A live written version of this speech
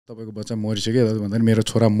तपाईँको बच्चा मरिसक्यो भन्दा मेरो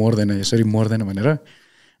छोरा मर्दैन यसरी मर्दैन भनेर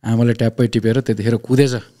आमाले ट्याप्पै टिपेर त्यतिखेर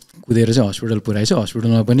कुदेर चाहिँ हस्पिटल पुऱ्याएछ।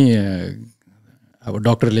 हस्पिटलमा पनि अब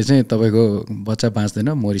डक्टरले चाहिँ तपाईँको बच्चा बाँच्दैन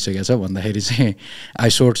मरिसकेको छ भन्दाखेरि चाहिँ आई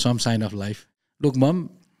सोड some sign of life. Look मम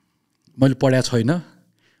मैले पढाएको छैन,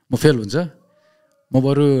 म फेल हुन्छ, म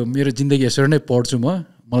बरु मेरो जिन्दगी यसरी नै पढ्छु,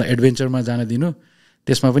 मलाई एडभेन्चरमा जान दिनु,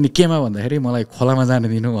 त्यसमा पनि केमा भन्दाखेरि मलाई खोलामा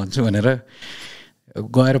जान दिनु भन्छु भनेर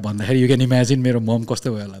गएर भन्दाखेरि यु क्यान इमेजिन मेरो मम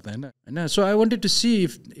कस्तो भयो होला त होइन। So I wanted to see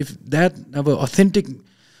if that अब अथेन्टिक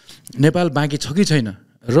नेपाल बाँकी छ कि छैन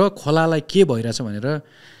र खोलालाई के भइरहेछ भनेर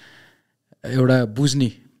एउटा बुझ्ने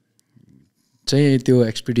चाहिँ त्यो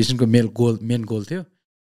एक्सपिडिसनको मेन गोल थियो।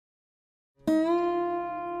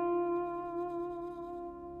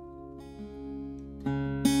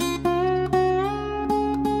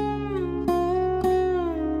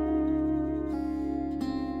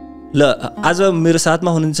 ल आज मेरो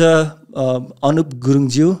साथमा हुनुहुन्छ अनुप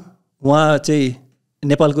गुरुङज्यू। उहाँ चाहिँ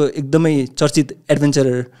नेपालको एकदमै चर्चित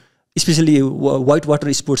एडभेन्चरर, स्पेसली वाइट वाटर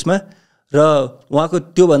स्पोर्ट्समा, र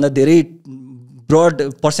उहाँको त्योभन्दा धेरै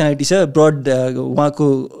ब्रड पर्सनालिटी छ, ब्रड उहाँको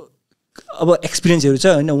अब एक्सपिरियन्सहरू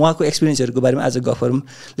छ होइन। उहाँको एक्सपिरियन्सहरूको बारेमा आज गफ गरौँ।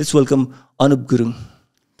 Let's welcome Anup Gurung.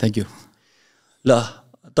 Thank you. ल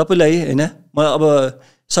तपाईँलाई होइन म अब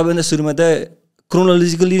सबैभन्दा सुरुमा त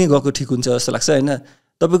क्रोनोलोजिकली नै गएको ठिक हुन्छ जस्तो लाग्छ होइन।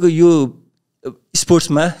 तपाईँको यो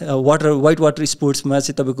स्पोर्ट्समा वाइट वाटर स्पोर्ट्समा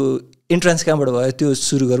चाहिँ तपाईँको इन्ट्रान्स कहाँबाट भयो त्यो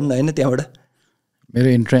सुरु गरौँ न होइन। त्यहाँबाट मेरो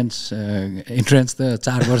इन्ट्रान्स त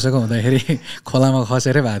 4 वर्षको हुँदाखेरि खोलामा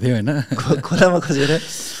खसेरै भएको थियो होइन। खोलामा खसेर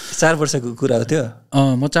 4 वर्षको कुरा हो त्यो।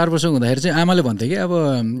 म 4 वर्षको हुँदाखेरि चाहिँ आमाले भन्थे कि अब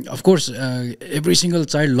of course every single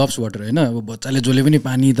child loves water होइन। अब बच्चाले जसले पनि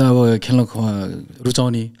पानी त अब खेल्न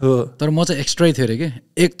रुचाउने हो, तर म चाहिँ एक्स्ट्रै थियो अरे कि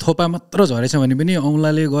एक थोपा मात्र झरेछ भने पनि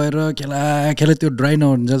औँलाले गएर खेला त्यो ड्राई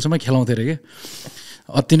नहुन्जेलसम्म खेलाउँथ्यो अरे कि।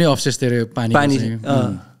 अति नै अब्सेस थियो अरे पानी।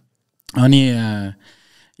 अनि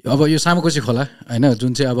अब यो सामकोसी खोला होइन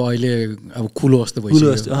जुन चाहिँ अब अहिले अब कुलो जस्तो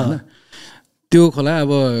भइसक्यो होइन। त्यो खोला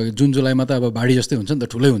अब जुन जुलाईमा त अब बाढी जस्तै हुन्छ नि त,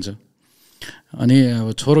 ठुलै हुन्छ। अनि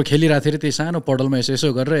अब छोरो खेलिरहेको थियो अरे त्यही सानो पडलमा यसो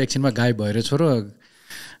गरेर एकछिनमा गायब भएर छोरो।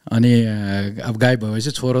 अनि अब गायब भएपछि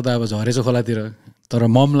छोरो त अब झरेछ खोलातिर। तर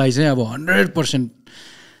ममलाई चाहिँ अब 100%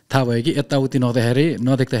 थाहा भयो कि यताउति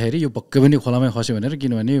नदेख्दाखेरि यो पक्कै पनि खोलामै खस्यो भनेर,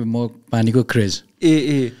 किनभने म पानीको क्रेज।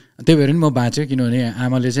 त्यही भएर नि म बाँचेँ, किनभने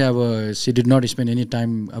आमाले चाहिँ अब C did not spend any time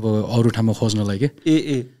अब अरू ठाउँमा खोज्नलाई के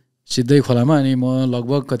सिधै खोलामा। अनि म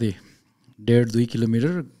लगभग कति 1.5-2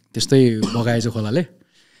 किलोमिटर त्यस्तै बगाएछ खोलाले,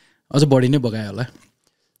 अझ बढी नै बगायो होला,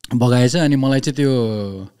 बगाएछ। अनि मलाई चाहिँ त्यो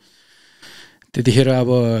त्यतिखेर अब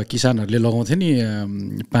किसानहरूले लगाउँथे नि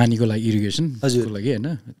पानीको लागि इरिगेसनको लागि होइन,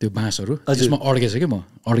 त्यो बाँसहरू त्यसमा अड्केछ कि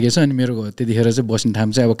अड्केछ। अनि मेरो त्यतिखेर चाहिँ बस्ने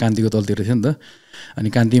ठाउँ चाहिँ अब कान्तिको तलतिर थियो नि त। अनि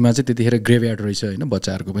कान्तिमा चाहिँ त्यतिखेर ग्रेभयार्ड रहेछ होइन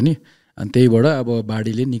बच्चाहरूको पनि। अनि त्यहीबाट अब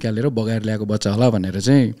बाढीले निकालेर बगाएर ल्याएको बच्चा होला भनेर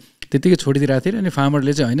चाहिँ त्यतिकै छोडिदिरहेको थिएँ। अनि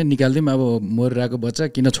फार्मरले चाहिँ होइन निकालिदिउँ अब मरिरहेको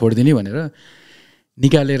बच्चा किन छोडिदिने भनेर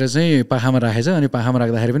निकालेर चाहिँ पाखामा राखेछ। अनि पाखामा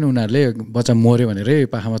राख्दाखेरि पनि उनीहरूले बच्चा मऱ्यो भनेरै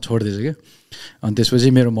पाखामा छोडिदिएछ क्या। अनि त्यसपछि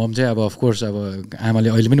मेरो मम चाहिँ अब अफकोर्स अब आमाले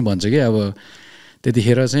अहिले पनि भन्छ कि अब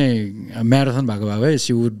त्यतिखेर चाहिँ म्याराथन भएको भए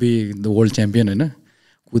C would be the world champion होइन।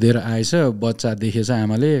 कुदेर आएछ, बच्चा देखेछ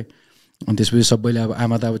आमाले। अनि त्यसपछि सबैले अब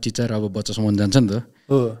आमा त अब चिच्चाएर अब बच्चासम्म जान्छ नि त।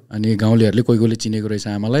 अनि गाउँलेहरूले कोही चिनेको रहेछ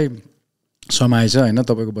आमालाई, समाएछ होइन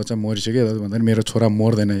तपाईँको बच्चा मरिसक्यो भन्दाखेरि मेरो छोरा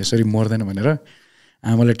मर्दैन यसरी मर्दैन भनेर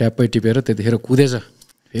आमाले ट्याप्पै टिपेर त्यतिखेर कुदेछ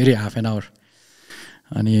फेरि हाफ एन आवर।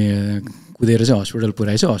 अनि कुदेर चाहिँ हस्पिटल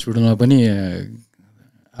पुऱ्याएछ। हस्पिटलमा पनि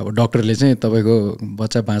अब डक्टरले चाहिँ तपाईँको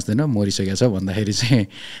बच्चा बाँच्दैन मरिसकेको छ भन्दाखेरि चाहिँ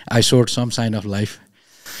आई सोड सम साइन अफ लाइफ।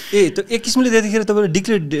 त्यो एक किसिमले त्यतिखेर तपाईँले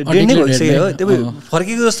डिक्लेयर डेड नै भइसक्यो हो, त्यो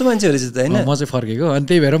फर्केको जस्तो मान्छेहरू चाहिँ होइन। म चाहिँ फर्केको। अनि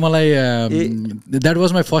त्यही भएर मलाई that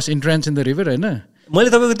was my first entrance in the river होइन। मैले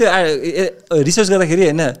तपाईँको त्यो रिसर्च गर्दाखेरि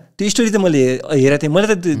होइन त्यो स्टोरी त मैले हेरेको थिएँ। मैले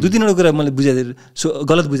त 2-3वटा कुरा मैले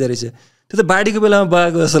गलत बुझाइ रहेछ। त्यो त बाढीको बेलामा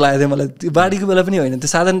बगाएको जस्तो लागेको थियो मलाई। त्यो बाढीको बेला पनि होइन, त्यो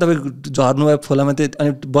साधारण तपाईँको झर्नु भयो खोलामा त्यो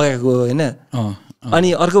अनि बगाएको होइन। अनि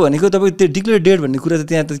अर्को भनेको तपाईँको त्यो डिक्लेयर डेड भन्ने कुरा त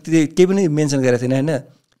त्यहाँ त केही पनि मेन्सन गरेको थिएन होइन।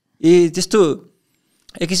 त्यस्तो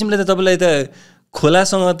एक किसिमले त तपाईँलाई त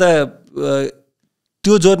खोलासँग त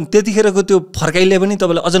त्यो त्यतिखेरको त्यो फर्काइले पनि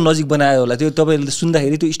तपाईँलाई अझ नजिक बनायो होला। त्यो तपाईँले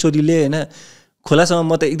सुन्दाखेरि त्यो स्टोरीले होइन खोलासँग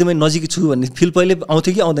म त एकदमै नजिक छु भन्ने फिल पहिले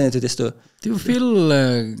आउँथ्यो कि आउँदैन थियो त्यस्तो? त्यो feel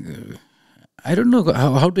I don't know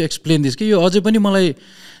how to explain this कि यो अझै पनि मलाई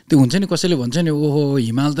त्यो हुन्छ नि, कसैले भन्छ नि ओहो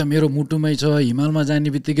हिमाल त मेरो मुटुमै छ, हिमालमा जाने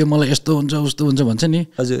बित्तिकै मलाई यस्तो हुन्छ उस्तो हुन्छ भन्छ नि।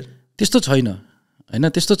 हजुर त्यस्तो छैन होइन,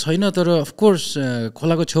 त्यस्तो छैन। तर अफकोर्स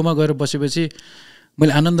खोलाको छेउमा गएर बसेपछि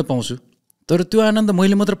मैले आनन्द पाउँछु, तर त्यो आनन्द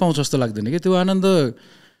मैले मात्र पाउँछु जस्तो लाग्दैन कि। त्यो आनन्द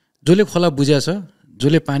जसले खोला बुझ्या छ,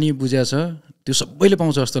 जसले पानी बुझ्या छ त्यो सबैले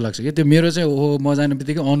पाउँछ जस्तो लाग्छ कि त्यो मेरो चाहिँ ओहो म जाने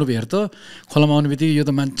बित्तिकै अनुप हेर त खोलामा आउने बित्तिकै यो त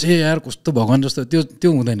मान्छे यार कस्तो भगवान् जस्तो त्यो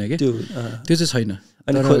हुँदैन कि त्यो चाहिँ छैन।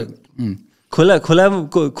 अनि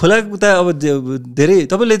खोलाको त अब धेरै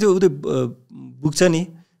तपाईँले त्यो बुक छ नि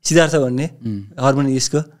सिद्धार्थ भन्ने हर्मन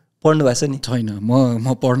यसको पढ्नु भएको छ नि? छैन,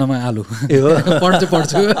 म पढ्नमा आलु पढ्छु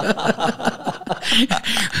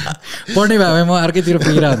पढ्ने भए म अर्कैतिर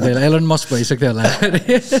पुगिरह हुन्थेँ होला, एलन मस्क भइसक्थ्यो होला।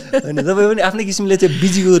 होइन तपाईँ पनि आफ्नै किसिमले चाहिँ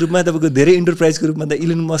बिजीको रूपमा तपाईँको धेरै इन्टरप्राइजको रूपमा त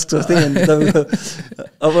इलन मस्क जस्तै तपाईँको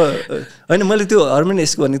अब होइन मैले त्यो हर्मन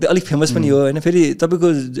यसको भनेको अलिक फेमस पनि हो होइन। फेरि तपाईँको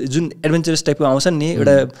जुन एडभेन्चरस टाइपको आउँछन् नि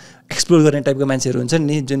एउटा एक्सप्लोर गर्ने टाइपको मान्छेहरू हुन्छन्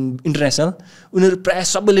नि जुन इन्टरनेसनल उनीहरू प्रायः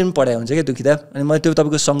सबैले पनि पढाएको हुन्छ क्या त्यो किताब। अनि मैले त्यो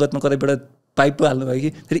तपाईँको सङ्गतमा कतैबाट पाइप पो हाल्नु भयो कि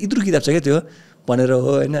फेरि यत्रो किताब छ क्या त्यो भनेर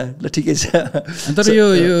हो होइन। ल ठिकै छ। तर यो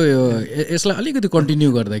यसलाई अलिकति कन्टिन्यू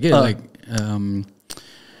गर्दा के लाइक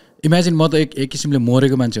इमेजिन म त एक किसिमले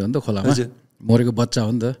मरेको मान्छे हो नि त खोलामा, मरेको बच्चा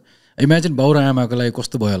हो नि त। इमेजिन बाउ र आमाको लागि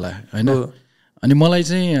कस्तो भयो होला होइन। अनि मलाई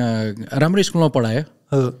चाहिँ राम्रो स्कुलमा पढायो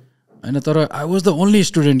होइन, तर I was the only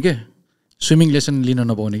student के स्विमिङ लेसन लिन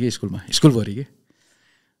नपाउने कि स्कुलभरि के।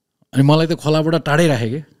 अनि मलाई त खोलाबाट टाढै राखेँ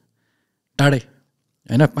कि टाढै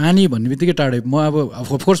होइन, पानी भन्ने बित्तिकै टाढै। म अब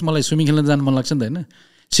अफकोर्स मलाई स्विमिङ खेल्न जानु मन लाग्छ नि त होइन,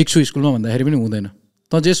 सिक्छु स्कुलमा भन्दाखेरि पनि हुँदैन,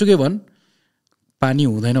 त जेसुकै भन् पानी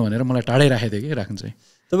हुँदैन भनेर मलाई टाढै राखेको थियो कि राख्नु चाहिँ।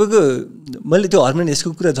 तपाईँको मैले त्यो हर्मन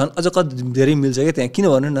यसको कुरा झन् अझ कति धेरै मिल्छ क्या त्यहाँ। किन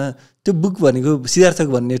भन्नु न त्यो बुक भनेको सिद्धार्थक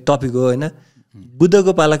भन्ने टपिक हो होइन,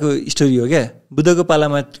 बुद्धको पालाको स्टोरी हो क्या। बुद्धको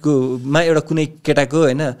पालामा एउटा कुनै केटाको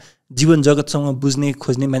होइन जीवन जगतसँग बुझ्ने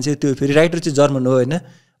खोज्ने मान्छे, त्यो फेरि राइटर चाहिँ जर्मन हो होइन।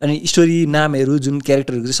 अनि स्टोरी नामहरू जुन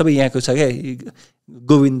क्यारेक्टरहरू चाहिँ सबै यहाँको छ क्या,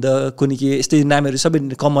 गोविन्द कुनि के यस्तै नामहरू सबै,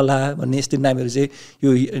 कमला भन्ने यस्तै नामहरू चाहिँ यो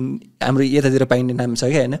हाम्रो यतातिर पाइने नाम छ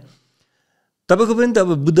क्या होइन। तपाईँको पनि त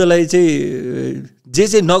अब बुद्धलाई चाहिँ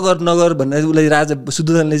जे नगर भनेर उसलाई राजा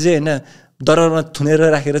शुद्धोधनले चाहिँ होइन दरबारमा थुनेर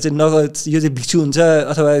राखेर चाहिँ नगर यो चाहिँ भिक्षु हुन्छ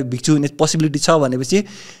अथवा भिक्षु हुने पोसिबिलिटी छ भनेपछि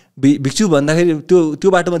भिक्षु भन्दाखेरि त्यो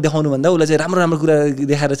बाटोमा देखाउनु भन्दा उसलाई चाहिँ राम्रो कुरा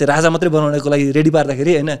देखाएर चाहिँ राजा मात्रै बनाउनको लागि रेडी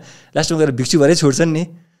पार्दाखेरि होइन लास्टमा गएर भिक्षु भएरै छोड्छन् नि।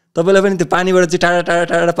 तपाईँलाई पनि त्यो पानीबाट चाहिँ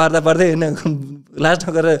टाढा पार्दै होइन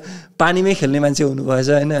लास्टमा गएर पानीमै खेल्ने मान्छे हुनुभएछ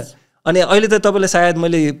होइन। अनि अहिले त तपाईँलाई सायद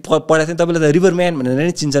मैले पढाएको थिएँ, तपाईँलाई त रिभरम्यान भनेर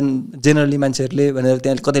नै चिन्छन् जेनरली मान्छेहरूले भनेर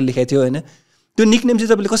त्यहाँ कतै लेखाएको थियो होइन। त्यो निकनेम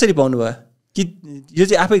चाहिँ तपाईँले कसरी पाउनु भयो कि यो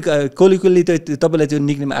चाहिँ आफै कोली त तपाईँलाई त्यो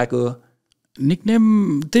निकनेम आएको हो? निकनेम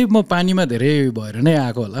त्यही म पानीमा धेरै भएर नै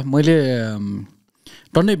आएको होला। मैले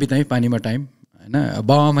टन्नै बिताएँ पानीमा टाइम होइन।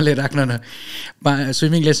 बाबुआमाले राख्न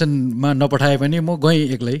स्विमिङ लेसनमा नपठाए पनि म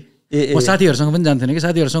गएँ एक्लै। म साथीहरूसँग पनि जान्थेन कि,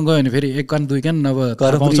 साथीहरूसँग गयो भने फेरि एक कान दुई कान अब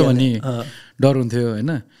थाहा पाउँछ भन्ने डर हुन्थ्यो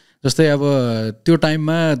होइन। जस्तै अब त्यो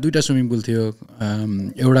टाइममा दुईवटा स्विमिङ पुल थियो,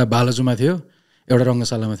 एउटा बालाजुमा थियो एउटा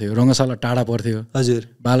रङ्गशालामा थियो। रङ्गशाला टाढा पर्थ्यो, हजुर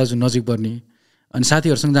बालाजु नजिक पर्ने। अनि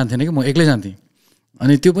साथीहरूसँग जान्थेन कि, म एक्लै जान्थेँ।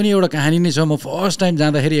 अनि त्यो पनि एउटा कहानी नै छ। म फर्स्ट टाइम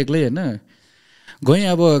जाँदाखेरि एक्लै होइन गएँ।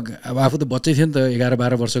 अब आफू त बच्चै थियो नि त,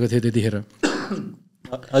 11-12 वर्षको थियो त्यतिखेर।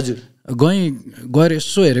 हजुर गएर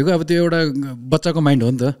यसो हेरेको, अब त्यो एउटा बच्चाको माइन्ड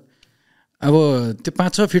हो नि त। अब त्यो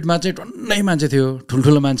 5-6 फिटमा चाहिँ टन्नै मान्छे थियो,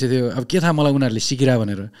 ठुल्ठुलो मान्छे थियो। अब के थाहा मलाई उनीहरूले सिकिरह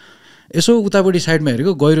भनेर यसो उतापट्टि साइडमा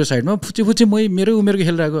हेरेको, गहिरो साइडमा फुच्ची मेरै उमेरको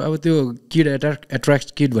खेलिरहेको। अब त्यो किड एट्र्याक्ट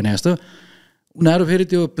किड भने जस्तो उनीहरू फेरि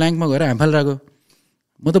त्यो प्लाङ्कमा गएर हाम फालिरहेको।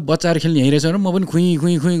 म त बच्चाहरू खेल्ने यहीँ रहेछ भने म पनि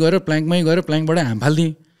खुइ गएर प्लाङ्कमै गएर प्लाङ्कबाटै हाम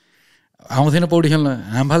फाल्थेँ। आउँथेन पौडी खेल्न,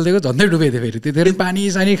 हाम फालिदिएको झन्डै डुबेको थियो। फेरि त्यतिखेर पानी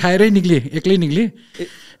सानी खाएरै एक्लै निक्लेँ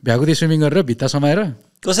भ्याएको थिएँ स्विमिङ गरेर भित्ता समाएर।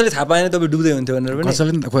 कसैले थाहा पाएन तपाईँ डुब्दै हुन्थ्यो भनेर पनि?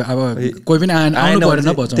 कसैले अब कोही पनि आउनु परेन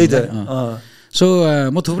बचाउनु। सो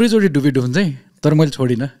म थुप्रैचोटि डुबुँ चाहिँ, तर मैले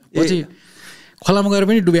छोडिनँ। पछि खोलामा गएर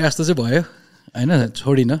पनि डुबे जस्तो चाहिँ भयो होइन,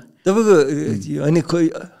 छोडिनँ। तपाईँको होइन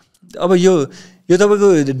अब यो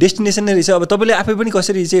तपाईँको डेस्टिनेसन नै रहेछ। अब तपाईँले आफै पनि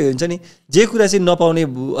कसरी चाहिँ हुन्छ नि जे कुरा चाहिँ नपाउने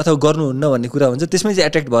अथवा गर्नुहुन्न भन्ने कुरा हुन्छ त्यसमै चाहिँ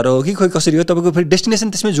एट्र्याक्ट भएर हो कि खोइ कसरी हो? तपाईँको फेरि डेस्टिनेसन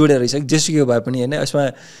त्यसमै जोडेर रहेछ जेसुकै भए पनि होइन। यसमा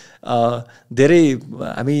धेरै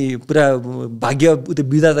हामी पुरा भाग्य त्यो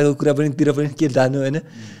विधाताको कुरा पनि तिर पनि के जानु होइन।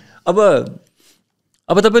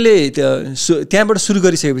 अब तपाईँले त्यहाँबाट सुरु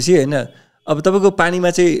गरिसकेपछि होइन अब तपाईँको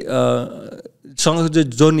पानीमा चाहिँ सँग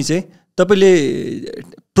जोड्ने चाहिँ तपाईँले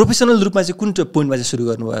प्रोफेसनल रूपमा चाहिँ कुन पोइन्टमा चाहिँ सुरु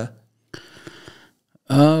गर्नुभयो?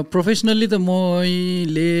 प्रोफेसनल्ली त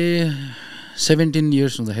मैले 17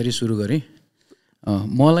 इयर्स हुँदाखेरि सुरु गरेँ।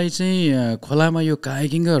 मलाई चाहिँ खोलामा यो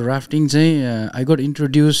कायाकिङ र राफ्टिङ चाहिँ I got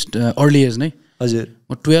introduced early as नै। हजुर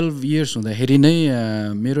म 12 इयर्स हुँदाखेरि नै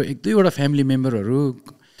मेरो 1-2वटा फ्यामिली मेम्बरहरू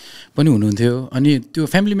पनि हुनुहुन्थ्यो। अनि त्यो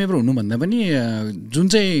फ्यामिली मेम्बर हुनुभन्दा पनि जुन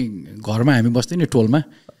चाहिँ घरमा हामी बस्थ्यौँ नि टोलमा,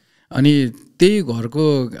 अनि त्यही घरको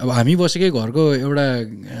अब हामी बसेकै घरको एउटा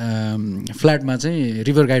फ्ल्याटमा चाहिँ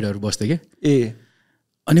रिभर गाइडहरू बस्थ्यो कि।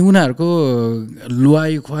 अनि उनीहरूको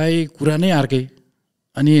लुवाई खुवाई कुरा नै अर्कै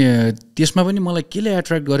अनि त्यसमा पनि मलाई केले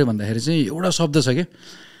एट्र्याक्ट गर्यो भन्दाखेरि चाहिँ एउटा शब्द छ क्या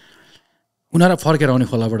उनीहरू फर्केर आउने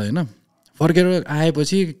खोलाबाट होइन फर्केर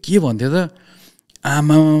आएपछि के भन्थ्यो त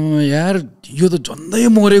आमामा यार यो त झन्डै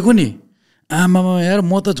मरेको नि आमामा यार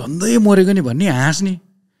म त झन्डै मरेको नि भन्ने हाँस्ने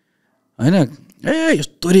होइन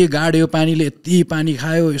यस्तो रे गाड्यो पानीले यति पानी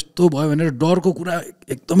खायो यस्तो भयो भनेर डरको कुरा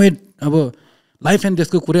एकदमै अब लाइफ एन्ड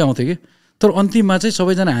डेथको कुरै आउँथ्यो कि तर अन्तिममा चाहिँ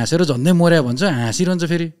सबैजना हाँसेर झन्डै मर्या भन्छ हाँसिरहन्छ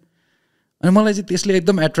फेरि अनि मलाई चाहिँ त्यसले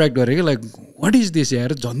एकदम एट्र्याक्ट गर्यो कि लाइक वाट इज दिस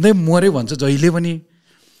यार झन्डै मऱ्यो भन्छ जहिले पनि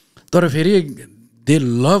तर फेरि they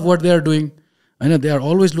love what they are doing होइन they are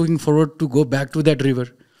always looking forward to go back to that river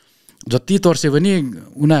जति तर्से पनि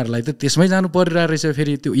उनीहरूलाई त त्यसमै जानु परिरहेको रहेछ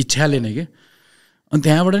फेरि त्यो इच्छाले नै कि अनि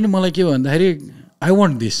त्यहाँबाट नि मलाई के भन्दाखेरि आई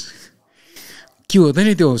वान्ट दिस के हो त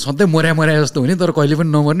नि त्यो सधैँ मर्या जस्तो हुने तर कहिले पनि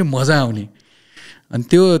नमर्ने मजा आउने अनि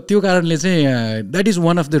त्यो कारणले चाहिँ that is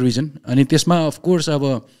one of the reason अनि त्यसमा अफकोर्स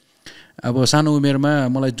अब सानो उमेरमा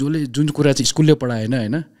मलाई जुन कुरा चाहिँ स्कुलले पढाएन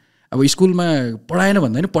होइन अब स्कुलमा पढाएन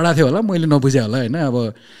भन्दा नि पढाएको थियो होला मैले नबुझेँ होला होइन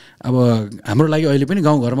अब हाम्रो लागि अहिले पनि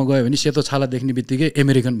गाउँघरमा गयो भने सेतो छाला देख्ने बित्तिकै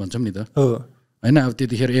अमेरिकन भन्छौँ नि त होइन अब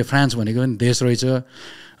त्यतिखेर फ्रान्स भनेको पनि देश रहेछ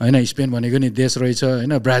होइन स्पेन भनेको नि देश रहेछ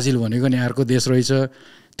होइन ब्राजिल भनेको नि अर्को देश रहेछ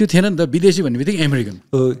त्यो थिएन नि त विदेशी भन्ने बित्तिकै अमेरिकन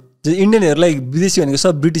इन्डियनहरूलाई विदेशी भनेको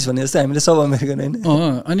सब ब्रिटिस भने जस्तै हामीले सब अमेरिकन होइन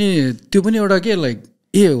अनि त्यो पनि एउटा के लाइक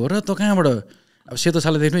ए हो र त कहाँबाट अब सेतो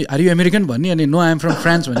छाला देख्नु आर यु अमेरिकन भन्ने अनि नो आइएम फ्रम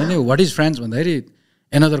फ्रान्स भन्ने नि वाट इज फ्रान्स भन्दाखेरि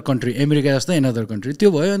एनदर कन्ट्री अमेरिका जस्तै एनदर कन्ट्री त्यो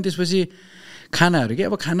भयो अनि त्यसपछि खानाहरू के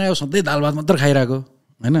अब खाना अब सधैँ दाल भात मात्र खाइरहेको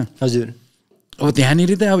होइन हजुर अब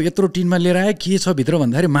त्यहाँनिर त अब यत्रो टिनमा लिएर आयो के छ भित्र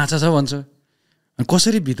भन्दाखेरि माछा छ भन्छ अनि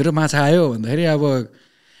कसरी भित्र माछा आयो भन्दाखेरि अब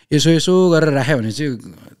यसो गरेर राख्यो भने चाहिँ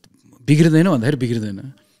बिग्रिँदैन भन्दाखेरि बिग्रिँदैन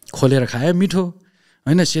खोलेर खायो मिठो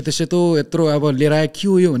होइन सेतो यत्रो अब लिएर आयो के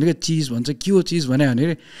हो यो भनेको चिज भन्छ के हो चिज भन्यो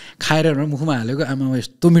भने खाएर मुखमा हालेको आमामा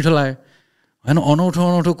यस्तो मिठो लाग्यो होइन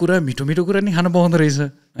अनौठो कुरा मिठो कुरा नि खान पाउँदो रहेछ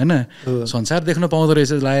होइन संसार देख्न पाउँदो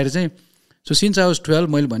रहेछ लागेर चाहिँ सो सिन्स आई वाज 12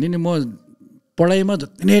 मैले भने नि म पढाइमा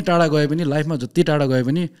जति नै टाढा गए पनि लाइफमा जति टाढा गए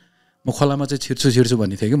पनि म खोलामा चाहिँ छिर्छु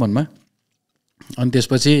भन्ने थियो कि मनमा अनि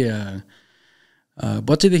त्यसपछि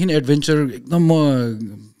बच्चैदेखि एडभेन्चर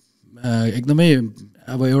एकदमै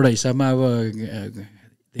अब एउटा हिसाबमा अब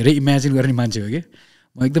धेरै इमेजिन गर्ने मान्छे हो कि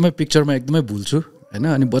म एकदमै पिक्चरमा एकदमै भुल्छु होइन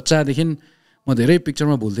अनि बच्चादेखि म धेरै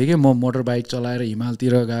पिक्चरमा भुल्थेँ कि म मोटर बाइक चलाएर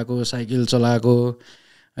हिमालतिर गएको साइकल चलाएको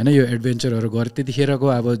होइन यो एडभेन्चरहरू गरेँ त्यतिखेरको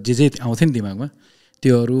अब जे आउँथ्यो नि दिमागमा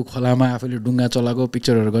त्योहरू खोलामा आफूले डुङ्गा चलाएको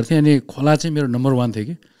पिक्चरहरू गर्थेँ अनि खोला चाहिँ मेरो नम्बर 1 थियो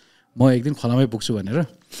कि म एक दिन खोलामै पुग्छु भनेर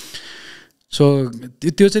सो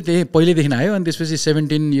त्यो चाहिँ त्यही पहिल्यैदेखि आयो अनि त्यसपछि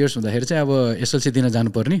 17 इयर्स हुँदाखेरि चाहिँ अब एसएलसी दिन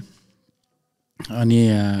जानुपर्ने अनि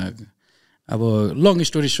अब लङ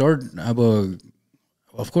स्टोरी सर्ट अब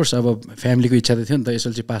अफकोर्स अब फ्यामिलीको इच्छा त थियो नि त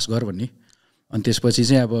एसएलसी पास गर भन्ने अनि त्यसपछि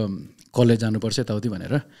चाहिँ अब कलेज जानुपर्छ यताउति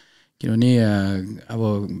भनेर किनभने अब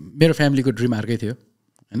मेरो फ्यामिलीको ड्रिम अर्कै थियो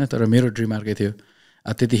होइन तर मेरो ड्रिम अर्कै थियो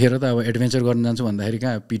त्यतिखेर त अब एडभेन्चर गर्न जान्छु भन्दाखेरि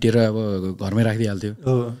कहाँ पिटेर अब घरमै राखिदिइहाल्थ्यो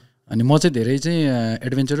अनि म चाहिँ धेरै चाहिँ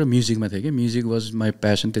एडभेन्चर र म्युजिकमा थिएँ कि म्युजिक वाज माई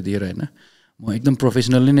प्यासन त्यतिखेर होइन म एकदम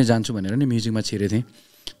प्रोफेसनल्ली नै जान्छु भनेर नि म्युजिकमा छिरेको थिएँ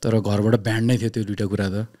तर घरबाट ब्यान्ड नै थियो त्यो दुइटा कुरा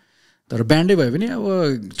त तर ब्यान्डै भयो भने अब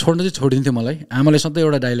छोड्नु चाहिँ छोडिदिन्थ्यो मलाई आमाले सधैँ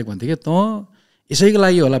एउटा डाइलग भन्थ्यो कि तँ यसैको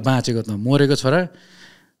लागि होला बाँचेको त मरेको छोरा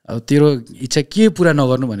अब तेरो इच्छा के पुरा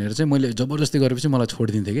नगर्नु भनेर चाहिँ मैले जबरजस्ती गरेपछि मलाई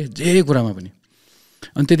छोडिदिन्थेँ कि जे कुरामा पनि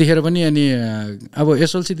अनि त्यतिखेर पनि अनि अब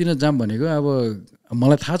एसएलसी दिन जाम भनेको अब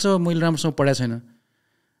मलाई थाहा छ मैले राम्रोसँग पढाएको छैन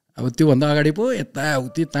अब त्योभन्दा अगाडि पो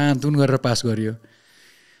यताउति तानतुन गरेर पास गरियो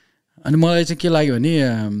अनि मलाई चाहिँ के लाग्यो भने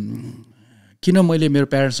किन मैले मेरो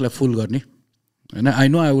प्यारेन्ट्सलाई फुल गर्ने होइन I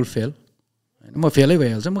know I will fail होइन म फेलै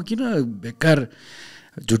भइहाल्छ म किन बेकार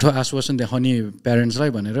झुठो आश्वासन देखाउने प्यारेन्ट्सलाई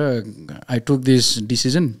भनेर आई टुक दिस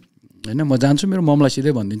डिसिजन होइन म जान्छु मेरो ममलाई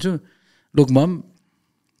सिधै भनिदिन्छु लुक मम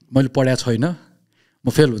मैले पढाएको छैन म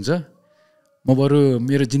फेल हुन्छ म बरु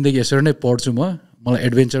मेरो जिन्दगी यसरी नै पढ्छु मलाई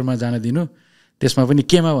एडभेन्चरमा जान दिनु त्यसमा पनि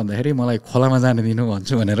केमा भन्दाखेरि मलाई खोलामा जान दिनु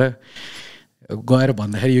भन्छु भनेर गएर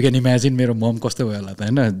भन्दाखेरि यु क्यान इमेजिन मेरो मम कस्तो भयो होला त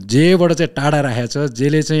होइन जेबाट चाहिँ टाढा राखेको छ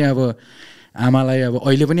जसले चाहिँ अब आमालाई अब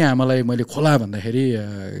अहिले पनि आमालाई मैले खोला भन्दाखेरि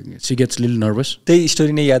सी गेट्स लिल नर्भस त्यही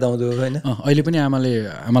स्टोरी नै याद आउँदो होइन अहिले पनि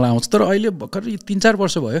आमालाई आउँछ तर अहिले भर्खर 3-4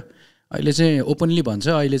 वर्ष भयो अहिले चाहिँ ओपनली भन्छ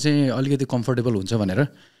अहिले चाहिँ अलिकति कम्फर्टेबल हुन्छ भनेर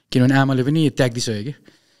किनभने आमाले पनि त्याग्दिसक्यो कि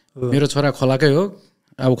मेरो छोरा खोलाकै हो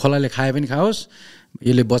अब खोलाले खाए पनि खाओस्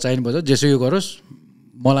यसले बचाए पनि बचाओस् जेसुकै गरोस्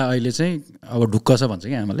मलाई अहिले चाहिँ अब ढुक्क छ भन्छ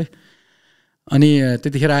कि आमाले अनि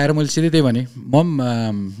त्यतिखेर आएर मैले सिधै त्यही भने मम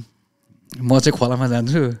म चाहिँ खोलामा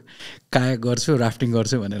जान्छु कायाक गर्छु राफ्टिङ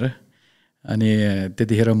गर्छु भनेर अनि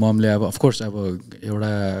त्यतिखेर ममले अब अफकोर्स अब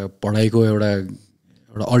एउटा पढाइको एउटा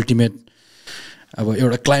अल्टिमेट अब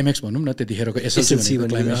एउटा क्लाइमेक्स भनौँ न त्यतिखेरको एसएलसी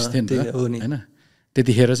भनेको क्लाइमेक्स थियो नि त होइन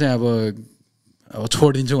त्यतिखेर चाहिँ अब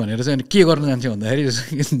छोडिदिन्छु भनेर चाहिँ अनि के गर्न जान्छु भन्दाखेरि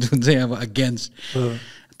जुन चाहिँ अब अगेन्स्ट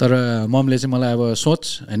तर ममले चाहिँ मलाई अब सोच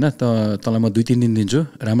होइन तँलाई म 2-3 दिन दिन्छु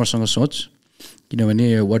राम्रोसँग सोच किनभने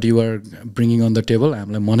what you are bringing on the table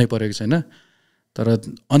हामीलाई मनै परेको छैन तर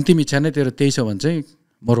अन्तिम इच्छा नै तेरो त्यही छ भने चाहिँ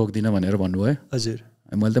म रोक्दिनँ भनेर भन्नुभयो हजुर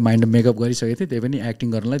मैले त माइन्ड मेकअप गरिसकेको थिएँ त्यही पनि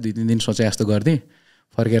एक्टिङ गर्नलाई 2-3 दिन सोचे जस्तो गरिदिएँ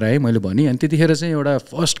फर्केर आएँ मैले भनेँ अनि त्यतिखेर चाहिँ एउटा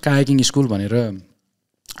फर्स्ट कायाकिङ स्कुल भनेर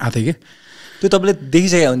आएको थिएँ कि त्यो तपाईँले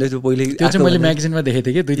देखिसकेको हुन्थ्यो त्यो पहिले त्यो चाहिँ मैले म्यागजिनमा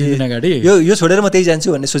देखेको थिएँ कि 2-3 दिन अगाडि यो छोडेर म त्यही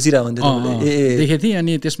जान्छु भन्ने सोचिरहेको हुन्थ्यो देखेको थिएँ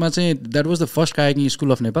अनि त्यसमा चाहिँ that was the first kayaking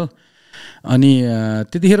school of Nepal अनि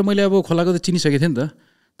त्यतिखेर मैले अब खोलाको त चिनिसकेको थिएँ नि त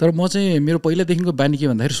तर म चाहिँ मेरो पहिलादेखिको बानी के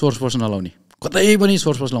भन्दाखेरि सोर्स पर्सन नलाउने कतै पनि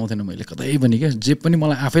सोर्स पर्स लाउँथेन मैले कतै पनि क्या जे पनि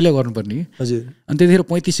मलाई आफैले गर्नुपर्ने कि हजुर अनि त्यतिखेर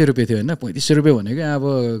 3500 रुपियाँ थियो होइन 3500 रुपियाँ भनेको अब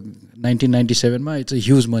 1997 मा इट्स अ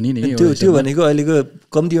ह्युज मनी नि त्यो भनेको अहिलेको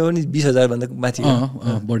कम्तीमा पनि 20,000 भन्दा माथि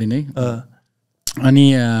बढी नै अनि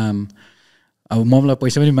अब ममलाई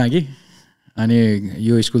पैसा पनि मागेँ अनि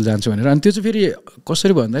यो स्कुल जान्छु भनेर अनि त्यो चाहिँ फेरि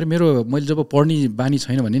कसरी भन्दाखेरि मेरो मैले जब पढ्ने बानी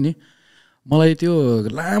छैन भने नि मलाई त्यो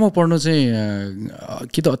लामो पढ्नु चाहिँ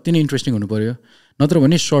कि त अति नै इन्ट्रेस्टिङ हुनु पऱ्यो नत्र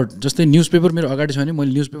भने सर्ट जस्तै न्युज पेपर मेरो अगाडि छ भने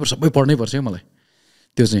मैले न्युज पेपर सबै पढ्नै पर्छ क्या मलाई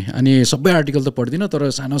त्यो चाहिँ अनि सबै आर्टिकल त पढ्दिनँ तर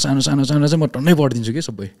सानो सानो सानो सानो चाहिँ म टन्नै पढिदिन्छु कि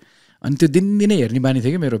सबै अनि त्यो दिनदिनै हेर्ने बानी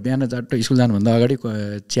थियो कि मेरो बिहान जाट्टो स्कुल जानुभन्दा अगाडि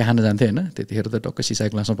चिया खान जान्थेँ होइन त्यतिखेर त टक्कै सिसा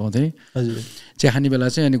क्लासमा पाउँथेँ हजुर चिया खाने बेला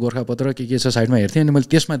चाहिँ अनि गोर्खापत्र के छ साइडमा हेर्थेँ अनि मैले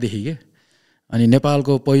त्यसमा देखेँ कि अनि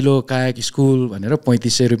नेपालको पहिलो कायाक स्कुल भनेर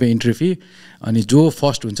 3500 रुपियाँ इन्ट्री फी अनि जो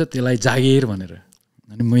फर्स्ट हुन्छ त्यसलाई जागिर भनेर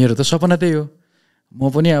अनि मेरो त सपना त्यही हो म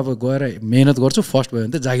पनि अब गएर मेहनत गर्छु फर्स्ट भयो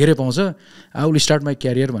भने त जागिरै पाउँछ I will start my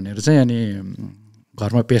career भनेर चाहिँ अनि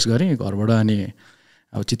घरमा पेस गरेँ घरबाट अनि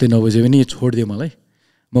अब चित्तै नबुझे पनि छोडिदियो मलाई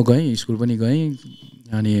म गएँ स्कुल पनि गएँ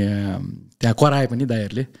अनि त्यहाँ कराएँ पनि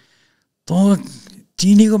दाइहरूले तँ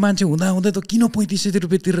चिनेको मान्छे हुँदा त किन 3500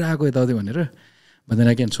 रुपियाँ तिरेर आएको यताउति भनेर भन्दैन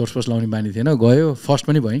कि सोर्स पोर्स लाउने बानी थिएन गयो फर्स्ट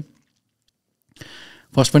पनि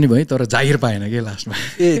भएँ तर जागिर पाएन कि लास्टमा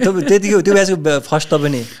तपाईँ त्यतिको त्यो ब्याचको फर्स्ट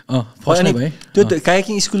तपाईँ नै फर्स्ट नै भएँ त्यो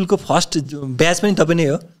कायाकिङ स्कुलको फर्स्ट ब्याच पनि तपाईँ नै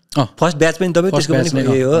हो फर्स्ट ब्याच पनि तपाईँ त्यसको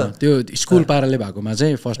पनि हो त्यो स्कुल पाराले भएकोमा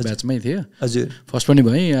चाहिँ फर्स्ट ब्याचमै थियो हजुर फर्स्ट पनि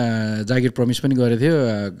भएँ जागिर प्रमिस पनि गरेको थियो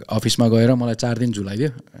अफिसमा गएर मलाई 4 दिन झुलाइदियो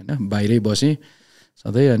होइन बाहिरै बसेँ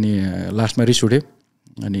सधैँ अनि लास्टमा रिस उठ्यो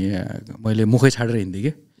अनि मैले मुखै छाडेर हिँड्थेँ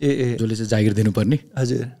कि जसले चाहिँ जागिर दिनुपर्ने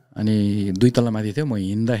हजुर अनि 2 तला माथि थियो म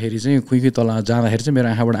हिँड्दाखेरि चाहिँ खुइ तला जाँदाखेरि चाहिँ मेरो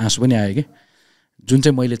आँखाबाट आँसु पनि आयो कि जुन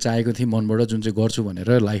चाहिँ मैले चाहेको थिएँ मनबाट जुन चाहिँ गर्छु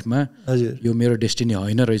भनेर लाइफमा हजुर यो मेरो डेस्टिनी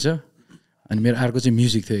होइन रहेछ अनि मेरो अर्को चाहिँ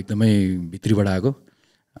म्युजिक थियो एकदमै भित्रीबाट आएको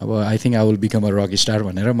अब I think I will become a rock star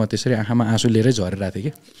भनेर म त्यसरी आँखामा आँसु लिएरै झरेर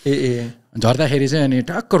थिएँ कि झर्दाखेरि चाहिँ अनि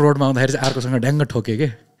टक्क रोडमा आउँदाखेरि चाहिँ अर्कोसँग ड्याङ्ग ठोकेँ कि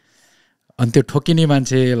अनि त्यो ठोकिने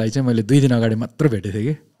मान्छेलाई चाहिँ मैले 2 दिन अगाडि मात्र भेटेको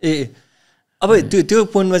थिएँ कि अब त्यो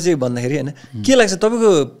पोइन्टमा चाहिँ भन्दाखेरि होइन के लाग्छ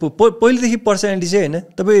तपाईँको पहिलेदेखि पर्सनालिटी चाहिँ होइन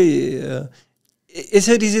तपाईँ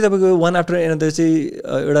यसरी चाहिँ तपाईँको वान आफ्टर एनदर चाहिँ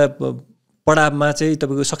एउटा पढावमा चाहिँ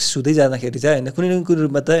तपाईँको सक्सेस हुँदै जाँदाखेरि चाहिँ होइन कुनै न कुनै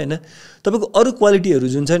रूपमा त होइन तपाईँको अरू क्वालिटीहरू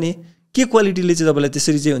जुन छ नि के क्वालिटीले चाहिँ तपाईँलाई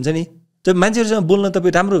त्यसरी चाहिँ हुन्छ नि जब मान्छेहरूसँग बोल्न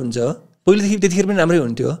तपाईँ राम्रो हुन्छ पहिलेदेखि त्यतिखेर पनि राम्रै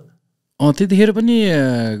हुन्थ्यो त्यतिखेर पनि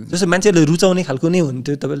जस्तो मान्छेहरूले रुचाउने खालको नै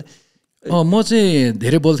हुन्थ्यो तपाईँलाई म चाहिँ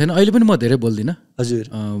धेरै बोल्थेन अहिले पनि म धेरै बोल्दिनँ हजुर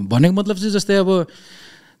भनेको मतलब चाहिँ जस्तै अब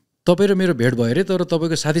तपाईँ र मेरो भेट भयो अरे तर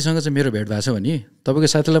तपाईँको साथीसँग चाहिँ मेरो भेट भएको छ भने तपाईँको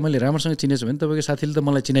साथीलाई मैले राम्रोसँग चिनेछु भने तपाईँको साथीले त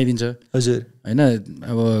मलाई चिनाइदिन्छ हजुर होइन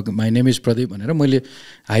अब माई नेम इज प्रदीप भनेर मैले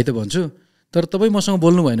हाई त भन्छु तर तपाईँ मसँग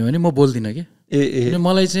बोल्नु भएन भने म बोल्दिनँ कि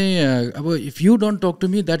मलाई चाहिँ अब if you don't talk to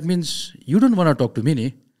me that means you don't want talk to me नि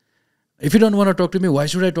if you don't want talk to me why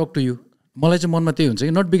should I talk to you मलाई चाहिँ मनमा त्यही हुन्छ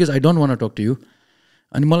कि not because I don't want talk to you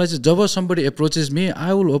अनि मलाई चाहिँ जब somebody approaches me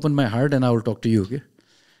I will open my heart and I will talk to you के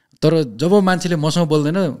तर जब मान्छेले मसँग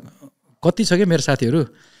बोल्दैन कति छ क्या मेरो साथीहरू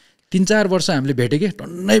 3-4 वर्ष हामीले भेट्यो कि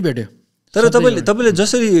टन्नै भेट्यो तर तपाईँले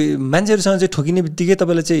जसरी मान्छेहरूसँग चाहिँ ठोकिने बित्तिकै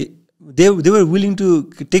तपाईँलाई चाहिँ they were willing to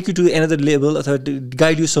take you to another level अथवा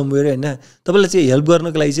गाइड यु समवेयर होइन तपाईँलाई चाहिँ हेल्प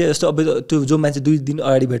गर्नको लागि चाहिँ जस्तो अब त्यो जो मान्छे 2 दिन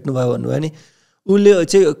अगाडि भेट्नुभयो भन्नुभयो नि उसले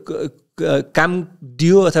चाहिँ काम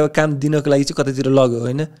दियो अथवा काम दिनको लागि चाहिँ कतैतिर लग्यो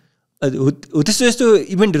होइन त्यस्तो यस्तो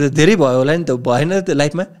इभेन्टहरू धेरै भयो होला नि त भएन त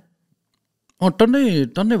लाइफमा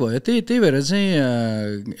टन्नै भयो त्यही भएर चाहिँ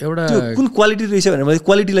एउटा कुन क्वालिटी रहेछ भनेर मैले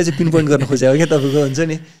क्वालिटीलाई चाहिँ पिन पोइन्ट गर्न खोजेको क्या तपाईँको हुन्छ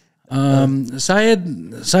नि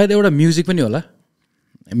सायद एउटा म्युजिक पनि होला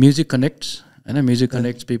म्युजिक कनेक्ट्स होइन म्युजिक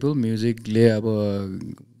कनेक्ट्स पिपल म्युजिकले अब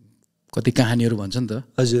कति कहानीहरू भन्छ नि त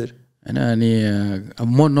हजुर होइन अनि अब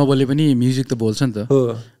म नबोले पनि म्युजिक त बोल्छ नि त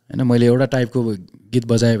होइन मैले एउटा टाइपको गीत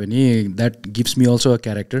बजाएँ भने that gives me also a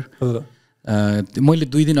character मैले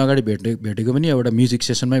 2 दिन अगाडि भेटेको पनि एउटा म्युजिक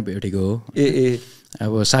सेसनमै भेटेको हो।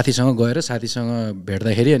 अब साथीसँग गएर साथीसँग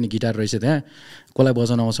भेट्दाखेरि अनि गिटार रहेछ त्यहाँ, कसलाई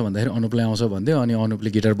बजाउन आउँछ भन्दाखेरि अनुपलाई आउँछ भन्थ्यो, अनि अनुपले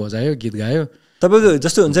गिटार बजायो, गीत गायो। तपाईँको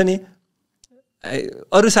जस्तो हुन्छ नि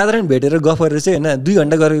अरू साधारण भेटेर गफ गरेर चाहिँ होइन 2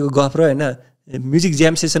 घन्टा गरेको गफ र होइन म्युजिक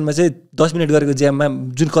ज्याम सेसनमा चाहिँ 10 मिनट गरेको ज्याममा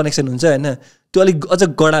जुन कनेक्सन हुन्छ होइन त्यो अलिक अझ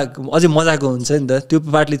गडा अझै मजाको हुन्छ नि त। त्यो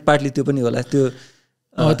पार्टली त्यो पनि होला, त्यो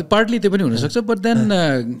पार्टली त्यो पनि हुनसक्छ। बट देन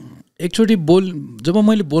एकचोटि जब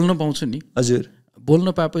मैले बोल्न पाउँछु नि, हजुर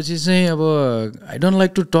बोल्न पाएपछि चाहिँ अब I don't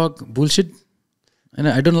like to talk bullshit होइन,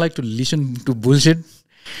 I don't like to listen to bullshit.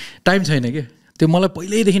 Time छैन कि त्यो, मलाई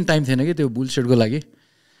पहिल्यैदेखि टाइम थिएन कि त्यो बुलसिटको लागि।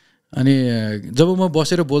 अनि जब म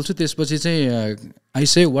बसेर बोल्छु त्यसपछि चाहिँ I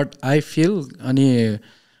say what I feel. अनि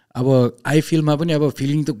अब आई फिलमा पनि अब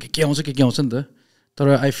फिलिङ त के आउँछ के आउँछ नि त,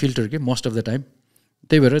 तर आई फिल्टर के मोस्ट अफ द टाइम।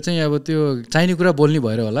 त्यही भएर चाहिँ अब त्यो चाहिने कुरा बोल्ने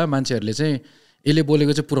भएर होला मान्छेहरूले चाहिँ यसले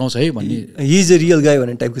बोलेको चाहिँ पुऱ्याउँछ है भन्ने, हि इज अ रियल गाई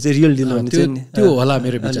भन्ने टाइपको चाहिँ रियल डिल भन्ने चाहिँ त्यो होला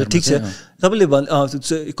मेरो विचारमा। ठिक छ, तपाईँले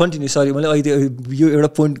कन्टिन्यू, सरी मैले अहिले यो एउटा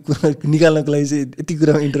पोइन्ट निकाल्नको लागि चाहिँ यति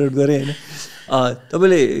कुरामा इन्टरप्ट गरेँ होइन।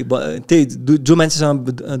 तपाईँले त्यही जो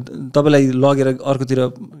मान्छेसँग तपाईँलाई लगेर अर्कोतिर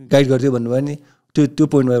गाइड गरिदियो भन्नुभयो नि, त्यो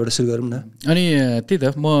पोइन्टमा एउटा सुरु गरौँ न। अनि त्यही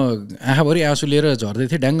त म आँखाभरि आँसु लिएर झर्दै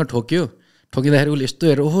थिएँ, ड्याङ्ग ठोकिँदाखेरि उसले यस्तो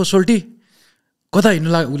हेरेर ओहो सोल्टी कता हिँड्नु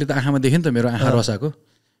लाग्यो, उसले त आँखामा देख्यो नि त मेरो आँखा रसाएको,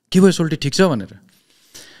 के भयो सोल्टी ठिक छ भनेर।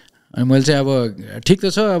 अनि मैले चाहिँ अब ठिक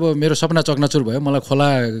त छ, अब मेरो सपना चकनाचुर भयो। मलाई खोला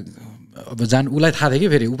अब उसलाई थाहा थियो कि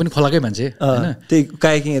फेरि ऊ पनि खोलाकै मान्छे होइन, त्यही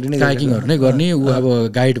कायाकिङहरू नै गर्ने, ऊ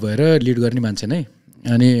अब गाइड भएर लिड गर्ने मान्छे नै।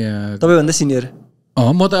 अनि तपाईँभन्दा सिनियर?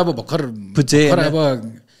 म त अब भर्खर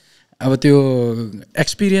अब त्यो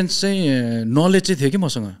एक्सपिरियन्स चाहिँ नलेज चाहिँ थियो कि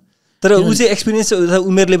मसँग। तर ऊ चाहिँ एक्सपिरियन्स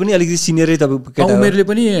उमेरले पनि अलिकति सिनियरै तपाईँ? उमेरले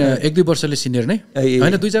पनि 1-2 वर्षले सिनियर नै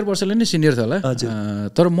होइन, 2-4 वर्षले नै सिनियर थियो होला।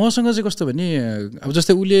 तर मसँग चाहिँ कस्तो भने अब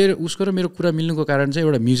जस्तै उसको र मेरो कुरा मिल्नुको कारण चाहिँ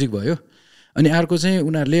एउटा म्युजिक भयो, अनि अर्को चाहिँ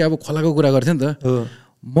उनीहरूले अब खोलाको कुरा गर्थ्यो नि त।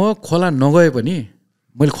 म खोला नगए पनि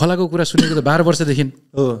मैले खोलाको कुरा सुनेको त 12 वर्षदेखि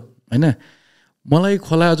होइन। मलाई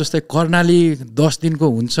खोला जस्तै कर्णाली 10 दिनको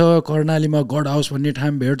हुन्छ, कर्णालीमा गड हाउस भन्ने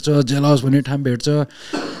ठाउँ भेट्छ, जेल हाउस भन्ने ठाउँ भेट्छ,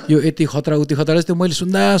 यो यति खतरा उति खतरा, त्यो मैले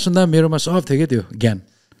सुन्दा मेरोमा सब थियो क्या त्यो ज्ञान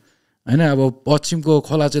होइन। अब पश्चिमको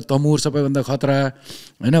खोला चाहिँ तमुर सबैभन्दा खतरा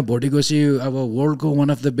होइन, भोटिकोसी अब वर्ल्डको वान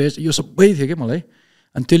अफ द बेस्ट, यो सबै थियो क्या मलाई।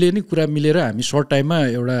 अनि त्यसले नि कुरा मिलेर हामी सर्ट टाइममा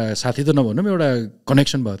एउटा साथी त नभनौँ एउटा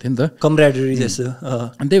कनेक्सन भएको थियो नि त, कमरेडरी जस्तो।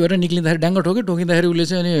 अनि त्यही भएर निक्लिँदाखेरि ड्याङ्ग ठोकिँदाखेरि उसले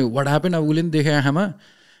चाहिँ अनि वाट ह्यापन, अब उसले पनि देखेँ आँखामा।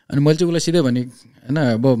 अनि मैले चाहिँ उसलाई सिधै भने होइन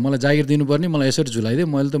अब मलाई जागिर दिनुपर्ने, मलाई यसरी झुलाइदिएँ,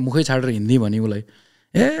 मैले त मुखै छाडेर हिँड्ने भने उसलाई।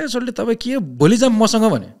 सोल्टी तपाईँ के भोलि जाऊँ मसँग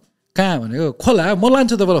भने, कहाँ भनेको खोला, म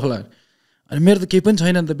लान्छु तपाईँलाई खोला। अनि मेरो त केही पनि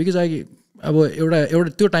छैन नि त, बिकज अब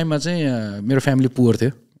एउटा त्यो टाइममा चाहिँ मेरो फ्यामिली पुवर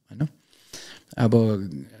थियो होइन। अब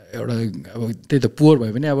एउटा अब त्यही त पुवर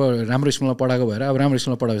भयो भने अब राम्रो स्कुलमा पढाएको भएर अब राम्रो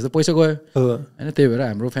स्कुलमा पढाएपछि त पैसा गयो होइन। त्यही भएर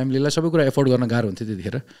हाम्रो फ्यामिलीलाई सबै कुरा एफोर्ड गर्न गाह्रो हुन्थ्यो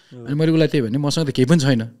त्यतिखेर। अनि मैले उसलाई त्यही भने मसँग त केही पनि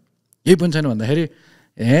छैन भन्दाखेरि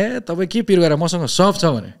तपाईँ के पिर गरेर मसँग सब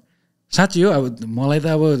छ भने, साँच्ची हो। अब मलाई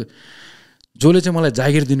त अब जसले चाहिँ मलाई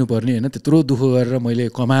जागिर दिनुपर्ने होइन, त्यत्रो दुःख गरेर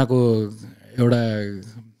मैले कमाएको एउटा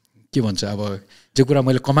के भन्छ अब जो कुरा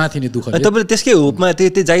मैले कमाएको थिएँ नि दुःख, तपाईँले त्यसकै होपमा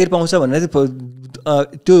त्यही जागिर पाउँछ भनेर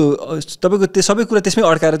त्यो तपाईँको त्यो सबै कुरा त्यसमै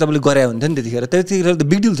अड्काएर तपाईँले गरे हुन्थ्यो नि त्यतिखेर त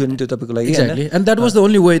बिग डिल थियो नि त्यो तपाईँको लागि। Exactly, and that was the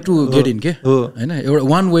only way to get in के होइन, एउटा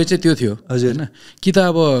वान वे चाहिँ त्यो थियो होइन। कि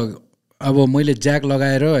त अब मैले ज्याक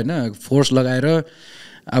लगाएर होइन, फोर्स लगाएर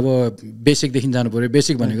अब बेसिकदेखि जानु पऱ्यो।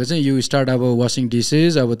 बेसिक भनेको चाहिँ यु स्टार्ट अब वासिङ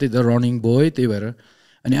डिसेस, अब त्यही त रनिङ बोय, त्यही भएर।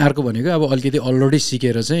 अनि अर्को भनेको अब अलिकति अलरेडी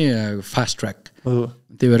सिकेर चाहिँ फास्ट ट्र्याक,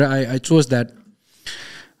 त्यही भएर आई चोज द्याट।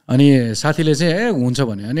 अनि साथीले चाहिँ हुन्छ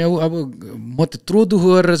भने, अनि अब म त्यत्रो दुःख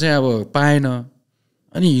गरेर चाहिँ अब पाएन।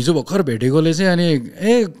 अनि हिजो भर्खर भेटेकोले चाहिँ अनि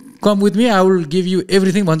come with me, I will give you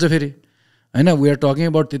everything भन्छ फेरि होइन। वी आर टकिङ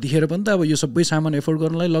अबाउट त्यतिखेर पनि त अब यो सबै सामान एफोर्ड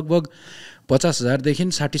गर्नलाई लगभग 50,000देखि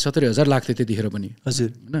 60-70,000 लाग्थ्यो त्यतिखेर पनि हजुर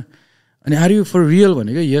होइन। अनि आर यु फर रियल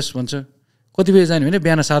भनेको यस भन्छ। कति बजे जाने भने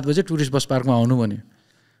बिहान 7 बजे टुरिस्ट बस पार्कमा आउनु भने।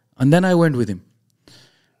 अनि देन आई वेन्ट विथ हिम,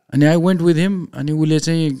 अनि उसले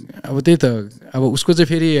चाहिँ अब त्यही त अब उसको चाहिँ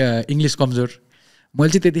फेरि इङ्ग्लिस कमजोर,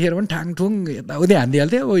 मैले चाहिँ त्यतिखेर पनि ठाङठुङ यताउति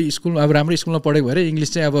हानिदिइहाल्थेँ। अब स्कुल अब राम्रो स्कुलमा पढेको भएर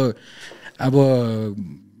इङ्ग्लिस चाहिँ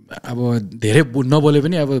अब धेरै नबोले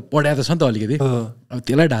पनि अब पढाएको त छ नि त अलिकति, अब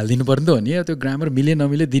त्यसलाई ढालिदिनु पर्ने त हो नि, त्यो ग्रामर मिले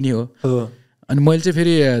नमिले दिने हो। अनि मैले चाहिँ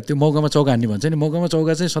फेरि त्यो मौकामा चौका हान्ने भन्छ नि, मौकामा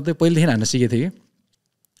चौका चाहिँ सधैँ पहिलेदेखि हान्न सिकेको थिएँ कि।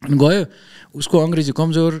 अनि गयो, उसको अङ्ग्रेजी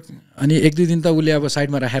कमजोर, अनि 1-2 दिन त उसले अब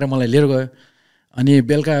साइडमा राखेर मलाई लिएर गयो। अनि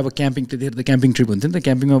बेलुका अब क्याम्पिङ, त्यतिखेर त क्याम्पिङ ट्रिप हुन्थ्यो नि त,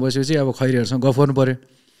 क्याम्पिङमा बसेपछि अब खैरीहरूसँग गफ गर्नु पऱ्यो।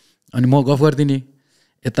 अनि म गफ गरिदिने,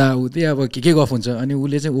 यताउति अब के गफ हुन्छ अनि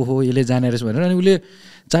उसले चाहिँ ओहो यसले जाने रहेछ भनेर अनि उसले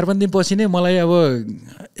 4-5 दिनपछि नै मलाई अब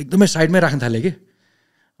एकदमै साइडमै राख्न थाल्यो कि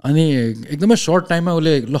अनि एकदमै सर्ट टाइममा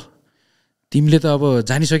उसले ल तिमीले त अब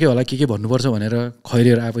जानिसक्यो होला के भन्नुपर्छ भनेर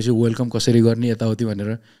खैरेर आएपछि वेलकम कसरी गर्ने यताउति भनेर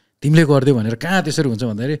तिमीले गरिदियो भनेर कहाँ त्यसरी हुन्छ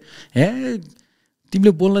भन्दाखेरि हे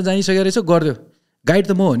तिमीले बोल्न जानिसकेको रहेछ गरिदियो गाइड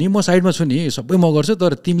त म हो नि म साइडमा छु नि सबै म गर्छु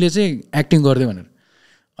तर तिमीले चाहिँ एक्टिङ गरिदियो भनेर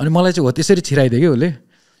अनि मलाई चाहिँ हो त्यसरी छिराइदियो कि उसले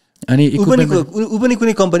अनि ऊ पनि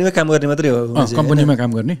कुनै कम्पनीमा काम गर्ने मात्रै हो कम्पनीमा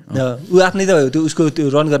काम गर्ने ऊ आफ्नै त त्यो उसको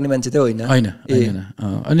त्यो रन गर्ने मान्छे त होइन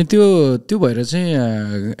अनि त्यो भएर चाहिँ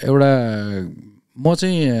एउटा म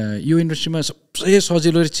चाहिँ यो इन्डस्ट्रीमा सबसे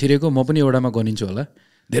सजिलो छिरेको म पनि एउटामा गनिन्छु होला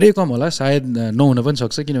धेरै कम होला सायद नहुन पनि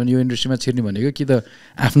सक्छ किनभने यो इन्डस्ट्रीमा छिर्ने भनेको कि त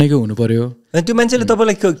आफ्नैको हुनु पर्यो अनि त्यो मान्छेले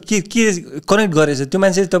तपाईँलाई के कनेक्ट गरेछ त्यो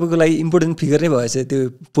मान्छे तपाईँको लागि इम्पोर्टेन्ट फिगर नै भएछ त्यो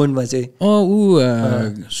पोइन्टमा चाहिँ ऊ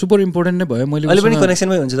सुपर इम्पोर्टेन्ट नै भयो मैले अहिले पनि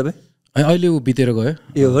कनेक्सनमै हुन्छ तपाईँ अहिले ऊ बितेर गयो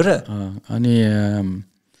ए हो र अनि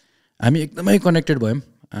हामी एकदमै कनेक्टेड भयौँ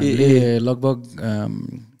हामीले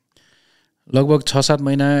लगभग 6-7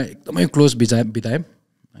 महिना एकदमै क्लोज बितायौँ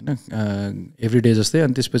होइन एभ्री डे जस्तै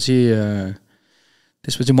अनि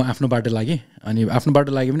त्यसपछि म आफ्नो बाटो लागेँ अनि आफ्नो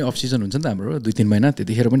बाटो लाग्यो भने अफ सिजन हुन्छ नि त हाम्रो 2-3 महिना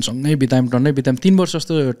त्यतिखेर पनि सँगै बितायौँ टन्नै बितायौँ 3 वर्ष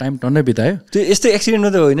जस्तो टाइम टन्नै बितायो त्यो यस्तै एक्सिडेन्टमा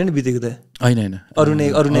त होइन नि बितेको त होइन अरू नै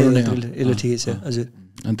यसले ठिकै छ हजुर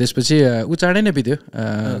अनि त्यसपछि ऊ चाँडै नै बित्यो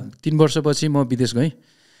 3 वर्षपछि म विदेश गएँ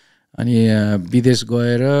अनि विदेश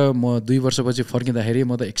गएर म 2 वर्षपछि फर्किँदाखेरि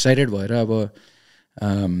म त एक्साइटेड भएर अब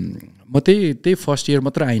म त्यही फर्स्ट इयर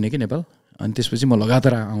मात्र आइनँ कि नेपाल अनि त्यसपछि म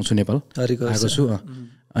लगातार आउँछु नेपाल आएको छु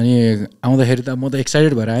अनि आउँदाखेरि त म त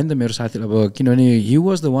एक्साइटेड भएर आएँ नि त मेरो साथी अब किनभने he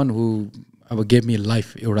was the one who अब गेभ मी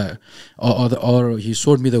लाइफ एउटा अर हि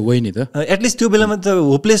सोड मी द वे नि त एटलिस्ट त्यो बेलामा त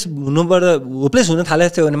होपलेस हुन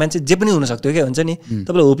थालेको थियो भने मान्छे जे पनि हुनसक्थ्यो क्या हुन्छ नि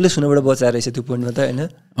तपाईँलाई होपलेस हुनबाट बचाएर रहेछ त्यो पोइन्टमा त होइन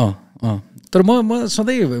तर म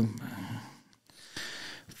सधैँ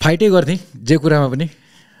फाइटै गर्थेँ जे कुरामा पनि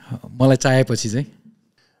मलाई चाहेपछि चाहिँ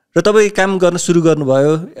र तपाईँ काम गर्न सुरु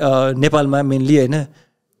गर्नुभयो नेपालमा मेनली होइन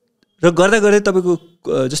र गर्दा गर्दै तपाईँको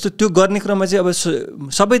जस्तो त्यो गर्ने क्रममा चाहिँ अब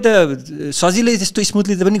सबै त सजिलै त्यस्तो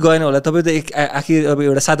स्मुथली त पनि गएन होला तपाईँ त आखिर अब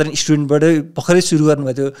एउटा साधारण स्टुडेन्टबाटै भर्खरै सुरु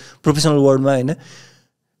गर्नुभयो त्यो प्रोफेसनल वर्ल्डमा होइन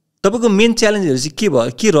तपाईँको मेन च्यालेन्जहरू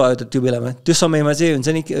चाहिँ के रह्यो त त्यो बेलामा त्यो समयमा चाहिँ हुन्छ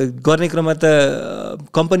नि गर्ने क्रममा त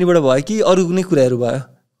कम्पनीबाट भयो कि अरू कुनै कुराहरू भयो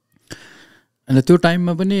अन्त त्यो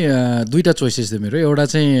टाइममा पनि 2टा चोइसेस थियो मेरो एउटा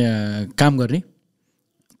चाहिँ काम गर्ने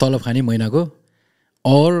तलब खाने महिनाको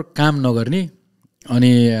और काम नगर्ने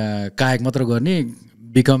अनि कायक मात्र गर्ने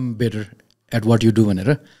become better at what you do भनेर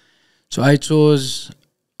सो आई चोज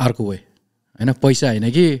अर्को वे होइन पैसा होइन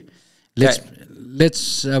कि लेट्स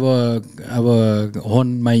अब होन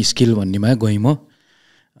माई स्किल भन्नेमा गएँ म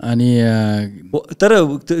अनि तर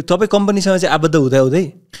तपाईँ कम्पनीसँग चाहिँ आबद्ध हुँदै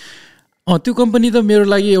त्यो कम्पनी त मेरो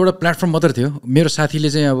लागि एउटा प्लेटफर्म मात्र थियो मेरो साथीले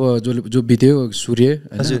चाहिँ अब जो बित्यो सूर्य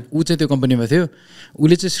होइन ऊ चाहिँ त्यो कम्पनीमा थियो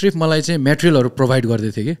उसले चाहिँ सिर्फ मलाई चाहिँ मेटेरियलहरू प्रोभाइड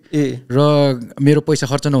गर्दै थियो कि र मेरो पैसा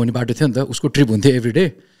खर्च नहुने बाटो थियो नि त उसको ट्रिप हुन्थ्यो एभ्री डे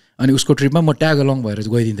अनि उसको ट्रिपमा म ट्याग अलङ भएर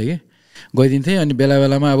गइदिन्थेँ अनि बेला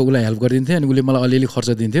बेलामा अब उसलाई हेल्प गरिदिन्थेँ अनि उसले मलाई अलिअलि खर्च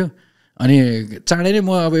दिन्थ्यो अनि चाँडै नै म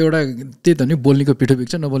अब एउटा त्यही त नि बोल्नेको पिठो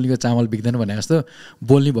बिग्छ नबोल्नेको चामल बिग्दैन भने जस्तो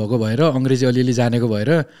बोल्ने भएको भएर अङ्ग्रेजी अलिअलि जानेको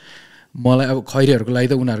भएर मलाई अब खैरीहरूको लागि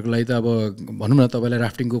त उनीहरूको लागि त अब भनौँ न तपाईँलाई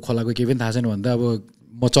राफ्टिङको खोलाको केही पनि थाहा छैन भने त अब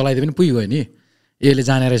म चलाइदिए पनि पुगिगयो नि यसले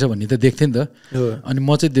जाने रहेछ भन्ने त देख्थेँ नि त अनि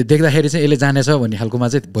म चाहिँ देख्दाखेरि चाहिँ यसले जानेछ भन्ने खालकोमा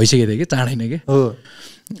चाहिँ भइसकेको थिएँ कि चाँडै नै कि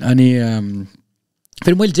अनि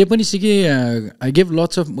फेरि मैले जे पनि सिकेँ आई गेभ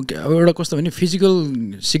लट्स अफ एउटा कस्तो भने फिजिकल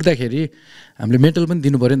सिक्दाखेरि हामीले मेन्टल पनि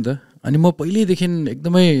दिनु पऱ्यो नि त अनि म पहिल्यैदेखि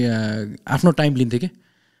एकदमै आफ्नो टाइम लिन्थेँ कि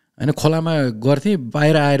होइन खोलामा गर्थेँ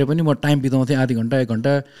बाहिर आएर पनि म टाइम बिताउँथेँ आधी घन्टा 1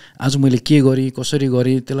 घन्टा आज मैले के गरेँ कसरी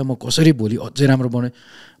गरेँ त्यसलाई म कसरी भोलि अझै राम्रो बनाएँ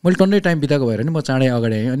मैले टन्नै टाइम बिताएको भएर नि म चाँडै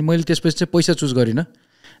अगाडि आएँ अनि मैले त्यसपछि चाहिँ पैसा चुज गरिनँ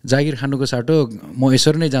जागिर खानुको साटो म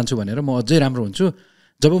यसरी नै जान्छु भनेर म अझै राम्रो हुन्छु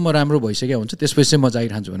जब म राम्रो भइसकेको हुन्छ त्यसपछि चाहिँ म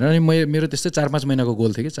जागिर खान्छु भनेर अनि मेरो त्यस्तै 4-5 महिनाको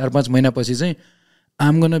गोल थियो कि 4-5 महिनापछि चाहिँ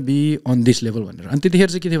आम gonna be on this level भनेर अनि त्यतिखेर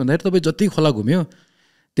चाहिँ के थियो भन्दाखेरि तपाईँ जति खोला घुम्यो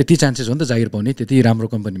त्यति चान्सेस हो नि त जागिर पाउने त्यति राम्रो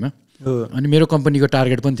कम्पनीमा अनि मेरो कम्पनीको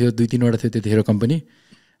टार्गेट पनि थियो 2-3 वटा थियो त्यतिखेर कम्पनी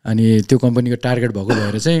अनि त्यो कम्पनीको टार्गेट भएको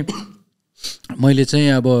भएर चाहिँ मैले चाहिँ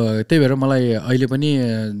अब त्यही भएर मलाई अहिले पनि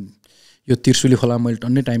यो त्रिशुली खोलामा मैले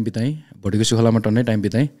टन्नै टाइम बिताएँ भोटेकोसी खोलामा टन्नै टाइम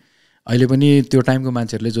बिताएँ अहिले पनि त्यो टाइमको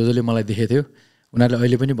मान्छेहरूले जसले मलाई देखेको थियो उनीहरूले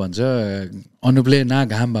अहिले पनि भन्छ अनुपले न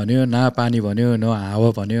घाम भन्यो न पानी भन्यो न हावा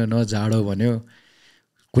भन्यो न जाडो भन्यो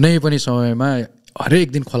कुनै पनि समयमा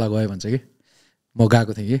हरेक दिन खोला गयो भन्छ कि म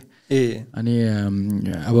गएको थिएँ कि अनि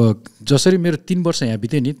अब जसरी मेरो 3 वर्ष यहाँ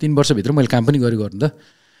बित्यो नि 3 वर्षभित्र मैले काम पनि गरेको गर्नु त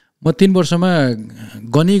म 3 वर्षमा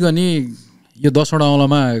गनी यो 10वटा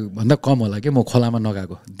औँलामा भन्दा कम होला कि म खोलामा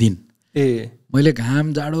नगएको दिन। मैले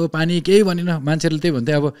घाम जाडो पानी केही भनिनँ, मान्छेहरूले त्यही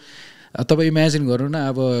भन्थे। अब तपाईँ इमेजिन गर्नु न,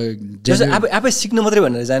 अब आफै सिक्नु मात्रै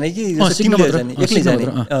भनेर जाने कि सिक्नु मात्रै एक्लै जाने।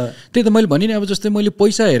 त्यही त मैले भनि नि, अब जस्तै मैले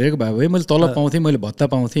पैसा हेरेको भए मैले तलब पाउँथेँ, मैले भत्ता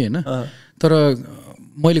पाउँथेँ होइन। तर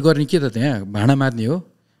मैले गर्ने के त त्यहाँ भाँडा माझ्ने हो,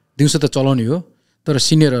 दिउँसो त चलाउने हो। तर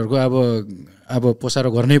सिनियरहरूको अब पोसाएर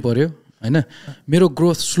गर्नै पऱ्यो होइन। मेरो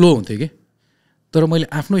ग्रोथ स्लो हुन्थ्यो कि। तर मैले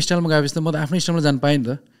आफ्नो स्टाइलमा गएपछि त म त आफ्नो स्टाइलमा जानु पाएँ नि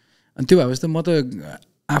त। अनि त्यो भएपछि त म त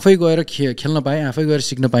आफै गएर खेल्न पाएँ, आफै गएर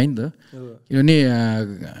सिक्न पाएँ नि त। किनभने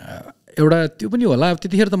एउटा त्यो पनि होला, अब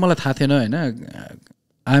त्यतिखेर त मलाई थाहा थिएन होइन,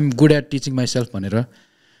 आइ am good at teaching my self भनेर।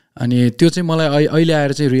 अनि त्यो चाहिँ मलाई अहिले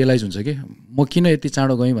आएर चाहिँ रियलाइज हुन्छ कि म किन यति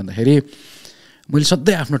चाँडो गएँ भन्दाखेरि मैले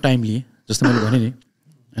सधैँ आफ्नो टाइम लिएँ, जस्तो मैले भनेँ नि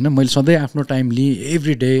होइन। मैले सधैँ आफ्नो टाइम लिएँ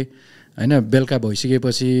एभ्री डे होइन। बेलुका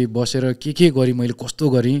भइसकेपछि बसेर के गरेँ मैले, कस्तो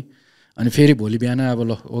गरेँ, अनि फेरि भोलि बिहान अब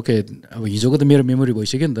ल ओके, अब हिजोको त मेरो मेमोरी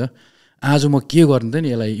भइसक्यो नि त, आज म के गर्नु त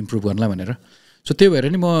नि यसलाई इम्प्रुभ गर्नलाई भनेर। सो त्यही भएर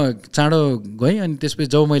नि म चाँडो गएँ। अनि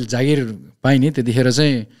त्यसपछि जब मैले जागिर पाएँ नि त्यतिखेर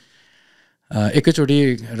चाहिँ एकैचोटि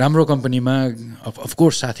राम्रो कम्पनीमा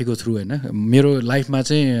अफकोर्स साथीको थ्रु होइन, मेरो लाइफमा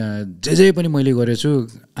चाहिँ जे पनि मैले गरेको छु,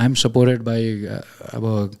 आइ एम सपोर्टेड बाई अब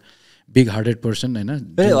बिग हार्टेड पर्सन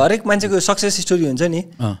होइन। हरेक मान्छेको सक्सेस स्टोरी हुन्छ नि,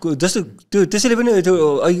 जस्तो त्यो त्यसैले पनि त्यो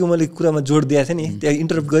अघिको मैले कुरामा जोड दिएको थिएँ नि, त्यहाँ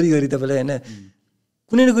इन्टरप्ट गरी तपाईँलाई होइन।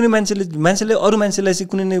 कुनै न कुनै मान्छेले अरू मान्छेलाई चाहिँ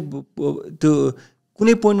कुनै न त्यो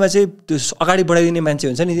कुनै पोइन्टमा चाहिँ त्यो अगाडि बढाइदिने मान्छे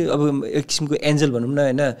हुन्छ नि, अब एक किसिमको एन्जल भनौँ न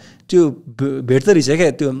होइन। त्यो भेट्दो रहेछ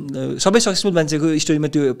क्या, त्यो सबै सक्सेसफुल मान्छेको स्टोरीमा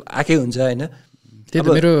त्यो आएकै हुन्छ होइन। त्यही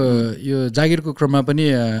त मेरो यो जागिरको क्रममा पनि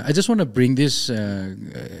I just want to bring this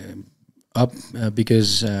up because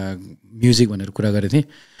music भनेर कुरा गरेको थिएँ।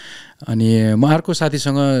 अनि म अर्को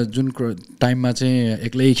साथीसँग जुन टाइममा चाहिँ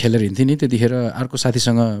एक्लै खेलेर हिँड्थेँ नि, त्यतिखेर अर्को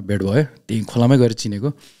साथीसँग भेट भयो, त्यही खोलामै गएर चिनेको।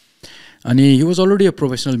 अनि he was already a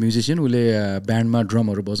professional musician. उसले ब्यान्डमा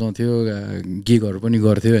ड्रमहरू बजाउँथ्यो, गिगहरू पनि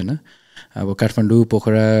गर्थ्यो होइन। अब काठमाडौँ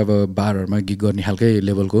पोखरा अब बारहरूमा गिग गर्ने खालकै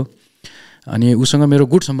लेभलको। अनि उसँग मेरो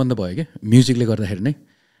गुड सम्बन्ध भयो कि म्युजिकले गर्दाखेरि नै।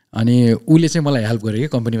 अनि उसले चाहिँ मलाई हेल्प गर्यो कि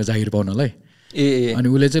कम्पनीमा जागिर पाउनलाई। अनि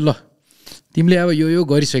उसले चाहिँ ल तिमीले अब यो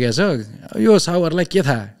गरिसकेको छ, यो साउहरूलाई के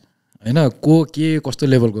थाहा होइन, को के कस्तो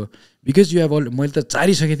लेभलको, बिकज यु हेभ मैले त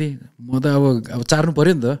चारिसकेको थिएँ, म त अब चार्नु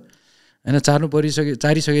पऱ्यो नि त होइन।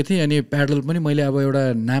 चारिसकेको थिएँ। अनि प्याडल पनि मैले अब एउटा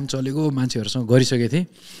नाम चलेको मान्छेहरूसँग गरिसकेको थिएँ,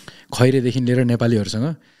 खैरेदेखि लिएर नेपालीहरूसँग।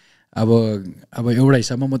 अब एउटा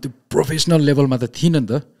हिसाबमा म त्यो प्रोफेसनल लेभलमा त थिइनँ नि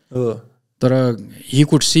त। तर he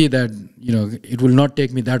could see that you know it will not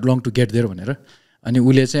take me that long to get there भनेर। अनि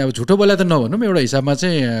उसले चाहिँ अब झुटो बोला त नभनौँ, एउटा हिसाबमा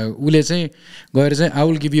चाहिँ उसले चाहिँ गएर चाहिँ I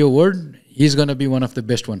will give you a word, he is gonna be one of the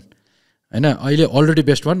best one होइन। अहिले अलरेडी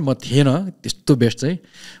बेस्ट वान म थिएन त्यस्तो बेस्ट चाहिँ,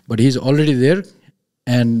 but he is already there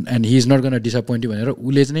and he is not gonna disappoint भनेर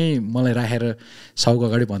उसले चाहिँ मलाई राखेर साउको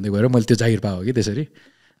अगाडि भन्दै गएर मैले त्यो जागिर पाएको कि त्यसरी।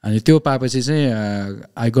 अनि त्यो पाएपछि चाहिँ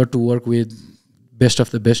I got to work with best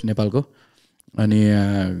of the best नेपालको। अनि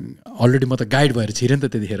अलरेडी म त गाइड भएर छिरेँ नि त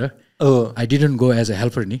त्यतिखेर, I didn't go as a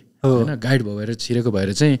helper नि होइन, गाइड भएर छिरेको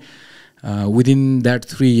भएर चाहिँ विदिन द्याट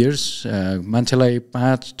 3 years मान्छेलाई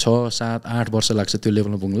 5, 6, 7, 8 वर्ष लाग्छ त्यो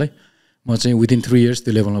लेभलमा पुग्नलाई। म चाहिँ विदिन 3 years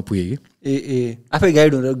त्यो लेभलमा पुगेँ कि। आफै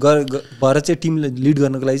गाइड भएर चाहिँ टिमले लिड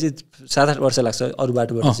गर्नको लागि चाहिँ 7-8 वर्ष लाग्छ अरू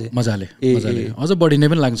बाटोबाट चाहिँ। मजाले अझ बढी नै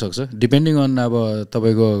पनि लाग्न सक्छ डिपेन्डिङ अन अब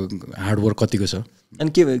तपाईँको हार्डवर्क कतिको छ। अनि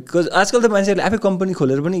के भयो आजकल त मान्छेहरूले आफै कम्पनी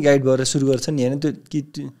खोलेर पनि गाइड भएर सुरु गर्छन् नि होइन,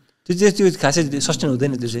 त्यो खासै सस्टेन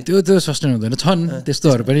हुँदैन त्यो चाहिँ। त्यो सस्टेन हुँदैन, छन्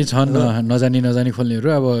त्यस्तोहरू पनि छन्, नजानी खोल्नेहरू।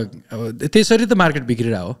 अब त्यसरी त मार्केट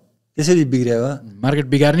बिग्रिरहेको हो, त्यसरी बिग्रियो हो मार्केट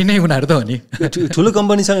बिगार्ने नै उनीहरू त हो नि। ठुलो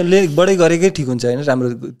कम्पनीसँग बढै गरेकै ठिक हुन्छ होइन, राम्रो।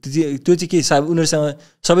 त्यो चाहिँ के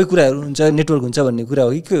उनीहरूसँग सबै कुराहरू हुन्छ, नेटवर्क हुन्छ भन्ने कुरा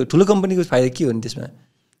हो कि ठुलो कम्पनीको फाइदा के हो नि त्यसमा?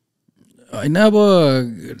 होइन अब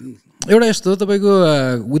एउटा यस्तो तपाईँको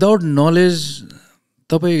विदाउट नलेज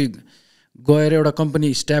तपाईँ गएर एउटा कम्पनी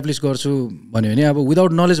इस्ट्याब्लिस गर्छु भन्यो भने अब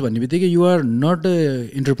विदाउट नलेज भन्ने बित्तिकै you are not a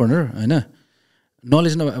entrepreneur होइन।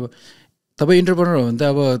 नलेज नभए अब तपाईँ इन्टरप्रेनर हो भने त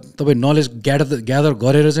अब तपाईँ नलेज ग्यादर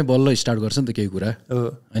गरेर चाहिँ बल्ल स्टार्ट गर्छ नि त केही कुरा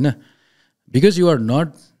होइन। Because you are not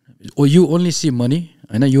you only C money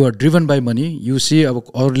होइन, you are driven by money. You C अब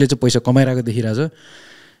अरूले चाहिँ पैसा कमाइरहेको देखिरहेछ,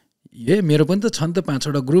 मेरो पनि त छ नि त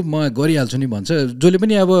 5-6वटा ग्रुप म गरिहाल्छु नि भन्छ। जसले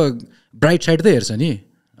पनि अब ब्राइट साइड त हेर्छ नि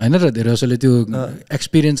होइन र धेरै जसले त्यो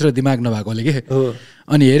एक्सपिरियन्स र दिमाग नभएकोले के।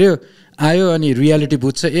 अनि हेऱ्यो आयो अनि रियालिटी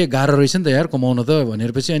बुझ्छ, गाह्रो रहेछ नि त यार कमाउन त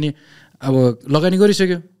भनेपछि अनि अब लगानी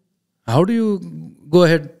गरिसक्यो, how do you go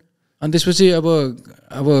ahead. अनि त्यसपछि अब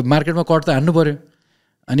मार्केटमा कट त हान्नु पऱ्यो।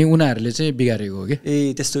 अनि उनीहरूले चाहिँ बिगारेको हो कि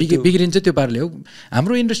त्यस्तो बिग्रिन्छ त्यो पाराले हो।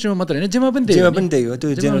 हाम्रो इन्डस्ट्रीमा मात्र होइन, जेमा पनि त्यही हो,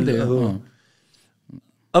 त्यो जेनरल हो।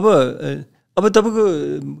 अब अब तपाईँको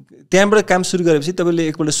त्यहाँबाट काम सुरु गरेपछि तपाईँले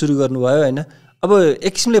एकपल्ट सुरु गर्नुभयो होइन अब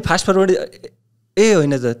एक किसिमले फास्ट फरवर्ड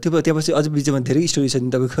होइन त त्यसपछि अझ बिचमा धेरै स्टोरी छ नि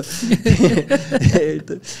तपाईँको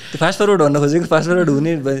फास्ट फरवर्ड भन्न खोजेको फास्ट फरवर्ड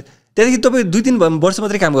हुने त्यहाँदेखि तपाईँ 2-3 वर्ष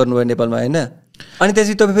मात्रै काम गर्नुभयो नेपालमा होइन अनि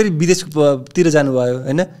त्यसपछि तपाईँ फेरि विदेशतिर जानुभयो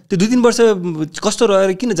होइन त्यो 2-3 वर्ष कस्तो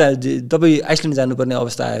रह्यो किन तपाईँ आइसल्यान्ड जानुपर्ने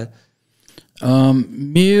अवस्था आयो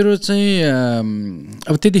मेरो चाहिँ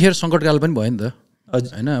अब त्यतिखेर सङ्कटकाल पनि भयो नि त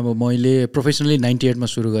होइन अब मैले प्रोफेसनली 98 मा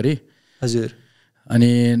सुरु गरेँ हजुर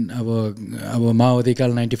अनि अब माओवादी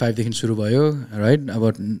काल 95 देखि सुरु भयो राइट अब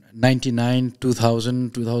 99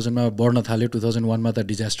 2000 मा बढ्न थाल्यो 2001 मा त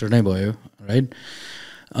डिजास्टर नै भयो राइट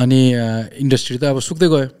अनि इन्डस्ट्री त अब सुक्दै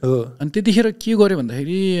गयो अनि त्यतिखेर के गर्यो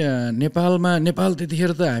भन्दाखेरि नेपाल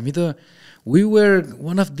त्यतिखेर त हामी त we were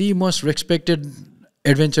one of the most respected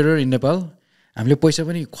adventurer in Nepal हामीले पैसा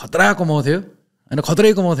पनि खतरा कमाउँथ्यो होइन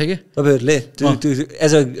खतरै कमाउँथ्यो कि तपाईँहरूले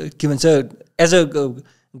एज अ के भन्छ एज अ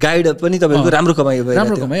गाइड पनि तपाईँको राम्रो कमाइ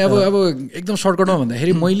अब एकदम सर्टकटमा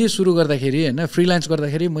भन्दाखेरि मैले सुरु गर्दाखेरि होइन फ्रिलान्स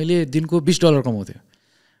गर्दाखेरि मैले दिनको $20 कमाउँथेँ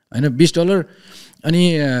होइन $20 अनि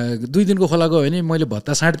 2 दिनको खोला गयो भने मैले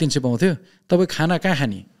भत्ता 350 पाउँथ्यो तपाईँ खाना कहाँ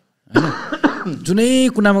खाने होइन जुनै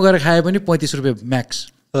कुनामा गएर खाए पनि ₹35 म्याक्स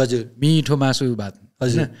हजुर मिठो मासु भात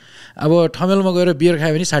हजुर अब ठमेलमा गएर बियर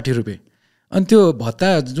खायो भने ₹60 अनि त्यो भत्ता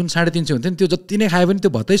जुन 350 हुन्थ्यो नि त्यो जति नै खायो भने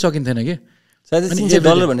त्यो भत्तै सकिन्थेन कि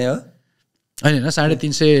 $350 भने हो होइन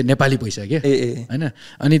 350 नेपाली पैसा के होइन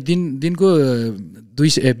अनि दिनको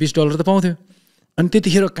 $20 त पाउँथ्यो अनि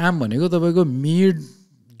त्यतिखेर काम भनेको तपाईँको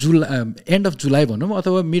एन्ड अफ जुलाई भनौँ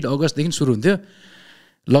अथवा मिड अगस्तदेखि सुरु हुन्थ्यो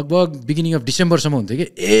लगभग बिगिनिङ अफ डिसेम्बरसम्म हुन्थ्यो कि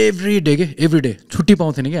एभ्री डे छुट्टी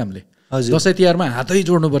पाउँथेन कि हामीले दसैँ तिहारमा हातै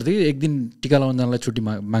जोड्नु पर्थ्यो कि एक दिन टिका लगाउन जानलाई छुट्टी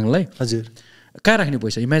माग्नलाई हजुर कहाँ राख्ने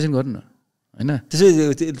पैसा इमेजिन गर्नु न होइन त्यसै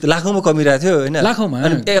लाखौँमा कमिरहेको थियो होइन लाखौँमा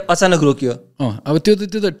अचानक रोकियो अब त्यो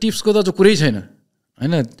त टिप्सको त कुरै छैन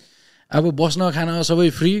होइन अब बस्न खान सबै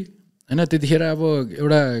फ्री होइन त्यतिखेर अब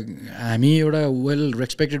हामी एउटा वेल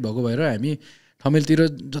रेस्पेक्टेड भएको भएर हामी ठमेलतिर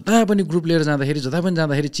जता पनि ग्रुप लिएर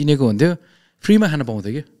जाँदाखेरि चिनेको हुन्थ्यो फ्रीमा खान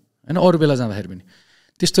पाउँथ्यो कि होइन अरू बेला जाँदाखेरि पनि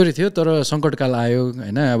त्यस्तोरी थियो तर सङ्कटकाल आयो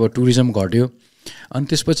होइन अब टुरिज्म घट्यो अनि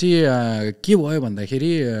त्यसपछि के भयो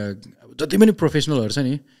भन्दाखेरि जति पनि प्रोफेसनलहरू छ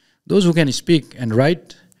नि those who can speak and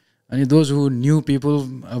right अनि दोज हु न्यू पिपल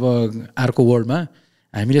अब अर्को वर्ल्डमा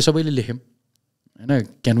हामीले सबैले लेख्यौँ होइन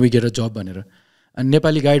क्यान वी गेट अ जब भनेर अनि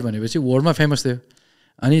नेपाली गाइड भनेपछि वर्ल्डमा फेमस थियो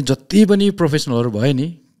अनि जति पनि प्रोफेसनलहरू भयो नि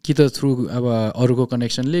कि त थ्रु अब अरूको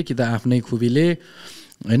कनेक्सनले कि त आफ्नै खुबीले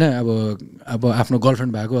होइन अब आफ्नो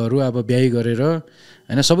गर्लफ्रेन्ड भएकोहरू अब बिहे गरेर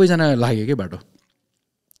होइन सबैजना लाग्यो कि बाटो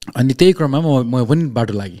अनि त्यही क्रममा म पनि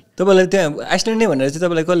बाटो लागेँ तपाईँलाई त्यहाँ आइसल्यान्ड नै भनेर चाहिँ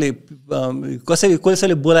तपाईँलाई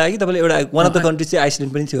कसैले बोलायो कि तपाईँले एउटा वान अफ द कन्ट्री चाहिँ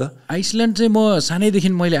आइसल्यान्ड पनि थियो आइसल्यान्ड चाहिँ म सानैदेखि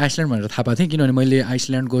मैले आइसल्यान्ड भनेर थाहा पाएको थिएँ किनभने मैले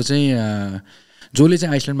आइसल्यान्डको चाहिँ जसले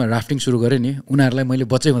चाहिँ आइसल्यान्डमा राफ्टिङ सुरु गरेँ नि उनीहरूलाई मैले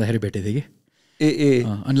बच्चै हुँदाखेरि भेटेको थिएँ कि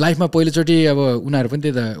अनि लाइफमा पहिलोचोटि अब उनीहरू पनि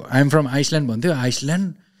त्यही त आइएम फ्रम आइसल्यान्ड भन्थ्यो आइसल्यान्ड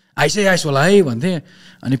आइस होला है भन्थेँ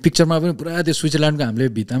अनि पिक्चरमा पनि पुरा त्यो स्विजरल्यान्डको हामीले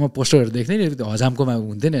भित्तामा पोस्टरहरू देख्थेँ नि त्यो हजामकोमा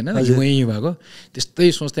हुन्थ्यो नि होइन यहीँ भएको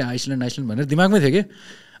त्यस्तै सोच्थेँ आइसल्यान्ड भनेर दिमागमै थियो कि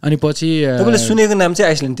अनि पछि तपाईँले सुनेको नाम चाहिँ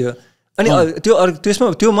आइसल्यान्ड थियो अनि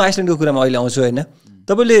त्यसमा त्यो म आइसल्यान्डको कुरामा अहिले आउँछु होइन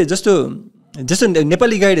तपाईँले जस्तो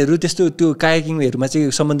नेपाली गाइडहरू त्यस्तो त्यो कायाकिङहरूमा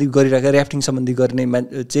चाहिँ सम्बन्धित गरिरहेका ऱ्याफ्टिङ सम्बन्धी गर्ने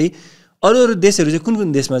चाहिँ अरू देशहरू चाहिँ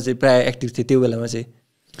कुन देशमा चाहिँ प्रायः एक्टिभ थियो त्यो बेलामा चाहिँ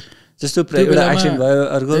जस्तो आइसल्यान्ड भयो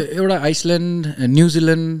अर्को एउटा island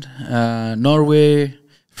New Zealand Norway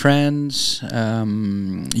France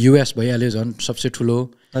US भइहाल्यो झन् सबसे ठुलो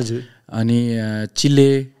हजुर अनि चिले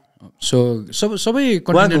सो सबै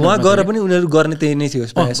उहाँ गएर पनि उनीहरू गर्ने त्यही नै थियो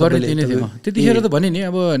त्यही नै थियो त्यतिखेर त भने नि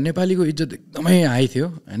अब नेपालीको इज्जत एकदमै हाई थियो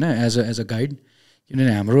होइन एज अ गाइड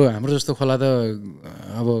किनभने हाम्रो जस्तो खोला त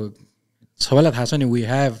अब सबैलाई थाहा छ नि वी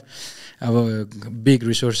हेभ अब बिग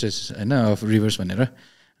रिसोर्सेस होइन अफ रिभर्स भनेर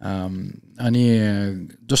अनि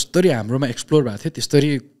जसरी हाम्रोमा एक्सप्लोर भएको थियो त्यस्तरी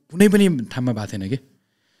कुनै पनि ठाउँमा भएको थिएन कि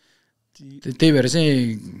त्यही भएर चाहिँ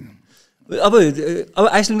अब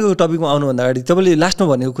आइसल्यान्डको टपिकमा आउनुभन्दा अगाडि तपाईँले लास्टमा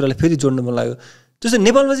भनेको कुरालाई फेरि जोड्नु मन लाग्यो जस्तो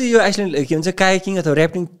नेपालमा चाहिँ यो आइसल्यान्ड के भन्छ कायाकिङ अथवा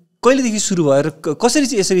ऱ्याफ्टिङ कहिलेदेखि सुरु भयो र कसरी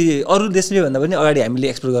चाहिँ यसरी अरू देशले भन्दा पनि अगाडि हामीले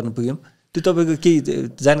एक्सप्लोर गर्न पुग्यौँ त्यो तपाईँको केही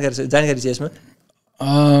जानकारी छ यसमा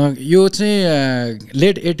यो चाहिँ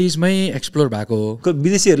लेट 80s मै एक्सप्लोर भएको हो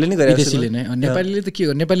विदेशीहरूले नै गरे विदेशीले नै नेपालीले त के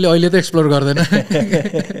हो नेपालीले अहिले त एक्सप्लोर गर्दैन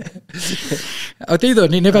अब त्यही त हो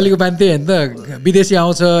नि नेपालीको मान्छे होइन त विदेशी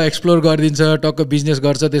आउँछ एक्सप्लोर गरिदिन्छ टक्क बिजनेस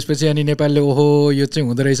गर्छ त्यसपछि अनि नेपालीले ओहो यो चाहिँ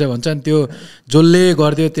हुँदो रहेछ भन्छ अनि त्यो जसले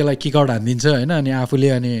गरिदियो त्यसलाई किकआउट हानिदिन्छ होइन अनि आफूले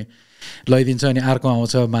अनि लैदिन्छ अनि अर्को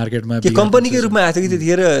आउँछ मार्केटमा कम्पनीकै रूपमा आएको थियो कि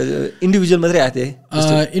त्यतिखेर इन्डिभिजुअल मात्रै आएको थियो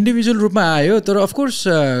इन्डिभिजुअल रूपमा आयो तर अफकोर्स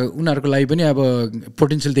उनीहरूको लागि पनि अब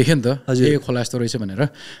पोटेन्सियल देख्यो नि त ए खोला यस्तो रहेछ भनेर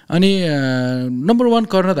अनि नम्बर 1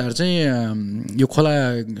 कर्णधार चाहिँ यो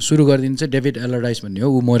खोला सुरु गरिदिनु चाहिँ डेभिड एलराइस भन्ने हो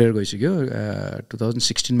ऊ मरेर गइसक्यो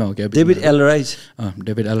 2016 मा हो क्या डेभिड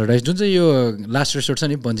एलराइस जुन चाहिँ यो लास्ट रिसोर्ट छ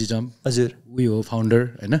नि बन्जी जम्प हजुर उयो हो फाउन्डर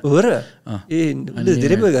हैन हो र ए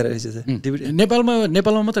धेरै पो गरे रहेछ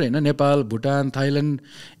नेपालमा मात्र हैन नेपाल भुटान थाइल्यान्ड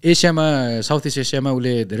एसियामा साउथ इस्ट एसियामा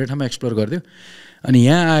उले धेरै ठाउँमा एक्सप्लोर गर्दियो अनि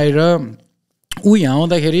यहाँ आएर ऊ यहाँ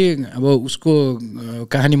आउँदाखेरि अब उसको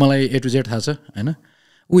कहानी मलाई ए टु जेड थाहा छ हैन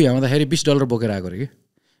ऊ यहाँ आउँदाखेरि $20 बोकेर आएको रे कि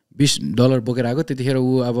 $20 बोकेर आएको त्यतिखेर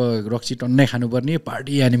ऊ अब रक्सी टन्नै खानुपर्ने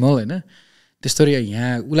पार्टी एनिमल हैन त्यस्तरी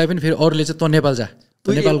यहाँ उसलाई पनि फेरि अरूले चाहिँ त नेपाल जा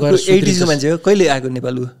नेपाल गएर 80s को मान्छे हो कहिले आएको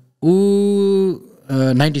नेपाल ऊ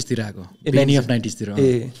 90s तिर आएको बेनी अफ 90s तिर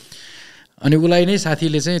अनि उसलाई नै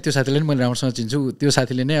साथीले चाहिँ त्यो साथीले नि मैले राम्रोसँग चिन्छु त्यो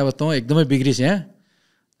साथीले नै अब तँ एकदमै बिग्रिस यहाँ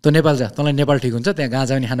त नेपाल जा तँलाई नेपाल ठिक हुन्छ त्यहाँ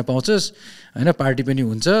गाँजा पनि खान पाउँछस् हैन पार्टी पनि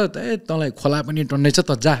हुन्छ तँलाई खोला पनि टन्नै छ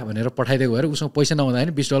त जा भनेर पठाइदिएको भएर उसँग पैसा नहुँदा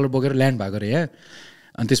नि $20 बोकेर ल्यान्ड भएको रे यहाँ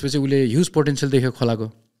अनि त्यसपछि उसले ह्युज पोटेन्सियल देख्यो खोलाको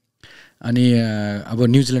अनि अब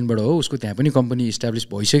न्युजिल्यान्डबाट हो उसको त्यहाँ पनि कम्पनी इस्टाब्लिस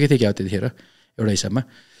भइसकेको थियो क्या त्यतिखेर एउटा हिसाबमा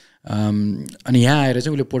अनि यहाँ आएर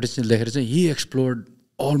चाहिँ उसले पोटेन्सियल देखेर चाहिँ he explored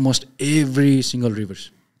almost every single reverse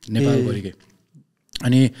नेपालभरिकै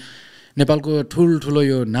अनि नेपालको ठुल्ठुलो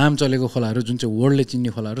यो नाम चलेको खोलाहरू जुन चाहिँ वर्ल्डले चिन्ने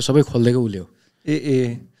खोलाहरू सबै खोलिदिएको उसले हो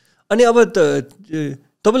अनि अब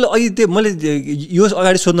तपाईँले अघि त्यो मैले यो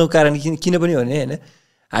अगाडि सोध्नुको कारण किन पनि भने होइन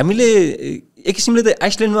हामीले एक किसिमले त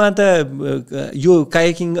आइसल्यान्डमा त यो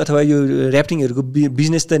कायाकिङ अथवा यो ऱ्याफ्टिङहरूको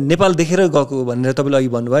बिजनेस त नेपाल देखेर गएको भनेर तपाईँले अघि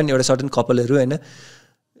भन्नुभयो नि एउटा सर्टन कपलहरू होइन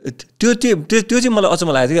त्यो चाहिँ मलाई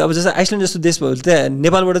अचम्म लागेको थियो अब जस्तो आइसल्यान्ड जस्तो देश भयो त्यहाँ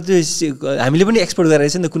नेपालबाट त्यो हामीले पनि एक्सपोर्ट गरेर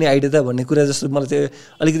रहेछ नि त कुनै आइडिया त भन्ने कुरा जस्तो मलाई त्यो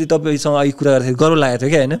अलिकति तपाईँसँग अघि कुरा गर्दाखेरि गर्व लागेको थियो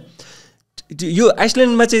क्या होइन यो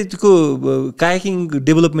आइसल्यान्डमा चाहिँ त्यो कायाकिङ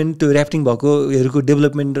डेभलपमेन्ट त्यो ऱ्याफ्टिङ भएकोहरूको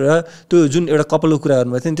डेभलपमेन्ट र त्यो जुन एउटा कपालको कुरा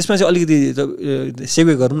गर्नुभएको थियो नि त्यसमा चाहिँ अलिकति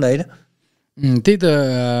सेवे गरौँ न होइन त्यही त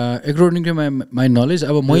एकोर्डिङ टु माई नलेज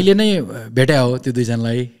अब मैले नै भेटाए हो त्यो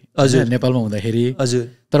दुईजनालाई हजुर नेपालमा हुँदाखेरि हजुर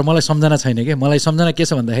तर मलाई सम्झना छैन कि मलाई सम्झना के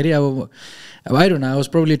छ भन्दाखेरि अब I don't know I was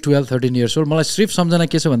probably 12-13 years old मलाई सिर्फ सम्झना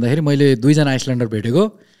के छ भन्दाखेरि मैले 2 जना आइसल्यान्डर भेटेको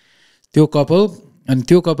त्यो कपल अनि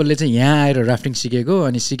त्यो कपलले चाहिँ यहाँ आएर राफ्टिङ सिकेको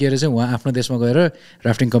अनि सिकेर चाहिँ उहाँ आफ्नो देशमा गएर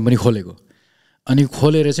राफ्टिङ कम्पनी खोलेको अनि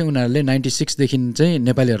खोलेर चाहिँ उनीहरूले 96 देखि चाहिँ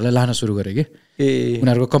नेपालीहरूलाई लान सुरु गरे कि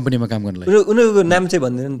उनीहरूको कम्पनीमा काम गर्नलाई उनीहरूको नाम चाहिँ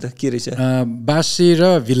भन्दैन नि त के रहेछ बासे र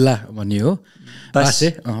भिल्ला भन्ने हो बासे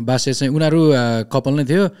चाहिँ उनीहरू कपल नै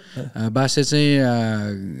थियो बासे चाहिँ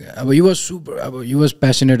अब you was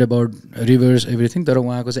passionate about reverse everything तर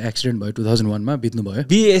उहाँको चाहिँ एक्सिडेन्ट भयो 2001 मा बित्नु भयो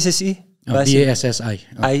BASSE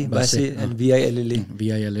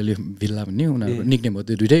VILLA भिल्ला भन्ने उनीहरूको निकनेम हो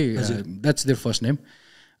त्यो दुइटै द्याट्स देयर फर्स्ट नेम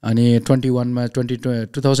अनि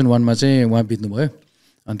 2001 मा चाहिँ उहाँ बित्नु भयो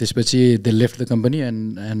अनि त्यसपछि they left the company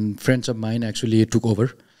and friends of mine actually took over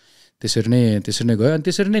त्यसरी नै गयो अनि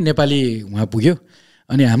त्यसरी नै नेपाली उहाँ पुग्यो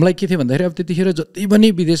अनि हामीलाई के थियो भन्दाखेरि अब त्यतिखेर जति पनि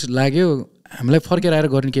विदेश लाग्यो हामीलाई फर्केर आएर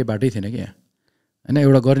गर्ने केही बाटै थिएन क्या होइन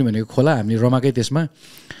एउटा गर्ने भनेको खोला हामीले रमाएकै त्यसमा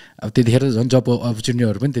अब त्यतिखेर झन् जब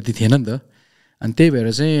अपर्च्युनिटीहरू पनि त्यति थिएन नि त अनि त्यही भएर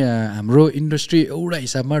चाहिँ हाम्रो इन्डस्ट्री एउटा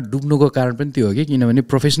हिसाबमा डुब्नुको कारण पनि त्यो हो कि किनभने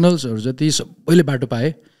प्रोफेसनल्सहरू जति सबैले बाटो पाए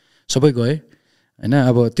सबै गए होइन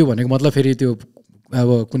अब त्यो भनेको मतलब फेरि त्यो अब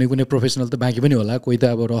कुनै प्रोफेसनल त बाँकी पनि होला कोही त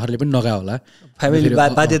अब रहरले पनि नगा होला फ्यामिली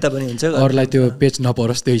बाध्यता पनि हुन्छ अरूलाई त्यो पेच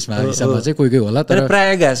नपरोस् त्यो हिसाबमा चाहिँ कोही होला तर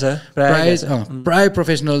प्राय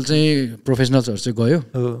प्रोफेसनल्सहरू चाहिँ गयो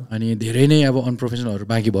अनि धेरै नै अब अनप्रोफेसनलहरू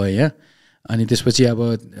बाँकी भयो यहाँ अनि त्यसपछि अब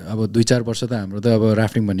 2-4 वर्ष त हाम्रो त अब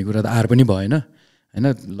राफ्टिङ भन्ने कुरा त आर पनि भएन होइन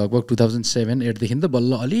लगभग 2007-8 देखि त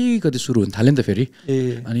बल्ल अलिकति सुरु हुन थाल्यो नि त फेरि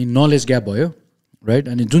अनि नलेज ग्याप भयो राइट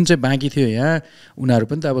अनि जुन चाहिँ बाँकी थियो यहाँ उनीहरू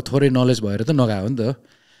पनि त अब थोरै नलेज भएर त नगयो नि त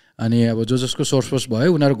अनि अब जसको सोर्स भयो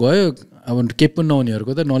उनीहरू गयो अब केही पनि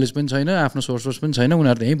नहुनेहरूको त नलेज पनि छैन आफ्नो सोर्स पनि छैन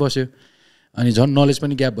उनीहरू त यहीँ बस्यो अनि झन् नलेज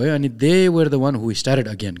पनि ग्याप भयो अनि they were the one who started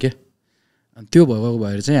again के अनि त्यो भएको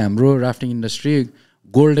भएर चाहिँ हाम्रो राफ्टिङ इन्डस्ट्री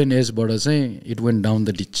गोल्डन एजबाट चाहिँ it went down the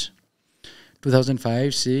ditch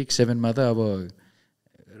 2005-6-7 मा त अब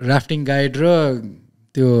राफ्टिङ गाइड र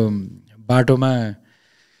त्यो बाटोमा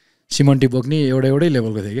सिमन्टी बोक्ने एउटै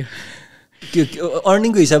लेभलको थियो कि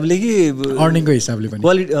अर्निङको हिसाबले कि अर्निङको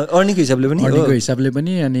हिसाबले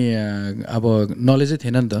पनि अनि अब नलेजै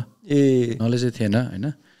थिएन नि त नलेजै थिएन होइन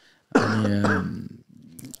अनि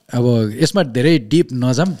अब यसमा धेरै डिप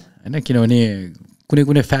नजाम होइन किनभने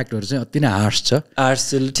कुनै फ्याक्टहरू चाहिँ अति नै हार्स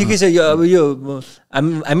ठिकै छ यो अब यो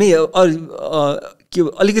हामी के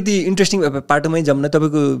अलिकति इन्ट्रेस्टिङ पाटोमै जाऊँ न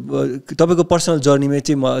तपाईँको पर्सनल जर्नीमा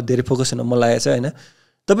चाहिँ म धेरै फोकस हुन मन लागेको छ होइन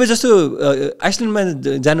तपाईँ जस्तो आइसल्यान्डमा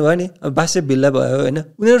जानुभयो नि बासे भिल्ला भयो होइन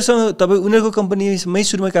उनीहरूसँग तपाईँ उनीहरूको कम्पनीमै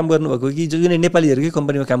सुरुमा काम गर्नुभएको कि जुन नेपालीहरूकै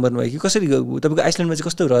कम्पनीमा काम गर्नुभयो कि कसरी तपाईँको आइसल्यान्डमा चाहिँ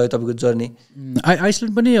कस्तो रह्यो तपाईँको जर्नी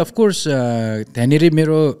आइसल्यान्ड पनि अफकोर्स त्यहाँनिर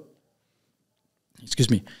मेरो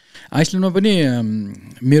आइसल्यान्डमा पनि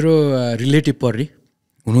मेरो रिलेटिभ पर्ने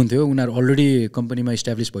हुनुहुन्थ्यो उनीहरू अलरेडी कम्पनीमा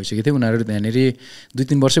इस्टाब्लिस भइसकेको थियो उनीहरू त्यहाँनिर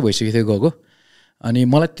 2-3 वर्ष भइसकेको थियो गएको अनि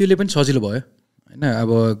मलाई त्यसले पनि सजिलो भयो होइन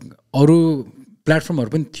अब अरू प्लेटफर्महरू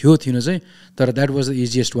पनि थिएन चाहिँ तर that was the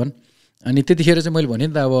easiest one अनि त्यतिखेर चाहिँ मैले भने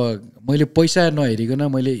नि त अब मैले पैसा नहेरिकन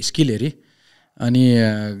मैले स्किल हेरेँ अनि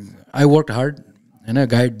आई वर्क हार्ड होइन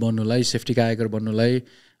गाइड बन्नुलाई सेफ्टी कायाकर बन्नुलाई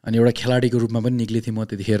अनि एउटा खेलाडीको रूपमा पनि निक्लेको थिएँ म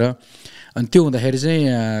त्यतिखेर अनि त्यो हुँदाखेरि चाहिँ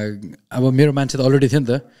अब मेरो मान्छे त अलरेडी थियो नि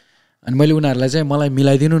त अनि मैले उनीहरूलाई चाहिँ मलाई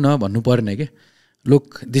मिलाइदिनु न भन्नु परेन कि look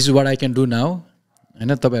this is what I can do now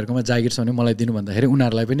होइन तपाईँहरूकोमा जागिर छ भने मलाई दिनु भन्दाखेरि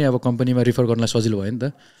उनीहरूलाई पनि अब कम्पनीमा रिफर गर्नलाई सजिलो भयो नि त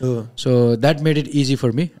so that made it easy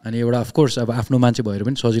for me अनि एउटा अफकोर्स अब आफ्नो मान्छे भएर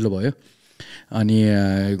पनि सजिलो भयो अनि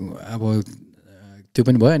अब त्यो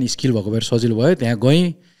पनि भयो अनि स्किल भएको भएर सजिलो भयो त्यहाँ गएँ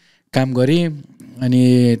काम गरेँ अनि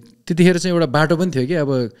त्यतिखेर चाहिँ एउटा बाटो पनि थियो कि अब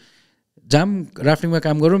जाम राफ्टिङमा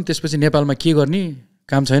काम गरौँ त्यसपछि नेपालमा के गर्ने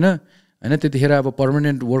काम छैन होइन त्यतिखेर अब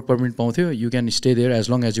पर्मानेन्ट वर्क पर्मिट पाउँथ्यो you can stay there as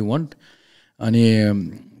long as you want अनि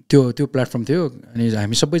त्यो प्लेटफर्म थियो अनि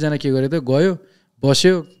हामी सबैजना के गरेको थियो गयो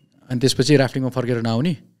बस्यो अनि त्यसपछि राफ्टिङमा फर्केर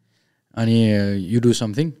नआउने अनि यु डु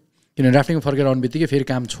समथिङ किनभने राफ्टिङमा फर्केर आउने बित्तिकै फेरि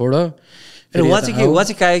काम छोड उहाँ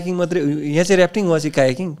चाहिँ कायाकिङ मात्रै यहाँ चाहिँ राफ्टिङ उहाँ चाहिँ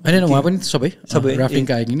कायाकिङ होइन उहाँ पनि सबै राफ्टिङ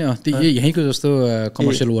कायाकिङ नै त्यो यहीँको जस्तो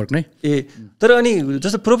कमर्सियल वर्क नै तर अनि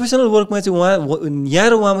जस्तो प्रोफेसनल वर्कमा चाहिँ उहाँ यहाँ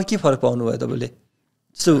र उहाँमा के फरक पाउनु भयो तपाईँले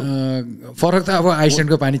फरक त अब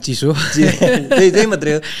आइसल्यान्डको पानी चिसो त्यही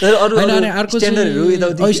मात्रै हो अर्को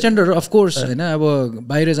स्ट्यान्डर्डहरू अफकोर्स होइन अब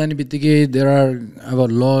बाहिर जाने बित्तिकै देयर आर अब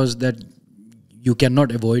lodge that you can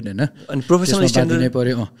not avoid होइन अनि प्रोफेसनल स्ट्यान्डर्ड नै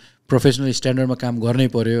पऱ्यो प्रोफेसनल स्ट्यान्डर्डमा काम गर्नै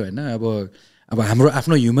पऱ्यो होइन अब हाम्रो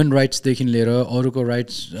आफ्नो ह्युमन राइट्सदेखि लिएर अरूको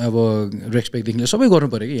राइट्स अब रेस्पेक्टदेखि लिएर सबै गर्नु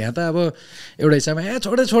पऱ्यो कि यहाँ त अब एउटा हिसाबमा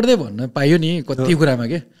छोड्दै भन्न पाइयो नि कति कुरामा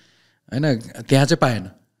के होइन त्यहाँ चाहिँ पाएन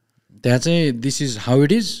त्यहाँ चाहिँ this is how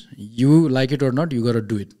it is you like it or not you गर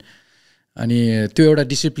डु इट अनि त्यो एउटा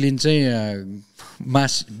डिसिप्लिन चाहिँ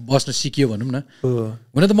बस्न सिकियो भनौँ न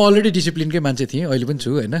हुन त म अलरेडी डिसिप्लिनकै मान्छे थिएँ अहिले पनि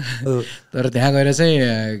छु होइन तर त्यहाँ गएर चाहिँ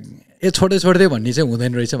छोड्दै भन्ने चाहिँ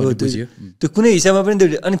हुँदैन रहेछ भन्ने बुझ्यो त्यो कुनै हिसाबमा पनि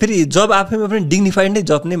त्यो अनि फेरि जब आफैमा पनि डिग्निफाइड नै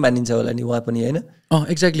जब नै मानिन्छ होला नि उहाँ पनि होइन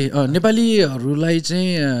एक्ज्याक्टली नेपालीहरूलाई चाहिँ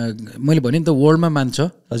मैले भने नि त वर्ल्डमा मान्छ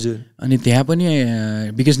हजुर अनि त्यहाँ पनि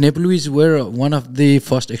because Nepalese where one of the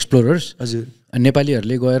first explorers हजुर अनि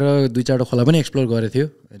नेपालीहरूले गएर 2-4 खोला पनि एक्सप्लोर गरेको थियो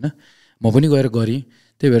होइन म पनि गएर गरेँ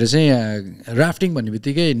त्यही भएर चाहिँ राफ्टिङ भन्ने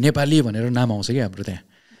बित्तिकै नेपाली भनेर नाम आउँछ कि हाम्रो त्यहाँ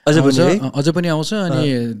अझ पनि आउँछ अनि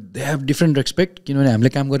दे हेभ डिफ्रेन्ट रेस्पेक्ट किनभने हामीले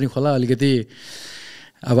काम गर्ने खोला अलिकति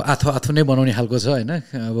अब आथो नै बनाउने खालको छ होइन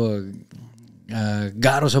अब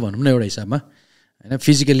गाह्रो छ भनौँ न एउटा हिसाबमा होइन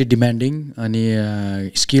फिजिकल्ली डिमान्डिङ अनि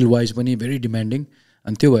स्किल वाइज पनि भेरी डिमान्डिङ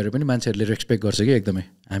अनि त्यो भएर पनि मान्छेहरूले रेस्पेक्ट गर्छ कि एकदमै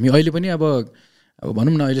हामी अहिले पनि अब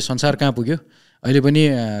भनौँ न अहिले संसार कहाँ पुग्यो अहिले पनि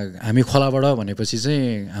हामी खोलाबाट भनेपछि चाहिँ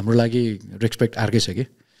हाम्रो लागि रेस्पेक्ट अर्कै छ कि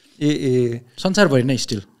संसारभरि नै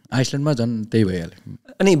स्टिल आइसल्यान्डमा झन् त्यही भइहाल्यो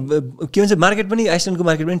अनि के भन्छ मार्केट पनि आइसल्यान्डको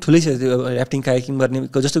मार्केट पनि ठुलै छ त्यो ऱ्याफ्टिङ कायाकिङ गर्ने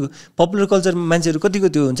जस्तो पपुलर कल्चर मान्छेहरू कतिको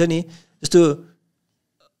त्यो हुन्छ नि जस्तो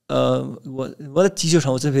मलाई चिसो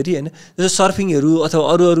ठाउँ छ फेरि होइन जस्तो सर्फिङहरू अथवा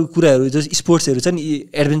अरू कुराहरू जस्तो स्पोर्ट्सहरू छ नि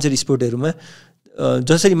एडभेन्चर स्पोर्टहरूमा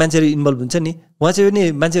जसरी मान्छेहरू इन्भल्भ हुन्छ नि उहाँ चाहिँ पनि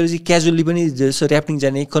मान्छेहरू चाहिँ क्याजुअली पनि जस्तो ऱ्याफ्टिङ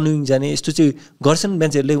जाने कनुइङ जाने यस्तो चाहिँ गर्छन्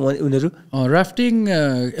मान्छेहरूले उनीहरू राफ्टिङ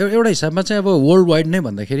एउटा हिसाबमा चाहिँ अब वर्ल्ड वाइड नै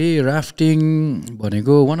भन्दाखेरि राफ्टिङ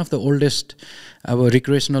भनेको वान अफ द ओल्डेस्ट अब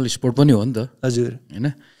रिक्रिएसनल स्पोर्ट पनि हो नि त हजुर होइन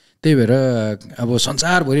त्यही भएर अब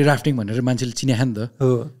संसारभरि राफ्टिङ भनेर मान्छेले चिनायो नि त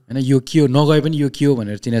होइन यो के हो नगए पनि यो के हो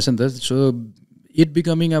भनेर चिनाएको छ नि त सो इट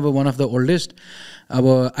बिकमिङ अब वान अफ द ओल्डेस्ट अब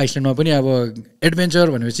आइसल्यान्डमा पनि अब एडभेन्चर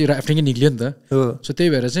भनेपछि राफ्टिङै निक्ल्यो नि त सो त्यही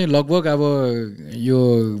भएर चाहिँ लगभग अब यो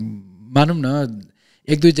मानौँ न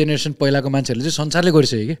 1-2 जेनेरेसन पहिलाको मान्छेहरूले चाहिँ संसारले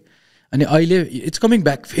गरिसक्यो कि अनि अहिले इट्स कमिङ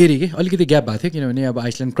ब्याक फेरि कि अलिकति ग्याप भएको थियो किनभने अब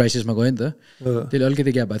आइसल्यान्ड क्राइसिसमा गयो नि त त्यसले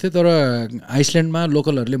अलिकति ग्याप भएको थियो तर आइसल्यान्डमा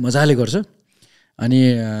लोकलहरूले मजाले गर्छ अनि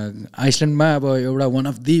आइसल्यान्डमा अब एउटा one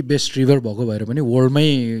of the best river भएको भएर पनि वर्ल्डमै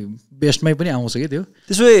बेस्टमै पनि आउँछ कि त्यो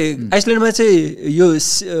त्यसो भए आइसल्यान्डमा चाहिँ यो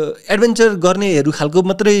एडभेन्चर गर्नेहरू खालको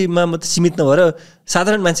मात्रै सीमित नभएर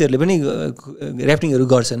साधारण मान्छेहरूले पनि ऱ्याफ्टिङहरू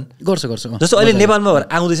गर्छन् गर्छ जस्तो अहिले नेपालमा भएर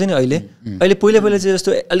आउँदैछ नि अहिले पहिला चाहिँ जस्तो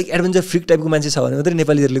अलिक एडभेन्चर फ्रिक टाइपको मान्छे छ भने मात्रै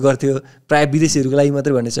नेपालीहरूले गर्थ्यो प्रायः विदेशीहरूको लागि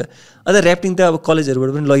मात्रै भन्ने छ अन्त ऱ्याफ्टिङ त अब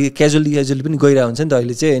कलेजहरूबाट पनि लगे क्याजुअली पनि गइरहेको हुन्छ नि त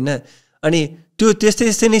अहिले चाहिँ होइन अनि त्यो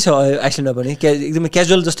त्यस्तै नै छ आइसल्यान्डमा पनि एकदमै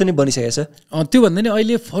क्याजुअल जस्तो नै बनिसकेको छ त्यो भन्दा नि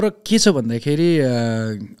अहिले फरक के छ भन्दाखेरि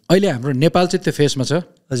अहिले हाम्रो नेपाल चाहिँ त्यो फेसमा छ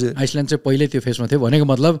हजुर आइसल्यान्ड चाहिँ पहिल्यै त्यो फेसमा थियो भनेको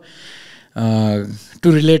मतलब टु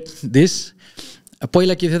रिलेट दिस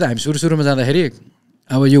पहिला के थियो त हामी सुरुमा जाँदाखेरि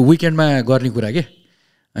अब यो विकेन्डमा गर्ने कुरा के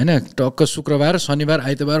होइन टक्क शुक्रबार शनिबार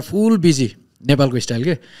आइतबार फुल बिजी नेपालको स्टाइल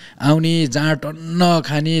के आउने जहाँ टन्न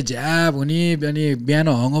खाने झ्याप हुने अनि बिहान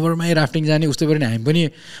हङओभरमै राफ्टिङ जाने उस्तै गरी हामी पनि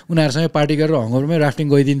उनीहरूसँग पार्टी गरेर हङओभरमै राफ्टिङ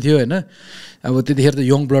गइदिन्थ्यो होइन अब त्यतिखेर त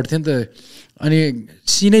यङ ब्लड थियो नि त अनि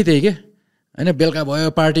सिनै त्यही के होइन बेलुका भयो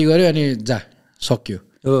पार्टी गऱ्यो अनि जा सक्यो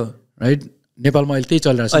हो राइट नेपालमा अहिले त्यही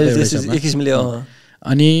चलिरहेको छ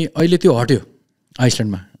अनि अहिले त्यो हट्यो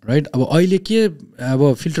आइसल्यान्डमा राइट अब अहिले के अब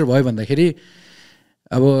फिल्टर भयो भन्दाखेरि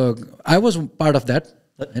अब I was part of that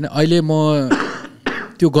होइन अहिले म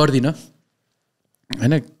त्यो गर्दिनँ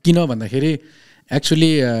होइन किन भन्दाखेरि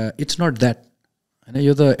एक्चुली इट्स नट द्याट होइन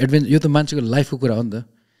यो त मान्छेको लाइफको कुरा हो नि त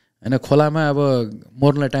होइन खोलामा अब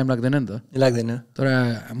मर्नलाई टाइम लाग्दैन नि त लाग्दैन तर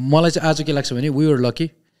मलाई चाहिँ आज के लाग्छ भने we were lucky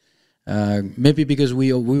maybe because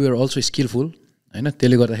we were also skilful होइन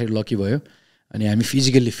त्यसले गर्दाखेरि लकी भयो अनि हामी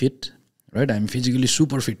फिजिकल्ली फिट राइट हामी फिजिकली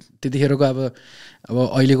सुपर फिट त्यतिखेरको अब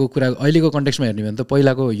अहिलेको कुरा अहिलेको कन्टेक्समा हेर्ने भने त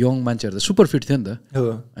पहिलाको यङ मान्छेहरू त सुपर फिट थियो नि त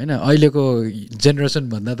होइन अहिलेको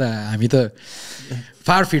जेनेरेसनभन्दा त हामी त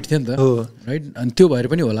फार फिट थियो नि त राइट अनि त्यो भएर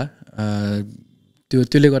पनि होला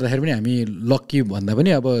त्यसले गर्दाखेरि पनि हामी लक्की भन्दा पनि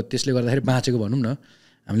अब त्यसले गर्दाखेरि बाँचेको भनौँ न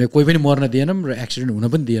हामीले कोही पनि मर्न दिएनौँ र एक्सिडेन्ट हुन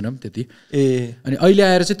पनि दिएनौँ त्यति अनि अहिले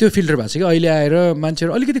आएर चाहिँ त्यो फिल्टर भएको छ कि अहिले आएर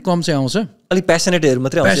मान्छेहरू अलिकति कम चाहिँ आउँछ अलिक प्यासनेटहरू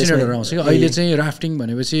मात्रै प्यासनेटहरू आउँछ कि अहिले चाहिँ राफ्टिङ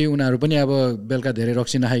भनेपछि उनीहरू पनि अब बेलुका धेरै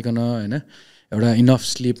रक्सी नखाइकन होइन एउटा इनफ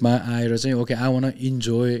स्लिपमा आएर चाहिँ ओके आई वान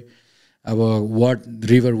इन्जोय अब what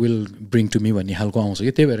river will bring to me भन्ने खालको आउँछ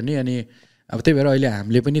कि त्यही भएर नि अनि अब त्यही भएर अहिले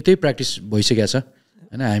हामीले पनि त्यही प्र्याक्टिस भइसकेको छ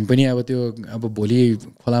होइन हामी पनि अब त्यो अब भोलि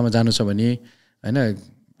खोलामा जानु छ भने होइन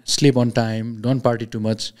sleep on time, don't party too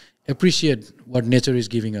much, appreciate what nature is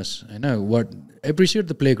giving us, होइन appreciate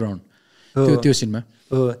the playground त्यो सिनमा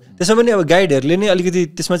हो त्यसमा पनि अब गाइडहरूले नै अलिकति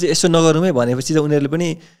त्यसमा चाहिँ यसो नगरौँ है भनेपछि त उनीहरूले पनि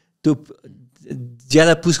त्यो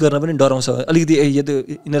ज्यादा पुस गर्न पनि डराउँछ अलिकति यो त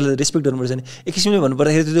यिनीहरूलाई रेस्पेक्ट गर्नुपर्छ नि एक किसिमले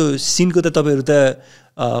भन्नुपर्दाखेरि त्यो सिनको त तपाईँहरू त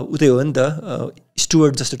उतै हो नि त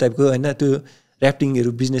स्टुवर्ड जस्तो टाइपको होइन त्यो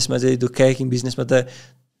ऱ्याफ्टिङहरू बिजनेसमा चाहिँ त्यो कायाकिङ बिजनेसमा त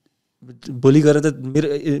भोलि गएर त मेरो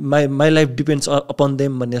my life depends upon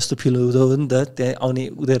them भन्ने जस्तो फिल हुँदो हो नि त त्यहाँ आउने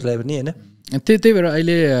उनीहरूलाई पनि होइन त्यही भएर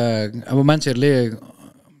अहिले अब मान्छेहरूले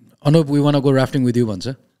Anup we want go rafting with you भन्छ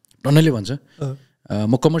टन्नैले भन्छ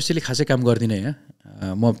म कमर्सियली खासै काम गर्दिनँ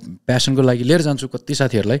यहाँ म प्यासनको लागि लिएर जान्छु कति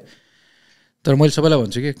साथीहरूलाई तर मैले सबैलाई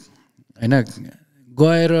भन्छु कि होइन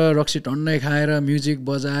गएर रक्सी टन्नै खाएर म्युजिक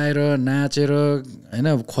बजाएर नाचेर होइन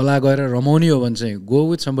खोला गएर रमाउने हो भने चाहिँ go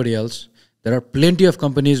with somebody else there are plenty of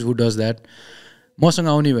companies who does that मसँग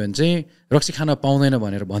आउने भयो भने चाहिँ रक्सी खान पाउँदैन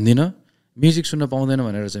भनेर भन्दिनँ म्युजिक सुन्न पाउँदैन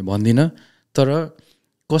भनेर चाहिँ भन्दिनँ तर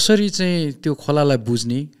कसरी चाहिँ त्यो खोलालाई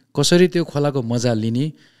बुझ्ने कसरी त्यो खोलाको मजा लिने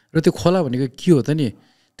र त्यो खोला भनेको के हो त नि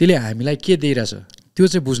त्यसले हामीलाई के दिइरहेछ त्यो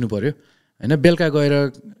चाहिँ बुझ्नु पऱ्यो होइन बेलुका गएर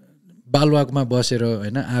बालुवाकमा बसेर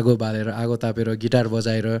होइन आगो बालेर आगो तापेर गिटार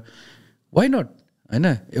बजाएर वाइ नट होइन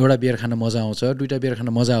एउटा बियर खान मजा आउँछ दुईवटा बियर खान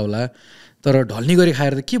मजा होला तर ढल्ने गरी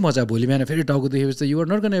खाएर त के मजा भोलि बिहान फेरि टाउको देखेपछि त you're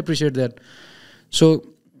not gonna appreciate that so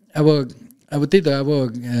अब त्यही त अब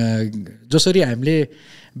जसरी हामीले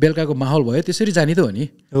बेलुकाको माहौल भयो त्यसरी जाने त हो नि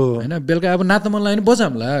होइन बेलुका अब नाच्न मन लाग्यो भने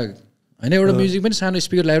बजाउँला होइन एउटा म्युजिक पनि सानो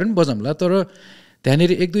स्पिकर लगाएर पनि बजाउँला तर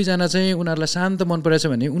त्यहाँनिर एक दुईजना चाहिँ उनीहरूलाई शान्त मन परेछ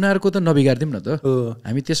भने उनीहरूको त नबिगारिदिउँ न त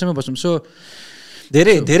हामी त्यसैमा बस्छौँ सो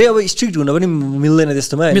धेरै अब स्ट्रिक्ट हुन पनि मिल्दैन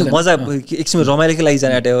त्यस्तोमा मजा एक किसिमको रमाइलोकै लागि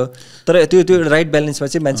जाने आँटे हो तर त्यो राइट ब्यालेन्समा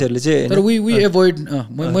चाहिँ मान्छेहरूले चाहिँ तर वी एभोइड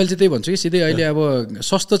मैले चाहिँ त्यही भन्छु कि सिधै अहिले अब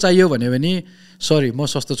सस्तो चाहियो भने पनि सरी म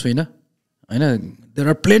सस्तो छुइनँ होइन there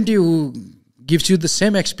are plenty who gives you the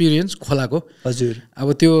same experience खोलाको हजुर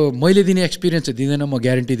अब त्यो मैले दिने एक्सपिरियन्स चाहिँ दिँदैन म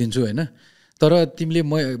ग्यारेन्टी दिन्छु होइन तर तिमीले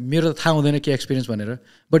मेरो त थाहा हुँदैन के एक्सपिरियन्स भनेर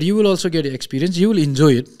but you will also get experience you will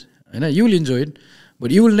enjoy it होइन you will enjoy it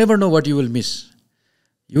but you will never know what you will miss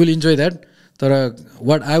you will enjoy that तर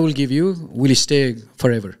what I will give you will stay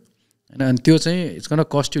for ever होइन अनि त्यो चाहिँ it's gun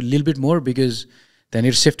cost you लिल bit more because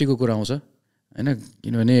त्यहाँनिर सेफ्टीको कुरा आउँछ होइन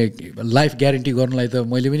किनभने लाइफ ग्यारेन्टी गर्नलाई त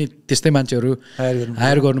मैले पनि त्यस्तै मान्छेहरू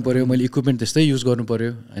हायर गर्नु पऱ्यो मैले इक्विपमेन्ट त्यस्तै युज गर्नु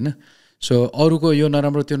पऱ्यो होइन सो अरूको यो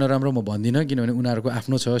नराम्रो त्यो नराम्रो म भन्दिनँ किनभने उनीहरूको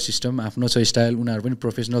आफ्नो छ सिस्टम आफ्नो छ स्टाइल उनीहरू पनि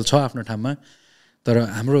प्रोफेसनल छ आफ्नो ठाउँमा तर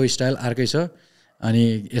हाम्रो स्टाइल अर्कै छ अनि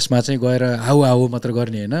यसमा चाहिँ गएर हाउ मात्र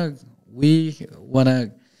गर्ने होइन वी वान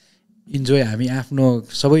इन्जोय हामी आफ्नो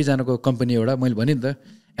सबैजनाको कम्पनी एउटा मैले भने नि त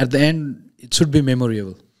at the and it should be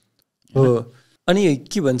memorable हो अनि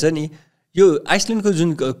के भन्छ नि यो आइसल्यान्डको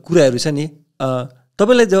जुन कुराहरू छ नि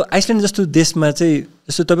तपाईँलाई जो आइसल्यान्ड जस्तो देशमा चाहिँ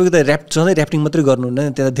जस्तो तपाईँको त सधैँ ऱ्याफ्टिङ मात्रै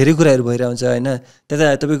गर्नुहुन्न, त्यता धेरै कुराहरू भइरहन्छ होइन। त्यता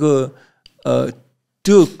तपाईँको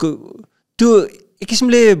त्यो एक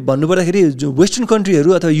किसिमले भन्नुपर्दाखेरि जो वेस्टर्न कन्ट्रीहरू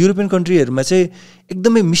अथवा युरोपियन कन्ट्रीहरूमा चाहिँ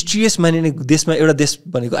एकदमै मिस्टिरियस मानिने देशमा एउटा देश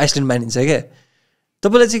भनेको आइसल्यान्ड मानिन्छ क्या।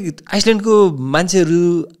 तपाईँलाई चाहिँ आइसल्यान्डको मान्छेहरू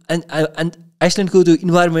आइसल्यान्डको त्यो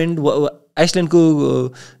इन्भाइरोमेन्ट, आइसल्यान्डको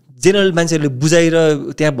जेनरल मान्छेहरूले बुझाएर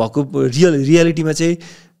त्यहाँ भएको रियालिटीमा चाहिँ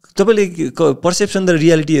तपाईँले पर्सेप्सन र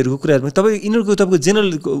रियालिटीहरूको कुराहरूमा यिनीहरूको तपाईँको जेनरल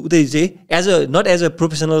उतै चाहिँ as a not as a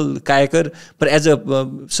professional कायकर but as a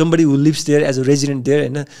somebody who lives there as a resident there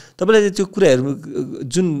होइन, तपाईँलाई त्यो कुराहरू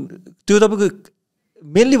जुन त्यो तपाईँको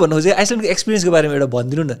मेनली भन्नु चाहिँ आइसल्यान्डको एक्सपिरियन्सको बारेमा एउटा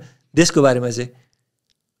भनिदिनु न, देशको बारेमा चाहिँ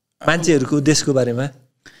मान्छेहरूको देशको बारेमा।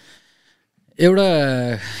 एउटा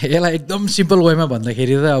यसलाई एकदम सिम्पल वेमा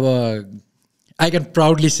भन्दाखेरि त अब I can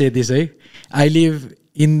proudly say this है, I live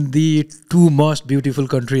in the to most beautiful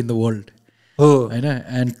country in the world हो होइन।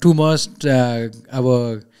 एन्ड टु मोस्ट अब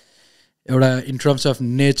एउटा इन टर्म्स अफ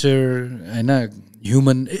नेचर होइन,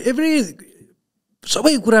 ह्युमन एभ्री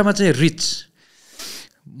सबै कुरामा चाहिँ रिच।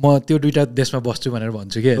 म त्यो दुइटा देशमा बस्छु भनेर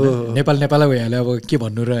भन्छु कि होइन। नेपालै भइहाल्यो अब के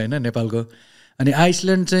भन्नु र होइन नेपालको। अनि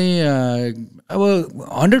आइसल्यान्ड चाहिँ अब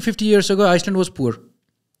 150 years ago island was poor,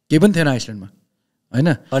 केही पनि थिएन आइसल्यान्डमा होइन।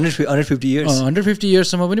 150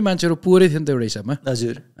 yearsसम्म पनि मान्छेहरू पुवरै थियो नि त एउटा हिसाबमा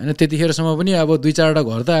हजुर होइन। त्यतिखेरसम्म पनि अब 2-4वटा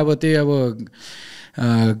घर त अब त्यही अब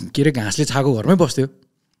के अरे घाँसले छाएको घरमै बस्थ्यो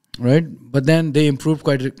right. But then they improve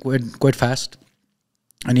quite fast.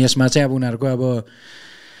 अनि यसमा चाहिँ अब उनीहरूको अब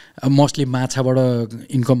मोस्टली माछाबाट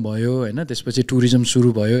इन्कम भयो होइन, त्यसपछि टुरिज्म सुरु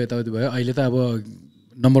भयो, यताउति भयो। अहिले त अब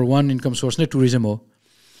नम्बर 1 इन्कम सोर्स नै टुरिज्म हो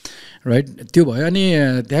राइट। त्यो भयो। अनि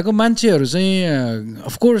त्यहाँको मान्छेहरू चाहिँ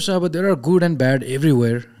अफकोर्स अब there are good and bad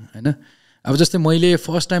everywhere होइन। अब जस्तै मैले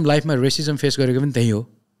फर्स्ट टाइम लाइफमा रेसिजम फेस गरेको पनि त्यही हो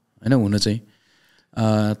होइन हुन चाहिँ।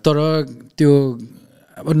 तर त्यो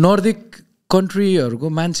अब नर्दिक कन्ट्रीहरूको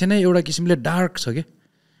मान्छे नै एउटा किसिमले डार्क छ कि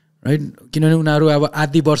राइट, किनभने उनीहरू अब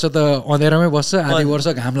आधी वर्ष त अँधेरामै बस्छ, आधी वर्ष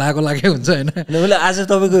घाम लागेको हुन्छ होइन। मैले आज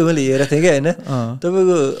तपाईँको मैले हेरेको थिएँ क्या होइन,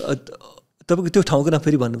 तपाईँको त्यो ठाउँको नाम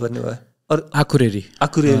फेरि भन्नुपर्ने भयो। आखुरेली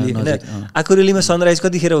होइन। आखुरेलीमा सनराइज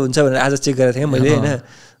कतिखेर हुन्छ भनेर आज चेक गरेको थिएँ मैले होइन।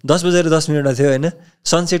 10:10 थियो होइन।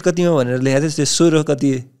 सनसेट कतिमा भनेर लेखाएको थियो, त्यो 16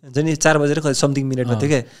 कति हुन्छ नि, 4 समथिङ मिनटमा थियो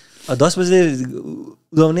क्या। 10 बजे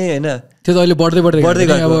उदाउने होइन। त्यो त अहिले बढ्दै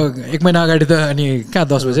गयो। अब 1 महिना अगाडि त अनि कहाँ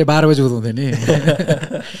 10 बजे 12 बजे उदाउँथ्यो नि।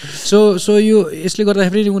 सो यो यसले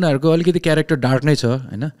गर्दाखेरि उनीहरूको अलिकति क्यारेक्टर डार्क नै छ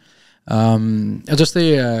होइन। जस्तै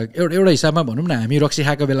एउटा हिसाबमा भनौँ न, हामी रक्सी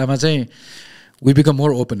खाएको बेलामा चाहिँ वी बिकम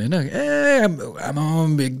मोर ओपन होइन। आमा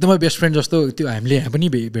एकदमै बेस्ट फ्रेन्ड जस्तो त्यो हामीले यहाँ पनि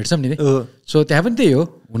भेट्छौँ नि। सो त्यहाँ पनि त्यही हो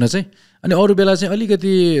हुन चाहिँ। अनि अरू बेला चाहिँ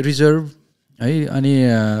अलिकति रिजर्भ है। अनि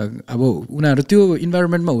अब उनीहरू त्यो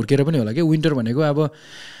इन्भाइरोमेन्टमा हुर्केर पनि होला कि। विन्टर भनेको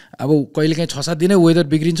अब कहिलेकाहीँ 6-7 दिनै वेदर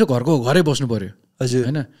बिग्रिन्छ, घरै बस्नु पऱ्यो हजुर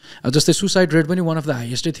होइन। अब जस्तै सुसाइड रेट पनि वान अफ द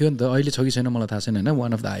हाइएस्टै थियो नि त। अहिले छ कि छैन मलाई थाहा छैन होइन,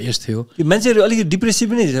 वान अफ द हाइएस्ट थियो। मान्छेहरू अलिकति डिप्रेसिभ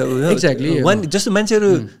नै छ एक्ज्याक्टली। जस्तो मान्छेहरू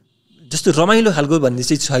जस्तो रमाइलो खालको भन्ने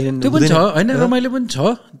चाहिँ छैन, त्यो पनि छ होइन, रमाइलो पनि छ।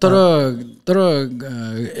 तर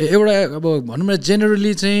एउटा अब भनौँ न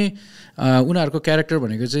जेनरली चाहिँ उनीहरूको क्यारेक्टर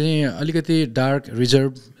भनेको चाहिँ अलिकति डार्क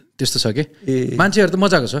रिजर्भ त्यस्तो छ कि। मान्छेहरू त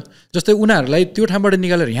मजाको छ। जस्तै उनीहरूलाई त्यो ठाउँबाट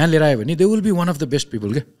निकालेर यहाँ लिएर आयो भने they will be one of the best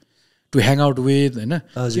people क्या टु ह्याङ आउट विथ होइन।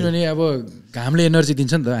 किनभने अब घामले एनर्जी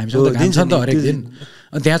दिन्छ नि त, हामीसँग त घाम छ नि त हरेक दिन,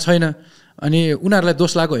 त्यहाँ छैन। अनि उनीहरूलाई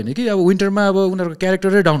दोष लागेको होइन कि अब विन्टरमा अब उनीहरूको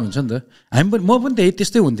क्यारेक्टरै डाउन हुन्छ नि त। म पनि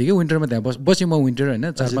त्यस्तै हुन्थेँ कि विन्टरमा त्यहाँ बसेँ म विन्टर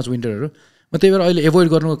होइन, 4-5 विन्टरहरू। म त्यही भएर अहिले एभोइड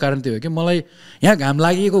गर्नुको कारण त्यो हो कि मलाई यहाँ घाम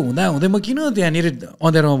लागेको हुँदै म किन त्यहाँनिर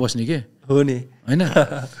अँधेरोमा बस्ने के हो नि होइन।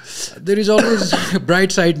 There is always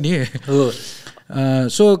bright side नि हो।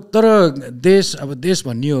 सो तर देश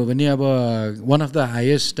भन्ने हो भने अब वान अफ द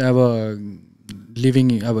हाइएस्ट अब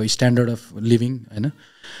लिभिङ अब स्ट्यान्डर्ड अफ लिभिङ होइन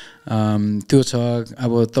त्यो छ।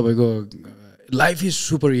 अब तपाईँको लाइफ इज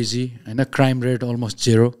सुपर इजी होइन, क्राइम रेट अलमोस्ट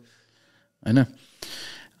 0 होइन।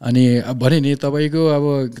 अनि अब भने नि तपाईँको अब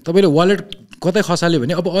तपाईँले वालेट कतै खसाल्यो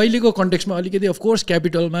भने अब अहिलेको कन्टेक्स्टमा अलिकति अफकोर्स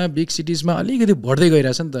क्यापिटलमा बिग सिटिजमा अलिकति बढ्दै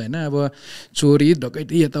गइरहेछ नि त होइन। अब चोरी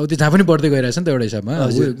डकैती यताउति जहाँ पनि बढ्दै गइरहेछ नि त एउटा हिसाबमा।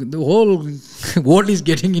 Whole world is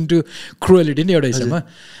getting into cruelty नि एउटा हिसाबमा।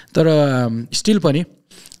 तर स्टिल पनि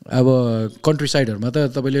अब कन्ट्री साइडहरूमा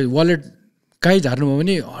त तपाईँले वालेट काहीँ झार्नुभयो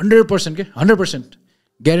भने 100% के 100%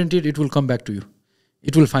 guaranteed it will come back to you,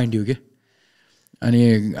 it will find you के।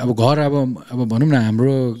 अनि अब घर अब भनौँ न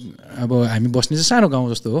हाम्रो अब हामी बस्ने चाहिँ सानो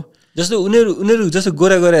गाउँ जस्तो हो। जस्तो उनीहरू जस्तो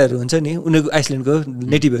गोराहरू हुन्छ नि, उनीहरूको आइसल्यान्डको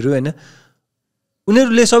नेटिभहरू होइन,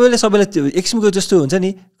 उनीहरूले सबैलाई एक किसिमको जस्तो हुन्छ नि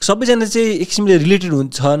सबैजना चाहिँ एक किसिमले रिलेटेड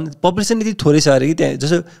हुन्छन् पपुलेसन यति थोरै छ अरे कि त्यहाँ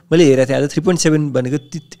जस्तो मैले हेरेको थिएँ आज 3.7 भनेको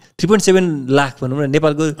 3.7 लाख भनौँ न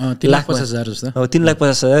नेपालको 3,50,000 जस्तो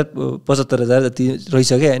 3,75,000 जति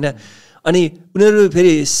रहिसक्यो होइन अनि उनीहरू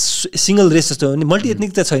फेरि सिङ्गल रेस जस्तो हो नि मल्टी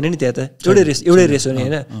एथनिक त छैन नि त्यहाँ त एउटै रेस हो नि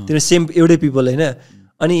होइन तिनीहरू सेम एउटै पिपल होइन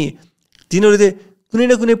अनि तिनीहरूले कुनै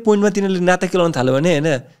न कुनै पोइन्टमा तिनीहरूले नाता केलाउन थाल्यो भने होइन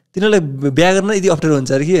तिनीहरूलाई बिहा गर्न यदि अप्ठ्यारो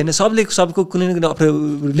हुन्छ अरे कि होइन सबको कुनै न कुनै अप्ठ्यारो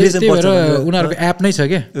रिलेसन पर्छ उनीहरूको एप नै छ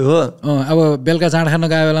क्या हो अब बेलुका जाँड खान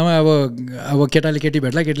गएको बेलामा अब केटाले केटी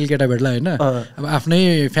भेट्ला केटीले केटा भेट्ला होइन अब आफ्नै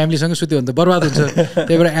फ्यामिलीसँग सुत्यो भने त बर्बाद हुन्छ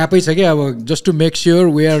त्यही भएर एपै छ क्या अब just to make sure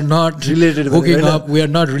we are not related hooking up we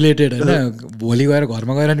are not related होइन भोलि गएर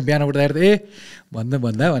घरमा गएर नि बिहान उठ्दाखेरि त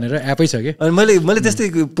भन्दा भनेर एपै छ क्या अनि मैले त्यस्तै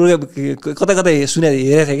प्रोग्राम कता सुनेर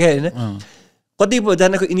हेरेको थिएँ क्या होइन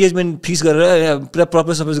कतिजनाको इन्गेजमेन्ट फिक्स गरेर पुरा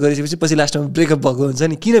प्रपोज सपोज गरिसकेपछि पछि लास्टमा ब्रेकअप भएको हुन्छ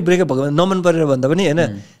नि किन ब्रेकअप भएको नमन परेर भन्दा पनि होइन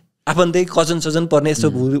आफन्तै कजन सजन पर्ने यस्तो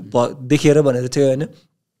देखिएर भनेर थियो होइन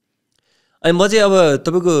अनि म चाहिँ अब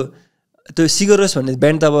तपाईँको त्यो सिगरोस भन्ने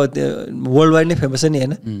ब्यान्ड त अब वर्ल्ड वाइड नै फेमस छ नि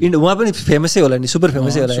होइन उहाँ पनि फेमसै होला नि सुपर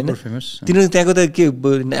फेमसै होला होइन तिनीहरू त्यहाँको त के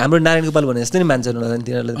हाम्रो नारायण गोपाल भने जस्तो नि मान्छन् होला नि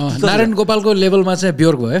तिनीहरूलाई नारायण गोपालको लेभलमा चाहिँ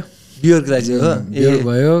ब्योर्क भयो बियर्क राज्य हो बियर्क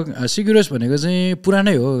भयो सिगरेस भनेको चाहिँ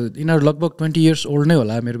पुरानै हो यिनीहरू लगभग 20 years ओल्ड नै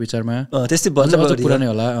होला मेरो विचारमा त्यस्तै पुरानै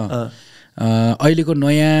होला अहिलेको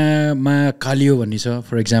नयाँमा कालियो भन्ने छ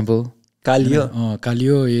फर इक्जाम्पल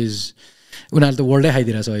कालियो इज उनीहरूले त वर्ल्डै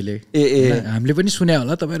खाइदिरहेको छ अहिले हामीले पनि सुने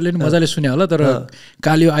होला तपाईँहरूले पनि मजाले सुने होला तर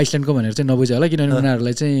कालियो आइसल्यान्डको भनेर चाहिँ नबुझ्यो होला किनभने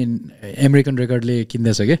उनीहरूलाई चाहिँ अमेरिकन रेकर्डले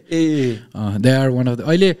किन्दैछ क्या they are one of the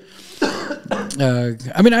अहिले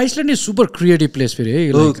I mean Iceland is super creative place फेरि है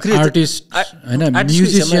like artist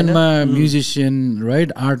हैन musician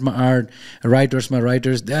right आर्टमा art राइटर्समा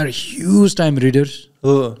writers they are huge time readers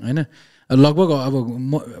हो हैन लगभग अब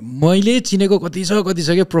मैले चिनेको कति छ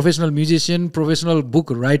क्या professional musician professional book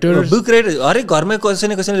writer हरेक घरमै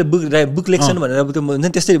कसैले बुक लेख्छन् भनेर अब त्यो हुन्छ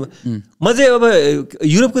त्यस्तै म चाहिँ अब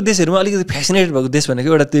युरोपको देशहरूमा अलिकति फेसिनेटेड भएको देश भनेको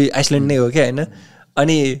एउटा त्यो आइसल्यान्ड नै हो क्या होइन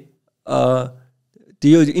अनि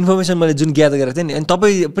त्यो इन्फर्मेसन मैले जुन ग्यादर गरेको थिएँ नि अनि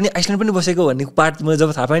तपाईँ पनि आइसल्यान्ड पनि बसेको भन्ने पार्ट मैले जब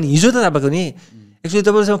थाहा पाएँ नि हिजो त थाहा पाएको नि एक्चुली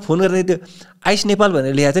तपाईँसँग फोन गर्दा त्यो आइस नेपाल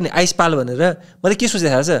भनेर लेखाएको थियो नि आइस पाल भनेर मैले के सोचेको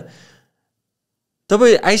थाहा छ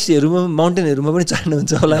तपाईँ आइसहरूमा माउन्टेनहरूमा पनि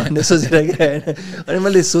चढ्नुहुन्छ होला भनेर सोचेर क्या होइन अनि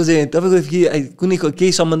मैले सोचेँ तपाईँको कि कुनै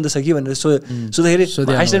केही सम्बन्ध छ कि भनेर सोद्धाखेरि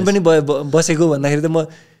आइसल्यान्ड पनि बसेको भन्दाखेरि त म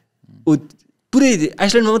पुरै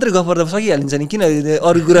आइसल्यान्डमा मात्रै गफ गर्दा सकिहालिन्छ नि किन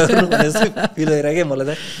अरू कुरा गर्नु भनेर फिल भएर क्या मलाई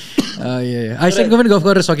त आइसल्यान्डको पनि गफ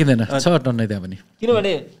गरेर सकिँदैन छ टन्नै त्यहाँ पनि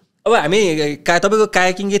किनभने अब हामी तपाईँको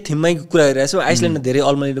कायाकिङकै थिममै कुरा गरिरहेको छौँ आइसल्यान्डमा धेरै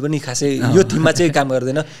अल्मानीले पनि खासै यो थिममा चाहिँ काम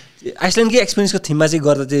गर्दैन आइसल्यान्डकै एक्सपिरियन्सको थिममा चाहिँ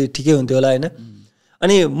गर्दा चाहिँ ठिकै हुन्थ्यो होला होइन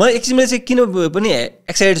अनि म एक किसिमले चाहिँ किन पनि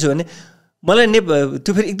एक्साइटेड छु भने मलाई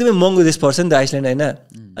त्यो फेरि एकदमै महँगो देश पर्छ नि त आइसल्यान्ड होइन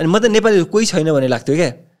अनि म त नेपालीहरू कोही छैन भन्ने लाग्थ्यो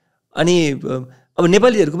क्या अनि अब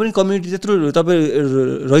नेपालीहरूको पनि कम्युनिटी त्यत्रो तपाईँ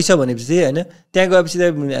रहेछ भनेपछि चाहिँ होइन त्यहाँ गएपछि त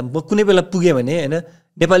म कुनै बेला पुगेँ भने होइन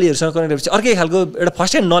नेपालीहरूसँग कनेक्ट भएपछि अर्कै खालको एउटा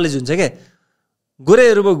फर्स्ट ह्यान्ड नलेज हुन्छ क्या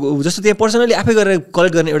गोरेहरू जस्तो त्यहाँ पर्सनली आफै गरेर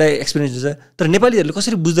कलेक्ट गर्ने एउटा एक्सपिरियन्स हुन्छ तर नेपालीहरूले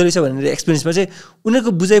कसरी बुझ्दो रहेछ भन्ने एक्सपिरियन्समा चाहिँ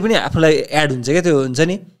उनीहरूको बुझाइ पनि आफूलाई एड हुन्छ क्या त्यो हुन्छ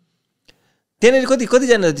नि त्यहाँनिर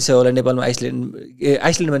कतिजना जति छ होला नेपालमा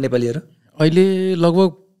आइसल्यान्डमा नेपालीहरू अहिले लगभग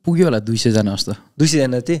पुग्यो होला 200 जना जस्तो 200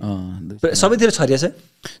 जना जति सबैतिर छरिया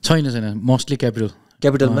छैन मोस्टली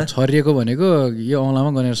क्यापिटलमा छरिएको भनेको यो औँलामा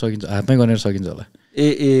गनेर सकिन्छ हातमै गनेर सकिन्छ होला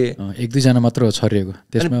एक दुईजना मात्र हो छरिएको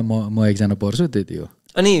त्यसमा म एकजना पर्छु त्यति हो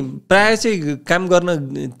अनि प्रायः चाहिँ काम गर्न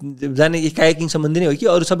जाने कायाकिङ सम्बन्धी नै हो कि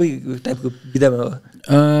अरू सबै टाइपको विधामा हो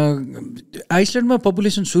आइसल्यान्डमा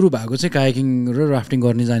पपुलेसन सुरु भएको चाहिँ कायाकिङ र राफ्टिङ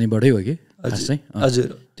गर्ने जानेबाटै हो कि हजुर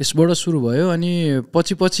त्यसबाट सुरु भयो अनि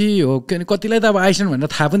पछि हो किनभने कतिलाई त अब आइसल्यान्ड भनेर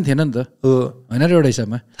थाहा पनि थिएन नि त हो होइन र एउटा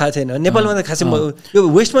हिसाबमा थाहा थिएन नेपालमा त खासै यो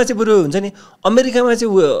वेस्टमा चाहिँ बरु हुन्छ नि अमेरिकामा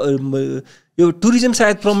चाहिँ यो टुरिज्म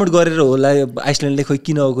सायद प्रमोट गरेर होला आइसल्यान्डले खोइ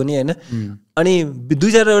किन हो नि होइन अनि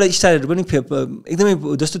 2-4 स्टारहरू पनि एकदमै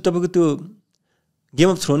जस्तो तपाईँको त्यो गेम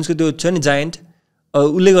अफ थ्रोन्सको त्यो छ नि जायन्ट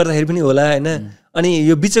उसले गर्दाखेरि पनि होला होइन अनि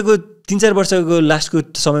यो बिचको 3-4 वर्षको लास्टको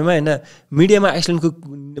समयमा होइन मिडियामा आइसल्यान्डको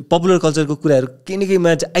पपुलर कल्चरको कुराहरू केही न केहीमा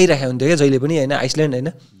चाहिँ आइरहेको हुन्थ्यो क्या जहिले पनि होइन आइसल्यान्ड होइन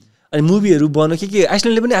अनि मुभीहरू बन्यो के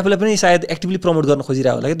आइसल्यान्डले पनि आफूलाई पनि सायद एक्टिभली प्रमोट गर्न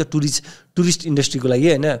खोजिरहेको होला क्या त्यो टुरिस्ट इन्डस्ट्रीको लागि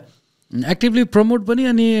होइन एक्टिभली प्रमोट पनि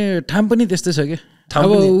अनि ठाम पनि त्यस्तै छ क्या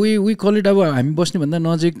अब वी कल इट अब हामी बस्ने भन्दा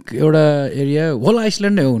नजिक एउटा एरिया होल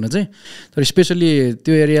आइसल्यान्ड नै हो हुन चाहिँ तर स्पेसली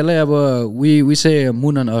त्यो एरियालाई अब वी से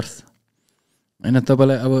मुन अन अर्थ होइन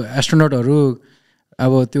तपाईँलाई अब एस्ट्रोनटहरू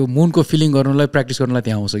अब त्यो मुनको फिलिङ गर्नुलाई प्र्याक्टिस गर्नुलाई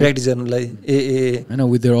त्यहाँ आउँछ प्र्याक्टिस गर्नुलाई होइन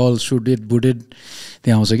विथ देयर अल सुडेड बुडेड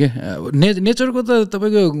त्यहाँ आउँछ कि नेचरको त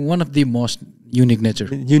तपाईँको one of the most unique nature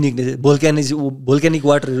भोल्क्यानिक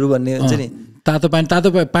वाटरहरू भन्ने हुन्छ नि तातो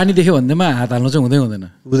पानी देख्यो भन्दैमा हात हाल्नु चाहिँ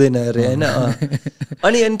हुँदैन अरे होइन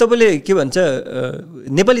अनि तपाईँले के भन्छ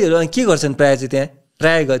नेपालीहरू के गर्छन् प्रायः चाहिँ त्यहाँ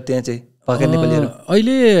चाहिँ भएका नेपालीहरू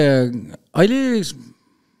अहिले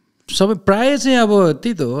सबै प्रायः चाहिँ अब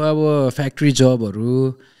त्यही त हो अब फ्याक्ट्री जबहरू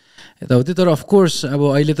यताउति तर अफकोर्स अब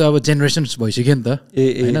अहिले त अब जेनेरेसन्स भइसक्यो नि त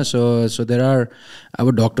होइन सो देयर आर अब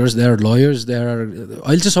doctors there are liars there are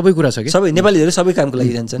अहिले चाहिँ सबै कुरा छ कि सबै नेपालीहरू सबै कामको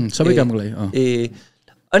लागि जान्छन् सबै कामको लागि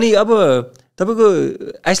अनि अब तपाईँको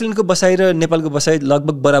आइसल्यान्डको बसाइ र नेपालको बसाइ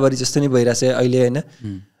लगभग बराबरी जस्तो नै भइरहेछ अहिले होइन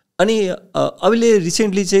अनि अहिले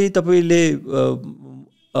रिसेन्टली चाहिँ तपाईँले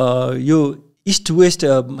यो इस्ट वेस्ट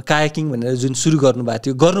कायाकिङ भनेर जुन सुरु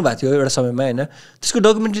गर्नुभएको थियो एउटा समयमा होइन त्यसको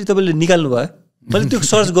डकुमेन्ट्री तपाईँले निकाल्नु भयो मैले त्यो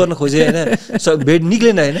सर्च गर्न खोजेँ होइन भेट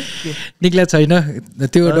निक्लेन होइन निक्लेको छैन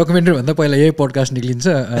त्यो डकुमेन्ट्री भन्दा पहिला यही पोडकास्ट निक्लिन्छ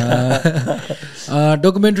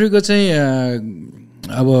डकुमेन्ट्रीको चाहिँ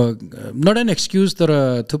अब नट एन एक्सक्युज तर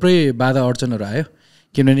थुप्रै बाधा अडचनहरू आयो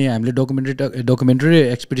किनभने हामीले डकुमेन्ट्री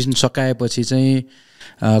एक्सपिडिसन सकाएपछि चाहिँ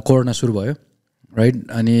कोरोना सुरु भयो राइट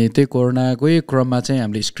अनि त्यही कोरोनाकै क्रममा चाहिँ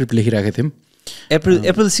हामीले स्क्रिप्ट लेखिरहेको थियौँ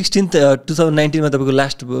अप्रिल 16 2019 तपाईँको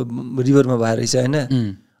लास्ट रिभरमा भएर रहेछ होइन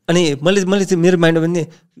अनि मैले चाहिँ मेरो माइन्डमा पनि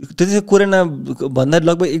त्यो कोरोना भन्दा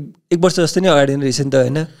लगभग एक वर्ष जस्तो नै अगाडि नै रहेछ नि त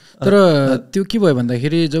होइन तर त्यो के भयो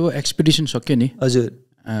भन्दाखेरि जब एक्सपिडिसन सक्यो नि हजुर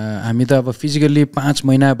हामी त अब फिजिकल्ली 5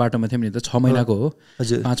 महिना बाटोमा थियौँ नि त 6 महिनाको हो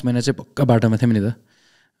हजुर 5 महिना चाहिँ पक्का बाटोमा थियौँ नि त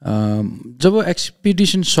जब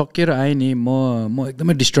एक्सपिडिसन सकेर आएँ नि म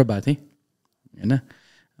एकदमै डिस्टर्ब भएको थिएँ होइन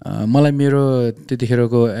मलाई मेरो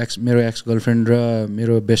त्यतिखेरको मेरो एक्स गर्लफ्रेन्ड र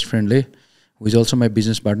मेरो best friendly who is also my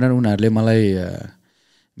business partner उनीहरूले मलाई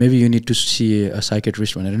maybe you need to see a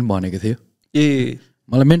psychiatrist भनेर पनि भनेको थियो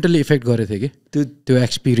मलाई मेन्टली इफेक्ट गरेको थियो कि त्यो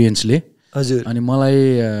एक्सपिरियन्सले हजुर अनि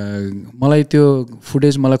मलाई त्यो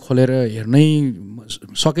फुटेज मलाई खोलेर हेर्नै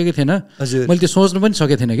सकेको थिएन मैले त्यो सोच्नु पनि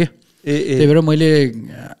सकेको थिएन कि त्यही भएर मैले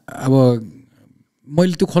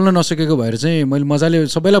त्यो खोल्न नसकेको भएर चाहिँ मैले मजाले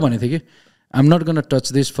सबैलाई भनेको थिएँ कि I'm not gonna touch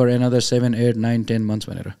this for another 7, 8, 9, 10 months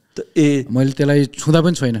भनेर मैले त्यसलाई छुँदा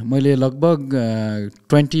पनि छैन मैले लगभग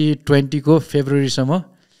 2020 को फेब्रुअरीसम्म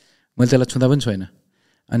मैले त्यसलाई छुँदा पनि छैन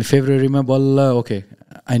अनि फेब्रुअरीमा बल्ल okay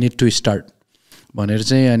I need to start भनेर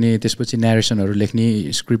चाहिँ अनि त्यसपछि न्यारेसनहरू लेख्ने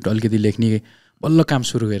स्क्रिप्ट अलिकति लेख्ने बल्ल काम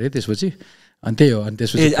सुरु गरेँ त्यसपछि अनि त्यही हो अनि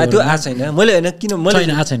त्यसपछि त्यो आएको छैन मैले होइन किन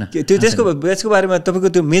मैले छैन त्यो त्यसको बारेमा तपाईँको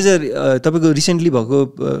त्यो मेजर तपाईँको रिसेन्टली भएको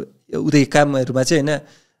उतै कामहरूमा चाहिँ होइन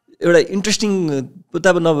एउटा इन्ट्रेस्टिङ त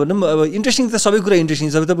अब नभनौँ अब इन्ट्रेस्टिङ त सबै कुरा इन्ट्रेस्टिङ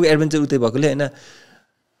छ तपाईँको एडभेन्चर उतै भएकोले होइन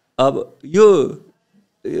अब यो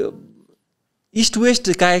इस्ट वेस्ट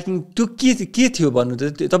कायाकिङ त्यो के थियो भन्नु त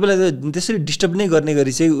तपाईँलाई त त्यसरी डिस्टर्ब नै गर्ने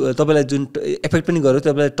गरी चाहिँ तपाईँलाई जुन एफेक्ट पनि गर्यो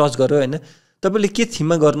तपाईँलाई टच गर्यो होइन तपाईँले के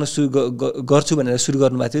थिममा गर्छु भनेर सुरु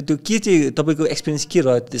गर्नुभएको थियो त्यो के चाहिँ तपाईँको एक्सपिरियन्स के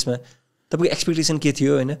रह्यो त्यसमा तपाईँको एक्सपेक्टेसन के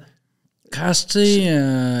थियो होइन खास चाहिँ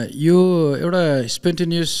यो एउटा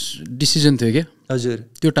स्पोन्टेनियस डिसिजन थियो क्या हजुर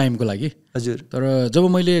त्यो टाइमको लागि हजुर तर जब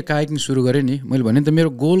मैले कायाकिङ सुरु गरेँ नि मैले भने त मेरो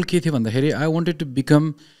गोल के थियो भन्दाखेरि I wanted to become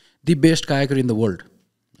the best कायाकर in the world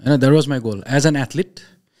होइन that was my goal as an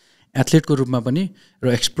एथलिटको रूपमा पनि र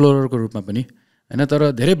एक्सप्लोररको रूपमा पनि होइन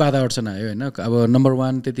तर धेरै बाधा अडचन आयो होइन अब नम्बर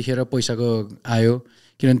 1 त्यतिखेर पैसाको आयो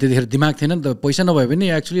किनभने त्यतिखेर दिमाग थिएन नि त पैसा नभए पनि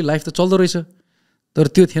एक्चुअली लाइफ त चल्दो रहेछ तर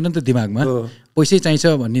त्यो थिएन नि त दिमागमा पैसै चाहिन्छ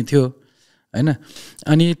भन्ने थियो होइन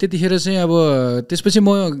अनि त्यतिखेर चाहिँ अब त्यसपछि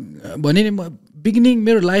म भने नि बिगिनिङ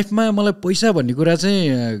मेरो लाइफमा मलाई पैसा भन्ने कुरा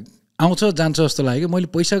चाहिँ आउँछ जान्छ जस्तो लाग्यो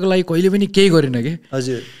मैले पैसाको लागि कहिले पनि केही गरिनँ कि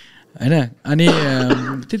हजुर होइन अनि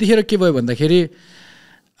त्यतिखेर के भयो भन्दाखेरि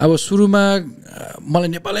अब सुरुमा मलाई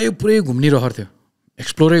नेपालै पुरै घुम्निरहेको थियो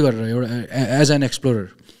एक्सप्लोरै गरेर एउटा एज एन एक्सप्लोरर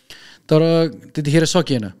तर त्यतिखेर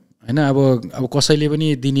सकिएन होइन अब कसैले पनि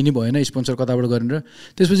दिने नि भएन स्पोन्सर कताबाट गरेर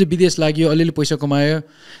त्यसपछि विदेश लाग्यो अलिअलि पैसा कमायो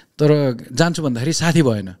तर जान्छु भन्दाखेरि साथी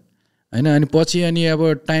भएन होइन अनि पछि अनि अब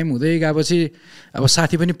टाइम हुँदै गएपछि अब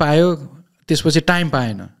साथी पनि पायो त्यसपछि टाइम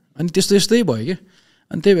पाएन अनि त्यस्तै भयो कि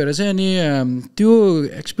अनि त्यही भएर चाहिँ अनि त्यो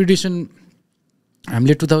एक्सपिडिसन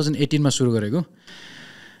हामीले 2018 मा सुरु गरेको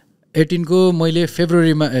 18 को मैले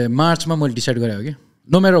मार्चमा मैले डिसाइड गरेँ हो कि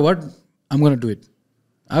no matter what I'm gonna do it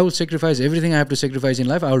I will sacrifice everything I have to sacrifice in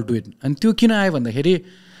life I will do it अनि त्यो किन आयो भन्दाखेरि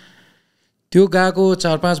त्यो गएको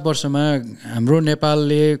 4-5 वर्षमा हाम्रो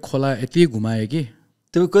नेपालले खोला यति घुमायो कि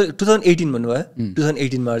त्यो 2018 भन्नुभयो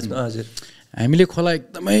 2018 मार्चमा हजुर हामीले खोला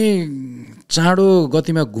एकदमै चाँडो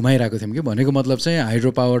गतिमा घुमाइरहेको थियौँ कि भनेको मतलब चाहिँ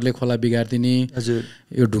हाइड्रो पावरले खोला बिगारिदिने हजुर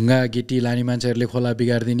यो ढुङ्गा गिटी लाने मान्छेहरूले खोला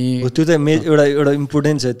बिगारिदिने त्यो त एउटा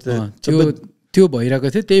इम्पोर्टेन्ट छ त्यो भइरहेको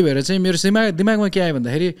थियो। त्यही भएर चाहिँ मेरो दिमागमा के आयो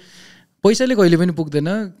भन्दाखेरि पैसाले कहिले पनि पुग्दैन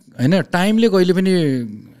होइन, टाइमले कहिले पनि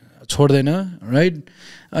छोड्दैन राइट।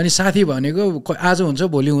 अनि साथी भनेको आज हुन्छ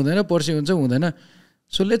भोलि हुँदैन, पर्सि हुन्छ हुँदैन,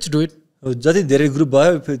 सो लेट्स डु इट। जति धेरै ग्रुप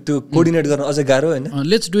भयो त्यो कोअर्डिनेट गर्न अझ गाह्रो होइन,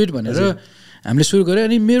 लेट्स डु इट भनेर हामीले सुरु गऱ्यो।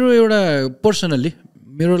 अनि मेरो एउटा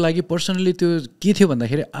मेरो लागि पर्सनल्ली त्यो के थियो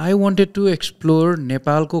भन्दाखेरि आई वान्टेड टु एक्सप्लोर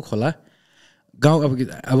नेपालको खोला गाउँ।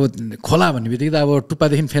 अब खोला भन्ने बित्तिकै त अब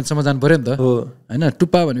टुप्पादेखि फेन्सम्म जानु पऱ्यो नि त होइन।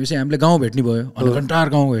 टुप्पा भनेपछि हामीले गाउँ भेट्ने भयो, घन्टार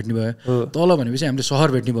गाउँ भेट्ने भयो, तल भनेपछि हामीले सहर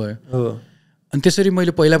भेट्ने भयो। अनि त्यसरी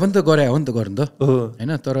मैले पहिला पनि त गरे हो नि त गर्नु त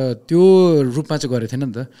होइन, तर त्यो रूपमा चाहिँ गरेको थिएन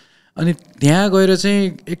नि त। अनि त्यहाँ गएर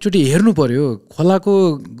चाहिँ एकचोटि हेर्नु पऱ्यो खोलाको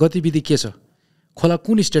गतिविधि के छ, खोला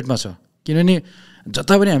कुन स्टेटमा छ। किनभने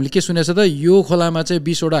जता पनि हामीले के सुनेको छ त यो खोलामा चाहिँ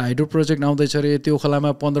 20वटा हाइड्रो प्रोजेक्ट आउँदैछ अरे, त्यो खोलामा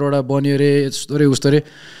 15वटा बन्यो अरे, यस्तो अरे उस्तो अरे।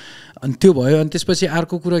 अनि त्यो भयो। अनि त्यसपछि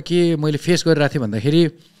अर्को कुरा के मैले फेस गरिरहेको थिएँ भन्दाखेरि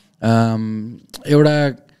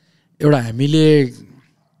एउटा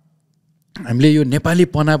हामीले यो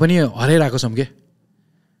नेपालीपना पनि हराइरहेको छौँ क्या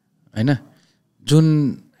होइन। जुन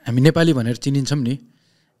हामी नेपाली भनेर चिनिन्छौँ नि,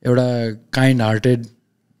 एउटा काइन्ड हार्टेड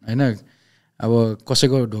होइन, अब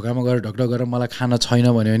कसैको ढोकामा गएर ढकढक गरेर मलाई खाना छैन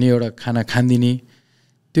भन्यो भने एउटा खाना खानिदिने,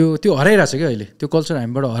 त्यो हराइरहेछ क्या अहिले, त्यो कल्चर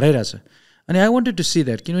हामीबाट हराइरहेछ। अनि I wanted to see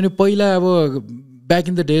that. किनभने पहिला अब ब्याक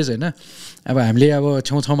इन द डेज होइन, अब हामीले अब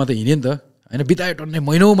छेउछाउमा त हिँड्यो नि त होइन, बितायो टन्नै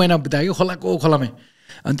महिना बितायो कि खोलामै।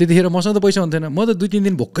 अनि त्यतिखेर मसँग त पैसा हुन्थेन, म त 2-3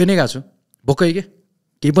 दिन भोक्कै नै गएको छु, भोक्कै के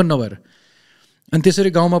केही पनि नभएर। अनि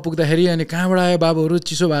त्यसरी गाउँमा पुग्दाखेरि अनि कहाँबाट आयो बाबुहरू,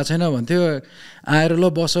 चिसो भएको छैन भन्थ्यो, आएर ल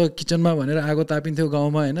बस किचनमा भनेर आगो तापिन्थ्यो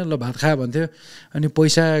गाउँमा होइन, ल भात खा भन्थ्यो। अनि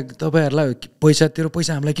पैसा तपाईँहरूलाई तेरो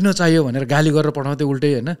पैसा हामीलाई किन चाहियो भनेर गाली गरेर पठाउँथ्यो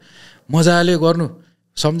उल्टै होइन, मजाले गर्नु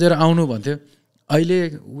सम्झेर आउनु भन्थ्यो। अहिले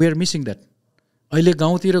वी आर मिसिङ द्याट। अहिले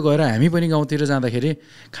गाउँतिर गएर हामी पनि गाउँतिर जाँदाखेरि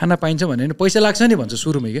खाना पाइन्छ भने पैसा लाग्छ नि भन्छ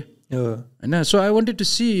सुरुमै क्या होइन। So I wanted to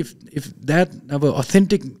see if that अब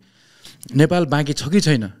अथेन्टिक नेपाल बाँकी छ कि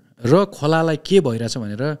छैन र खोलालाई के भइरहेछ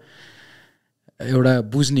भनेर एउटा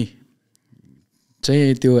बुझ्ने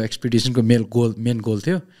चाहिँ त्यो एक्सपिडिसनको मेन गोल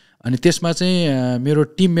थियो। अनि त्यसमा चाहिँ मेरो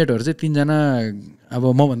टिममेटहरू चाहिँ 3जना अब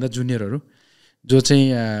मभन्दा जुनियरहरू जो चाहिँ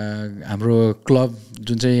हाम्रो क्लब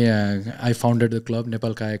जुन चाहिँ I founded the club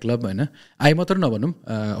Nepal काया क्लब होइन। आई मात्र नभनौँ,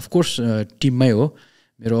 अफकोर्स टिममै हो,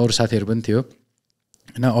 मेरो अरू साथीहरू पनि थियो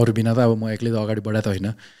होइन, अरू बिना त अब म एक्लै त अगाडि बढाएको त होइन।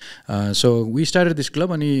 So we started this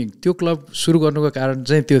club. अनि त्यो क्लब सुरु गर्नुको कारण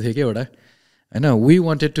चाहिँ त्यो थियो कि एउटा होइन, we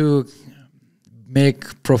wanted to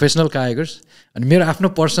make professional कायाकर्स। अनि मेरो आफ्नो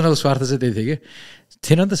पर्सनल स्वार्थ चाहिँ त्यही थियो कि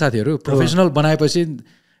थिएन नि त साथीहरू, प्रोफेसनल बनाएपछि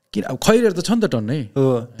किन अब खैरहरू त छ नि त टन्नै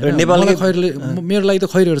नेपालको खैरले, मेरो लागि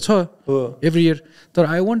त खैरहरू छ एभ्री इयर, तर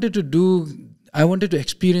I wanted to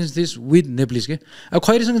experience this with Nepalese के। अब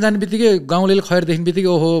खैरीसँग जाने बित्तिकै गाउँले खैर देख्ने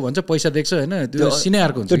बित्तिकै ओहो भन्छ, पैसा देख्छ होइन, त्यो सिनै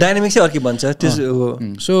अर्को हुन्छ, त्यो डाइनामिक्स चाहिँ अर्कै भन्छ।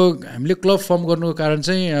 सो हामीले क्लब फर्म गर्नुको कारण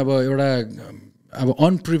चाहिँ अब एउटा अब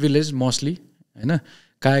अनप्रिभिलेज मोस्टली होइन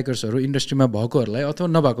कायाकर्सहरू इन्डस्ट्रीमा भएकोहरूलाई अथवा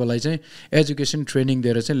नभएकोलाई चाहिँ एजुकेसन ट्रेनिङ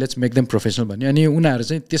दिएर चाहिँ लेट्स मेक देम प्रोफेसनल भन्ने। अनि उनीहरू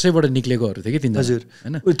चाहिँ त्यसैबाट निक्लेकोहरू थियो कि 3जना। हजुर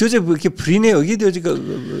होइन, त्यो चाहिँ के फ्री नै हो कि त्यो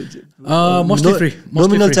चाहिँ मोस्टली फ्री,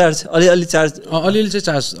 नोमिनल चार्ज अलिअलि चाहिँ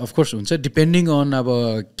चार्ज अफकोर्स हुन्छ डिपेन्डिङ अन अब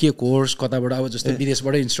के कोर्स कताबाट, अब जस्तै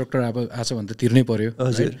विदेशबाटै इन्स्ट्रक्टर अब आछ भने त तिर्नै पऱ्यो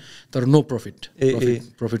तर नो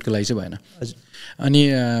प्रफिटको लागि चाहिँ भएन। अनि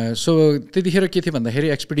सो त्यतिखेर के थियो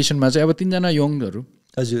भन्दाखेरि एक्सपिडिसनमा चाहिँ अब 3जना यङहरू।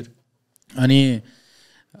 हजुर अनि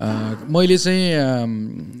मैले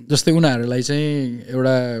चाहिँ जस्तै उनीहरूलाई चाहिँ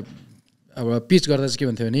एउटा अब पिच गर्दा चाहिँ के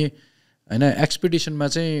भन्थ्यो भने होइन, एक्सपिडिसनमा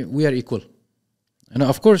चाहिँ वी आर इक्वल होइन।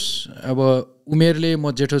 अफकोर्स अब उमेरले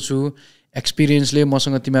म जेठो छु, एक्सपिरियन्सले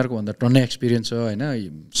मसँग तिमीहरूको भन्दा टन्नै एक्सपिरियन्स छ होइन,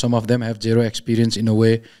 some of them have zero experience in a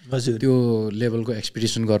way त्यो लेभलको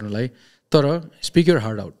एक्सपिडिसन गर्नुलाई, तर स्पिक योर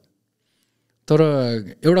हार्ट आउट। तर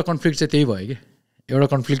एउटा कन्फ्लिक्ट चाहिँ त्यही भयो कि, एउटा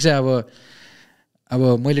कन्फ्लिक्ट चाहिँ अब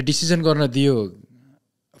मैले डिसिजन गर्न दियो,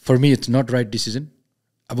 for me it's not right decision.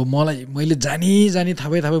 अब मैले जानी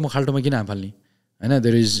थापै म खाल्टोमा किन हामफाल्ने होइन,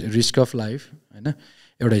 there is risk of life होइन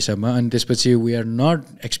एउटा हिसाबमा। अनि त्यसपछि we are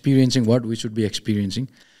not experiencing what we should be experiencing.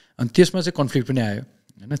 अनि त्यसमा चाहिँ कन्फ्लिक्ट पनि आयो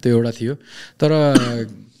होइन, त्यो एउटा थियो। तर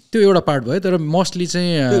त्यो एउटा पार्ट भयो, तर मोस्टली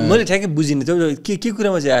चाहिँ मैले ठ्याक्कै बुझिनँ त्यो के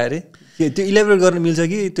कुरामा चाहिँ आयो अरे, त्यो इलेबोरेट गर्न मिल्छ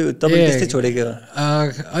कि त्यो तपाईँ त्यस्तै छोडेको?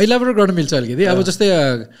 इलेबोरेट गर्न मिल्छ अलिकति। अब जस्तै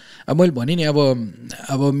अब मैले भनेँ नि अब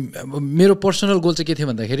मेरो पर्सनल गोल चाहिँ के थियो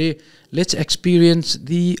भन्दाखेरि let's experience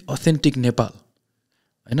the authentic Nepal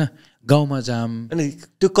होइन, गाउँमा जाम। अनि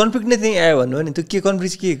त्यो कन्फ्लिक्ट नै त्यहीँ आयो भन्नु नि, त्यो के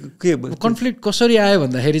कन्फ्लिक्ट कसरी आयो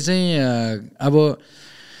भन्दाखेरि चाहिँ अब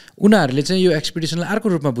उनीहरूले चाहिँ यो एक्सपिडिसनलाई अर्को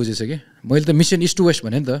रूपमा बुझेछ कि, मैले त मिसन इस्ट टु वेस्ट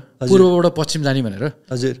भने नि त, पूर्वबाट पश्चिम जाने भनेर।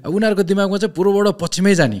 हजुर, अब उनीहरूको दिमागमा चाहिँ पूर्वबाट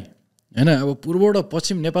पश्चिमै जाने होइन अब पूर्व र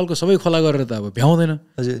पश्चिम नेपालको सबै खोला गरेर त अब भ्याउँदैन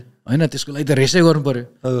होइन त्यसको लागि त रेसै गर्नु पऱ्यो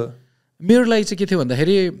मेरो लागि चाहिँ के थियो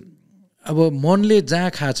भन्दाखेरि अब मनले जहाँ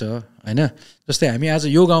खाछ होइन जस्तै हामी आज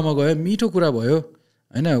यो गाउँमा गयो मिठो कुरा भयो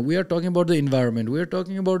होइन we are talking about the environment we are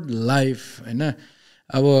talking about life होइन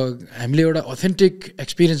अब हामीले एउटा अथेन्टिक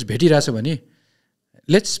एक्सपिरियन्स भेटिरहेछ भने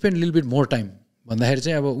लेट्स स्पेन्ड लिल बिट मोर टाइम भन्दाखेरि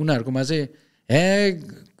चाहिँ अब उनीहरूकोमा चाहिँ हे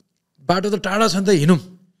बाटो त टाढा छ नि त हिँडौँ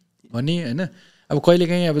भन्ने होइन अब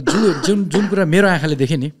कहिलेकाहीँ अब जुन कुरा मेरो आँखाले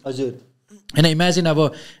देखेँ नि हजुर होइन इमेजिन अब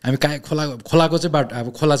हामी खोलाको चाहिँ बाटो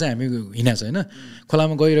अब खोला चाहिँ हामी हिँडेको छ होइन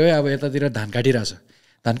खोलामा गइरह्यो अब यतातिर धान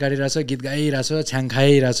काटिरहेछ गीत गाइरहेछ छ्याङ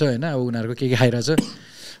खाइरहेछ होइन अब उनीहरूको के खाइरहेछ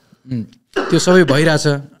त्यो सबै भइरहेछ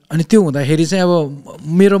अनि त्यो हुँदाखेरि चाहिँ अब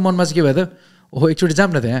मेरो मनमा चाहिँ के भयो त ओहो एकचोटि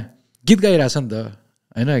जाऊँ न त्यहाँ गीत गाइरहेछ नि त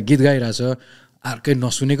होइन गीत गाइरहेछ अर्कै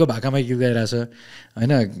नसुनेको भाकामा गीत गाइरहेछ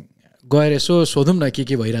होइन गएर यसो सोधौँ न के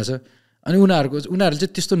भइरहेछ अनि उनीहरूले चाहिँ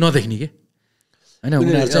त्यस्तो नदेख्ने के होइन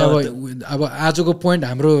उनीहरू चाहिँ अब आजको पोइन्ट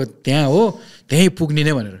हाम्रो त्यहाँ हो त्यहीँ पुग्ने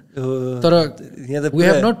नै भनेर तर we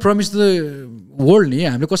have not promise the world नि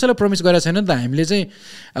हामीले कसैलाई प्रमिस गरेको छैन नि त हामीले चाहिँ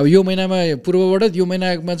अब यो महिनामा पूर्वबाट यो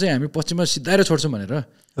महिनामा चाहिँ हामी पश्चिममा सिधाएर छोड्छौँ भनेर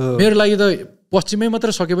मेरो लागि त पश्चिमै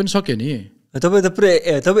मात्र सक्यो भने सक्यो नि तपाईँ त पुरा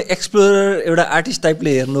तपाईँ एक्सप्लोरर एउटा आर्टिस्ट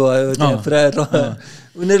टाइपले हेर्नुभयो पुरा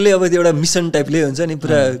उनीहरूले अब त्यो एउटा मिसन टाइपले हुन्छ नि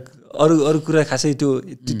पुरा अरू कुरा खासै त्यो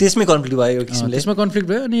त्यसमै कन्फ्लिक्ट भयो किसिमले त्यसमा कन्फ्लिक्ट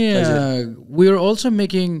भयो अनि वी आर अल्सो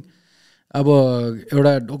मेकिङ अब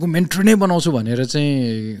एउटा डकुमेन्ट्री नै बनाउँछु भनेर चाहिँ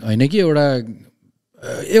होइन कि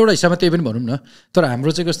एउटा हिसाबमा त्यही पनि भनौँ न तर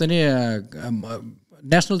हाम्रो चाहिँ कस्तो नि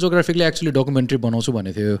नेसनल जियोग्राफिकले एक्चुली डकुमेन्ट्री बनाउँछु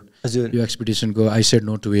भनेको थियो हजुर यो एक्सपिडिसनको I said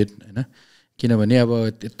no to it होइन किनभने अब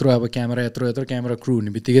त्यत्रो अब क्यामेरा यत्रो क्यामेरा क्रु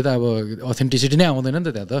हुने बित्तिकै त अब अथेन्टिसिटी नै आउँदैन नि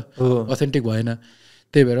त त्यहाँ त अथेन्टिक भएन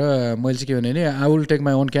त्यही भएर मैले चाहिँ के भने नि I will take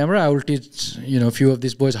my own camera I will teach few of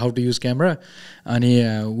this boys how to use camera अनि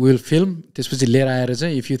विल फिल्म त्यसपछि लिएर आएर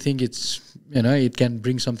चाहिँ if you think it's it can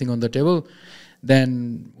bring something on the table then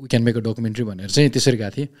we can make a documentary भनेर चाहिँ त्यसरी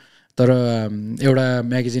गएको थिएँ तर एउटा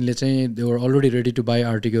म्यागजिनले चाहिँ they were already ready to buy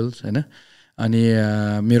articles होइन अनि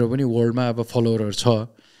मेरो पनि वर्ल्डमा अब फलोवरहरू छ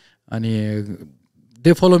अनि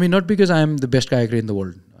they follow me not because I am the best कायाकर in the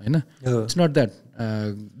world होइन it's not that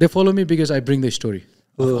they follow me because I bring the story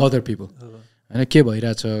other people होइन के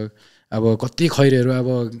भइरहेछ अब कति खैरेहरू अब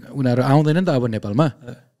उनीहरू आउँदैन नि त अब नेपालमा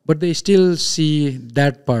but they still see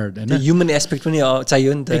that part होइन ह्युमन एस्पेक्ट पनि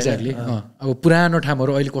चाहियो नि त एक्ज्याक्टली अब पुरानो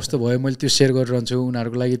ठाउँहरू अहिले कस्तो भयो मैले त्यो सेयर गरिरहन्छु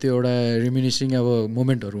उनीहरूको लागि त्यो एउटा रिमिनिसिङ अब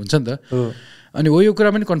मोमेन्टहरू हुन्छ नि त अनि हो यो कुरा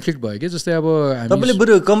पनि कन्फ्लिक्ट भयो कि जस्तै अब तपाईँले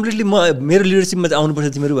बरु कम्प्लिटली मेरो लिडरसिपमा चाहिँ आउनुपर्छ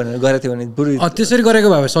तिमीहरू भनेर गरेको थियो भने बरु त्यसरी गरेको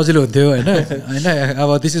भए सजिलो हुन्थ्यो होइन होइन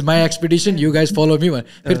अब this is my expedition you guys follow me भने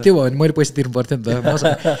फेरि त्यो भयो भने मैले पैसा तिर्नु पर्थ्यो नि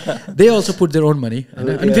त they also put their own money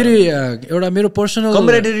होइन अनि फेरि एउटा मेरो पर्सनल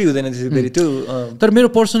कम्पेरेटिभ हुँदैन फेरि त्यो तर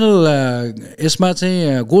मेरो पर्सनल यसमा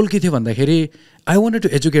चाहिँ गोल के थियो भन्दाखेरि I wanted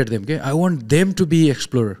to educate them के I want them to be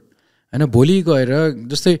explorer होइन भोलि गएर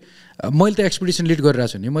जस्तै मैले त एक्सपिडिसन लिड गरिरहेको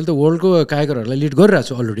छु नि मैले त वर्ल्डको कायकरहरूलाई लिड गरिरहेको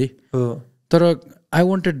छु अलरेडी तर I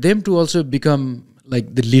wanted them to also become like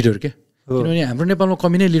the leader के किनभने हाम्रो नेपालमा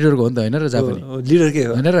कमी नै लिडरको हो नि त होइन र जहाँ पनि लिडर के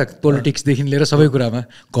हो होइन र पोलिटिक्सदेखि लिएर सबै कुरामा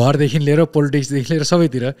घरदेखि लिएर पोलिटिक्सदेखि लिएर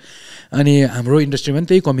सबैतिर अनि हाम्रो इन्डस्ट्रीमा पनि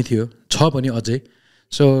त्यही कमी थियो छ पनि अझै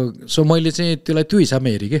सो मैले चाहिँ त्यसलाई त्यो हिसाबमा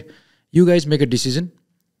हेरेँ कि you guys make a decision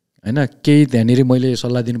होइन केही त्यहाँनिर मैले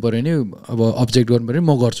सल्लाह दिनु पऱ्यो भने अब अब्जेक्ट गर्नु पऱ्यो भने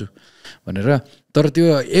म गर्छु भनेर तर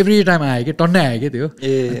त्यो एभ्री टाइम आयो कि टन्नै आयो कि त्यो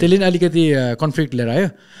त्यसले नि अलिकति कन्फ्लिक्ट लिएर आयो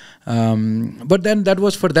but then that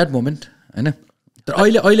was for that moment होइन तर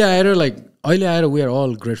अहिले आएर we are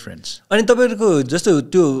all great friends अनि तपाईँहरूको जस्तो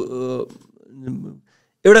त्यो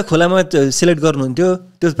एउटा खोलामा सेलेक्ट गर्नुहुन्थ्यो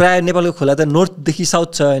त्यो प्रायः नेपालको खोला त नर्थदेखि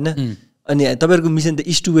साउथ छ होइन अनि तपाईँहरूको मिसन त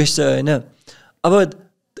इस्ट टु वेस्ट छ होइन अब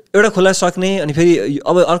एउटा खोला सक्ने अनि फेरि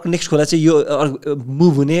अब अर्को नेक्स्ट खोला चाहिँ यो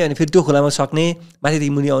मुभ हुने अनि फेरि त्यो खोलामा सक्ने माथिदेखि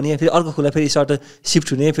मुनि आउने फेरि अर्को खोला फेरि सर्ट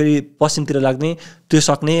सिफ्ट हुने फेरि पश्चिमतिर लाग्ने त्यो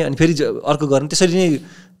सक्ने अनि फेरि अर्को गर्ने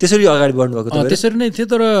त्यसरी अगाडि बढ्नुभएको त्यसरी नै थियो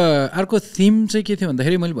तर अर्को थिम चाहिँ के थियो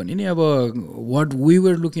भन्दाखेरि मैले भने नि अब वाट वी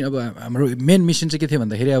वर लुकिङ अब हाम्रो मेन मिसन चाहिँ के थियो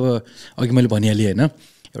भन्दाखेरि अब अघि मैले भनिहालेँ होइन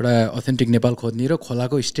एउटा अथेन्टिक नेपाल खोज्ने र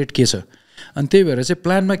खोलाको स्टेट के छ अनि त्यही भएर चाहिँ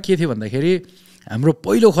प्लानमा के थियो भन्दाखेरि हाम्रो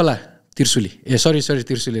पहिलो खोला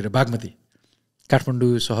त्रिशुली र बागमती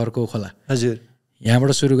काठमाडौँ सहरको खोला हजुर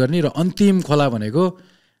यहाँबाट सुरु गर्ने र अन्तिम खोला भनेको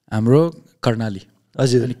हाम्रो कर्णाली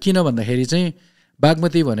हजुर अनि किन भन्दाखेरि चाहिँ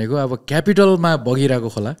बागमती भनेको अब क्यापिटलमा बगिरहेको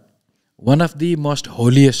खोला one of the most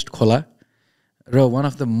holiest खोला र वान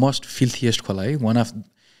अफ द मोस्ट फिल्थिएस्ट खोला है वान अफ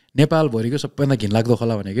नेपालभरिको सबैभन्दा घिनलाग्दो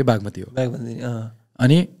खोला भनेकै बागमती हो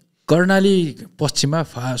अनि कर्णाली पश्चिममा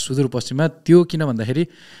सुदूरपश्चिममा त्यो किन भन्दाखेरि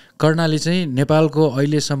कर्णाली चाहिँ नेपालको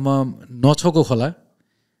अहिलेसम्म नछोको खोला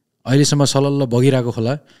अहिलेसम्म सलल्ल बगिरहेको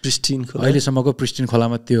खोला प्रिस्टिन खोला अहिलेसम्मको प्रिस्टिन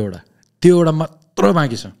खोलामा त्यो एउटा मात्र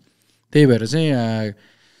बाँकी छ। त्यही भएर चाहिँ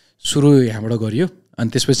सुरु यहाँबाट गरियो अनि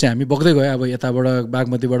त्यसपछि हामी बग्दै गयो। अब यताबाट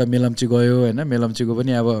बागमतीबाट मेलम्ची गयो होइन, मेलम्चीको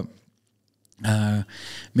पनि अब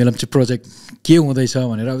मेलम्ची प्रोजेक्ट के हुँदैछ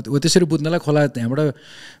भनेर अब त्यसरी बुझ्नलाई खोला त्यहाँबाट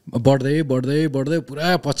बढ्दै बढ्दै बढ्दै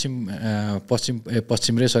पुरा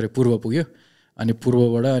पश्चिम रे सरी पूर्व पुग्यो। अनि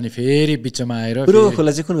पूर्वबाट अनि फेरि बिचमा आएर पूर्व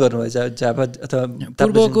खोला चाहिँ कुन गर्नुभएछ? झापा अथवा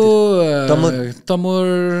पूर्वको तमोर,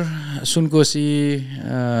 सुनकोशी,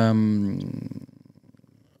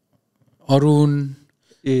 अरुण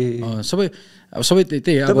सबै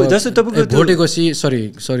त्यही अब भोटेकोशी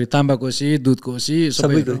सरी ताम्बाकोशी, दुधकोशी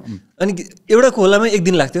सबै। अनि एउटा खोलामा एक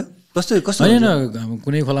दिन लाग्थ्यो? कस्तो होइन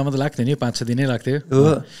कुनै खोलामा त लाग्थ्यो नि 5-6 दिनै लाग्थ्यो।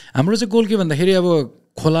 हाम्रो चाहिँ गोल के भन्दाखेरि अब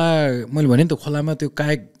खोला मैले भने नि त खोलामा त्यो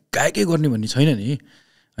कायकै गर्ने भन्ने छैन नि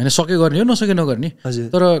होइन, सके गर्ने हो नसके नगर्ने।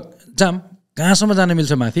 तर कहाँसम्म जान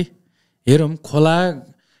मिल्छ माथि हेरौँ खोला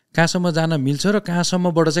कहाँसम्म जान मिल्छ र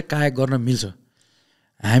कहाँसम्मबाट चाहिँ कायक गर्न मिल्छ।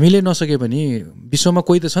 हामीले नसके पनि विश्वमा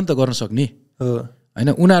कोही त छ नि त गर्न सक्ने होइन।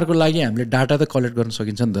 उनीहरूको लागि हामीले डाटा त कलेक्ट गर्न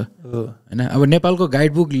सकिन्छ नि त होइन। अब नेपालको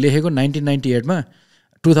गाइड बुक लेखेको 1998 मा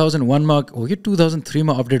 2001 मा हो कि 2003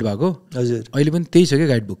 मा अपडेट भएको। हजुर अहिले पनि त्यही छ क्या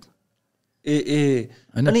गाइड बुक।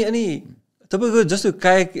 होइन अनि तपाईँको जस्तो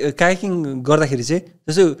कायाकिङ गर्दाखेरि चाहिँ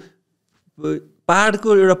जस्तो पाहाडको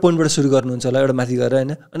एउटा पोइन्टबाट सुरु गर्नुहुन्छ होला एउटा माथि गएर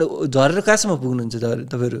होइन, अनि झरेर कहाँसम्म पुग्नुहुन्छ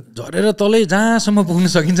तपाईँहरू? झरेर तलै जहाँसम्म पुग्न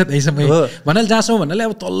सकिन्छ त्यहीसम्म भन्नाले जहाँसम्म भन्नाले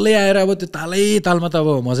अब तल्लै आएर अब त्यो तालमा त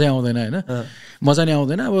अब मजै आउँदैन होइन, मजा नै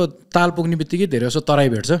आउँदैन। अब ताल पुग्ने बित्तिकै धेरै जसो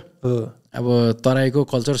तराई भेट्छ। अब तराईको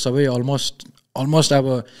कल्चर सबै अलमोस्ट अब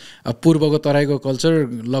पूर्वको तराईको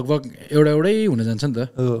कल्चर लगभग एउटै हुन जान्छ नि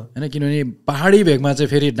त होइन, किनभने पहाडी भेगमा चाहिँ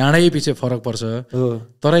फेरि डाँडै पछि फरक पर्छ।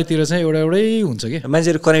 तराईतिर चाहिँ एउटै हुन्छ कि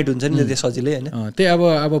मान्छेहरू कनेक्ट हुन्छ नि त्यो सजिलै होइन। त्यही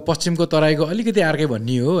अब पश्चिमको तराईको अलिकति अर्कै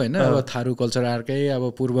भन्ने हो होइन, अब थारू कल्चर अर्कै,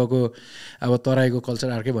 अब पूर्वको अब तराईको कल्चर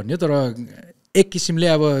अर्कै भन्ने हो। तर एक किसिमले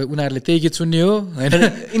अब उनीहरूले त्यही गीत सुन्ने हो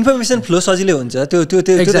होइन। इन्फर्मेसन फ्लो सजिलै हुन्छ त्यो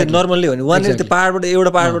नर्मल्ली हो नि। वहाँनिर त्यो पाहाडबाट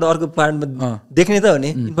एउटा पाहाडबाट अर्को पाहाडमा देख्ने त हो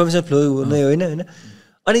नि, इन्फर्मेसन फ्लो हुने होइन होइन।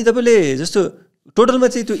 अनि तपाईँले जस्तो टोटलमा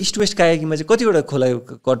चाहिँ त्यो इस्ट वेस्ट कायाकिङमा चाहिँ कतिवटा खोला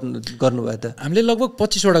गर्नुभयो त? हामीले लगभग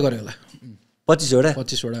 25वटा गऱ्यो होला। 25वटा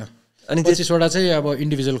अनि 25वटा चाहिँ अब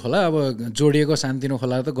इन्डिभिजुअल खोला, अब जोडिएको सानतिनो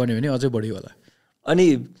खोला त गऱ्यो भने अझै बढी होला। अनि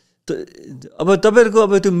अब तपाईँहरूको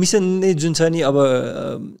अब त्यो मिसन नै जुन छ नि अब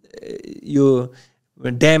यो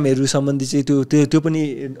ड्यामहरू सम्बन्धी चाहिँ त्यो पनि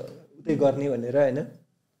उतै गर्ने भनेर होइन,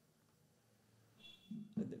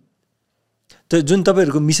 त्यो जुन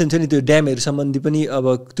तपाईँहरूको मिसन छ नि त्यो ड्यामहरू सम्बन्धी पनि अब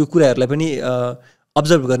त्यो कुराहरूलाई पनि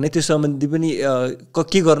अब्जर्भ गर्ने, त्यो सम्बन्धी पनि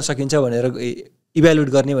के गर्न सकिन्छ भनेर इभ्यालुएट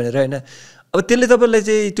गर्ने भनेर होइन। अब त्यसले तपाईँलाई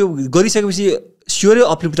चाहिँ त्यो गरिसकेपछि स्योरै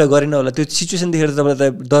अप्लिफ्ट त गरेन होला, त्यो सिचुएसन देखेर तपाईँलाई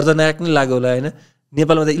त दर्दनाक नै लाग्यो होला होइन।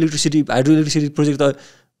 नेपालमा त हाइड्रोइलेक्ट्रिसिटी प्रोजेक्ट त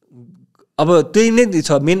अब त्यही नै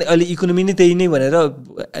छ मेन, अहिले इकोनोमी नै त्यही नै भनेर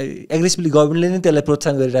एग्रेसिभली गभर्मेन्टले नै त्यसलाई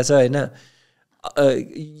प्रोत्साहन गरिरहेछ होइन।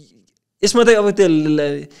 यसमा चाहिँ अब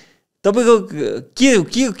त्यसलाई तपाईँको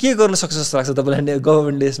के गर्न सक्छ जस्तो लाग्छ तपाईँलाई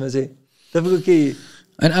गभर्मेन्टले यसमा चाहिँ तपाईँको केही?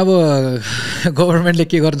 होइन अब गभर्मेन्टले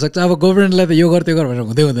के गर्न सक्छ, अब गभर्मेन्टलाई त यो गर त्यो गर भनेर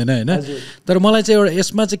हुँदै हुँदैन होइन। तर मलाई चाहिँ एउटा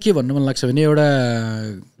यसमा चाहिँ के भन्नु मन लाग्छ भने एउटा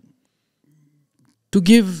to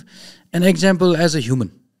give an example as a human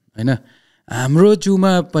होइन, हाम्रो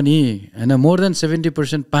जिउमा पनि होइन मोर देन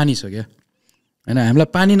 70% पानी छ क्या होइन। हामीलाई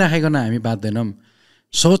पानी नखाइकन हामी बाँच्दैनौँ,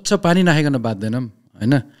 स्वच्छ पानी नखाइकन बाँच्दैनौँ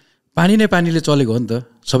होइन। पानी नै पानीले चलेको हो नि त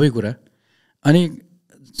सबै कुरा। अनि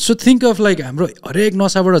सो थिङ्क अफ लाइक हाम्रो हरेक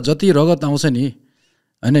नसाबाट जति रगत आउँछ नि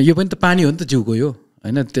होइन, यो पनि त पानी हो नि त जिउको यो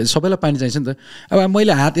होइन, सबैलाई पानी चाहिन्छ नि त। अब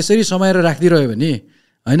मैले हात यसरी समाएर राखिदिइरह्यो भने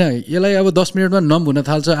होइन यसलाई अब 10 मिनटमा नम हुन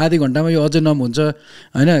थाल्छ, आधी घन्टामा यो अझै नम हुन्छ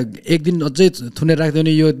होइन। एक दिन अझै थुनेर राखिदियो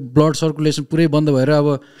भने यो ब्लड सर्कुलेसन पुरै बन्द भएर अब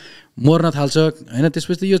मर्न थाल्छ होइन।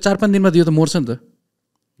 त्यसपछि यो 4-5 दिनमा त यो त मर्छ नि त,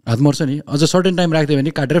 हात मर्छ नि। अझ सर्टेन टाइम राखिदियो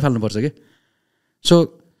भने काटेरै फाल्नुपर्छ कि। सो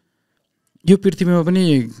यो पृथ्वीमा पनि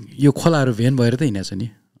यो खोलाहरू भेन भएर त हिँडेको छ नि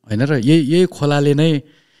होइन। र यही खोलाले नै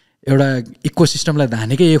एउटा इकोसिस्टमलाई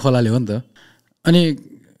धानेकै यही खोलाले हो नि त। अनि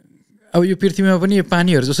अब यो पृथ्वीमा पनि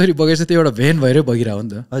पानीहरू जसरी बगेछ त्यो एउटा भेन भएरै बगिरहेको हो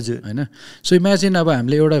नि त हजुर होइन। सो इमेजिन अब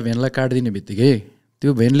हामीले एउटा भेनलाई काटिदिने बित्तिकै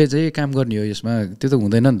त्यो भेनले चाहिँ काम गर्ने हो यसमा, त्यो त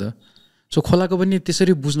हुँदैन नि त। सो खोलाको पनि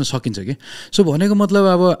त्यसरी बुझ्न सकिन्छ कि। सो भनेको मतलब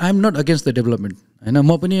अब आइ am not against the development होइन,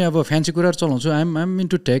 म पनि अब फ्यान्सी कुराहरू चलाउँछु, आइएम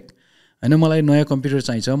इन्टु टेक होइन। मलाई नयाँ कम्प्युटर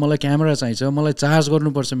चाहिन्छ, मलाई क्यामेरा चाहिन्छ, मलाई चार्ज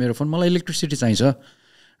गर्नुपर्छ मेरो फोन, मलाई इलेक्ट्रिसिटी चाहिन्छ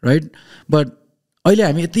राइट। बट अहिले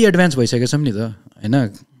हामी यति एडभान्स भइसकेका छौँ नि त होइन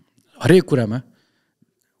हरेक कुरामा।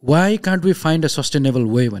 Why can't we find a sustainable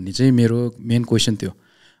way भन्ने चाहिँ मेरो मेन क्वेसन थियो।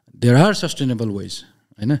 देयर आर सस्टेनेबल वेज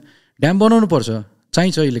होइन। ड्याम बनाउनु पर्छ,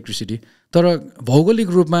 चाहिन्छ इलेक्ट्रिसिटी, तर भौगोलिक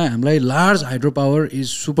रूपमा हामीलाई large hydro power is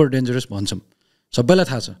super dangerous भन्छौँ, सबैलाई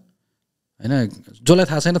थाहा छ होइन, जसलाई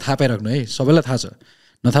थाहा छैन थाहा पाइराख्नु है, सबैलाई थाहा छ,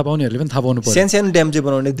 नथाहा पाउनेहरूले पनि थाहा पाउनु पर्यो। सानो ड्याम चाहिँ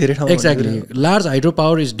बनाउने धेरै ठाउँ exactly large hydro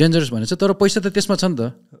power is dangerous भनेको छ, तर पैसा त त्यसमा छ नि त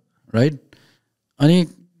राइट। अनि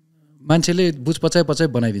मान्छेले बुझ पचाइ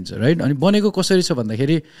बनाइदिन्छ राइट। अनि बनेको कसरी छ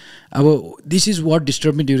भन्दाखेरि अब this is what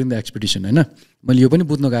disturb me during the expedition होइन, मैले यो पनि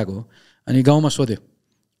बुझ्न गएको हो। अनि गाउँमा सोध्यो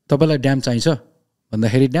तपाईँलाई ड्याम चाहिन्छ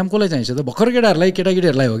भन्दाखेरि ड्याम कसलाई चाहिन्छ त, भर्खर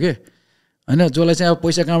केटाकेटीहरूलाई हो कि होइन, जसलाई चाहिँ अब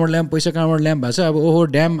पैसा कहाँबाट ल्याम भएको छ। अब ओहो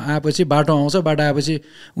ड्याम आएपछि बाटो आउँछ, बाटो आएपछि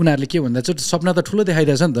उनीहरूले के भन्दा चाहिँ सपना त ठुलो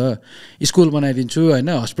देखाइदिएछ नि त, स्कुल बनाइदिन्छु होइन,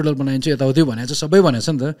 हस्पिटल बनाइदिन्छु यताउति भनेको छ, सबै भनेको छ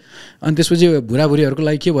नि त। अनि त्यसपछि बुढाबुढीहरूको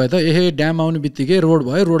लागि के भयो त, ड्याम आउने बित्तिकै रोड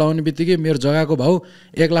भयो, रोड आउने बित्तिकै मेरो जग्गाको भाउ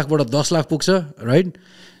 1 लाखबाट 10 लाख पुग्छ राइट।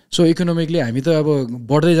 सो इकोनोमिकली हामी त अब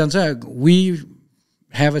बढ्दै जान्छ, we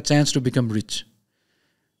have a chance to become rich,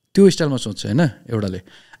 त्यो स्टाइलमा सोध्छ होइन एउटाले।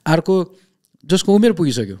 अर्को जसको उमेर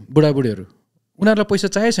पुगिसक्यो बुढाबुढीहरू, उनीहरूलाई पैसा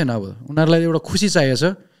चाहिएको छैन, अब उनीहरूलाई एउटा खुसी चाहिएको छ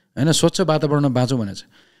होइन, स्वच्छ वातावरणमा बाँचौँ भनेको छ।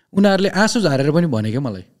 उनीहरूले आँसु झारेर पनि भने क्या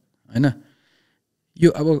मलाई होइन। यो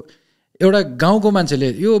अब एउटा गाउँको मान्छेले,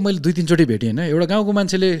 यो मैले 2-3 चोटि भेटेँ होइन, एउटा गाउँको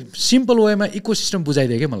मान्छेले सिम्पल वेमा इकोसिस्टम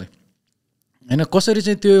बुझाइदियो क्या मलाई होइन, कसरी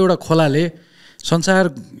चाहिँ त्यो एउटा खोलाले संसार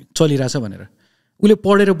चलिरहेछ भनेर। उसले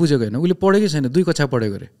पढेर बुझेको होइन, उसले पढेकै छैन, 2 कक्षा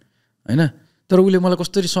पढेको अरे होइन, तर उसले मलाई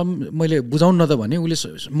कसरी मैले बुझाउनु न त भने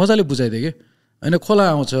उसले मजाले बुझाइदियो कि होइन। खोला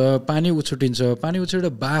आउँछ, पानी उछुटिन्छ, पानी उछुटेर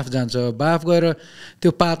बाफ जान्छ, बाफ गएर त्यो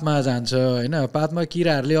पातमा जान्छ होइन, पातमा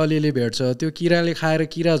किराहरूले अलिअलि भेट्छ, त्यो किराले खाएर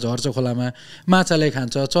किरा झर्छ खोलामा, माछाले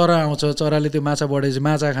खान्छ, चरा आउँछ, चराले त्यो माछा बढेपछि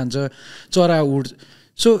माछा खान्छ, चरा उड्छ।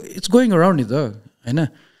 सो इट्स गोइङ अराउन्ड नि त होइन।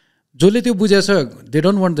 जसले त्यो बुझेछ they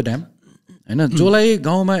don't want the dam होइन, जसलाई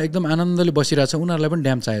गाउँमा एकदम आनन्दले बसिरहेछ उनीहरूलाई पनि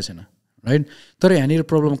ड्याम चाहिएको छैन राइट। तर यहाँनिर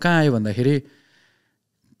प्रब्लम कहाँ आयो भन्दाखेरि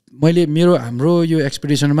मैले हाम्रो यो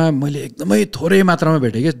एक्सपिडिसनमा मैले एकदमै थोरै मात्रामा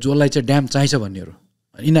भेटेँ कि जसलाई चाहिँ ड्याम चाहिन्छ भन्नेहरू।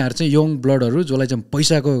 यिनीहरू चाहिँ यङ ब्लडहरू, जसलाई चाहिँ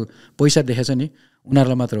पैसा देखेछ नि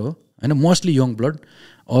उनीहरूलाई मात्र हो होइन, मोस्टली यङ ब्लड।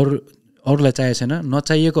 अरूलाई चाहिएको छैन,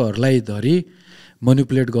 नचाहिएकोहरूलाई धरि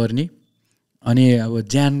मनिपुलेट गर्ने, अनि अब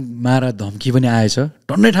ज्यान मारा धम्की पनि आएछ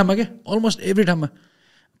टन्नै ठाउँमा क्या, अलमोस्ट एभ्री ठाउँमा।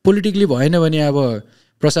 पोलिटिकली भएन भने अब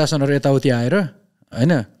प्रशासनहरू यताउति आएर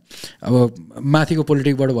होइन, अब माथिको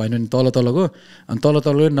पोलिटिकबाट भएन भने तलको, अनि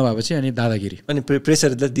तलको नभएपछि अनि दादागिरी, अनि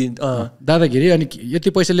प्रेसर दादागिरी, अनि यति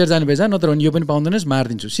पैसा लिएर जानु भएछ, नत्र भने यो पनि पाउँदैनस्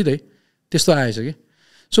मारिदिन्छु सिधै, त्यस्तो आएछ कि।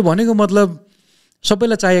 सो भनेको मतलब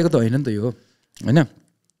सबैलाई चाहिएको त होइन नि त यो होइन।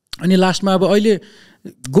 अनि लास्टमा अब अहिले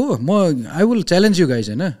I will challenge you guys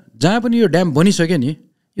होइन, जहाँ पनि यो ड्याम बनिसक्यो नि,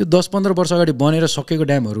 यो 10-15 वर्ष अगाडि बनेर सकेको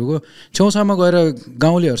ड्यामहरूको छेउछाउमा गएर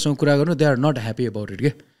गाउँलेहरूसँग कुरा गर्नु, they are not happy about it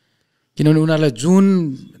के, किनभने उनीहरूलाई जुन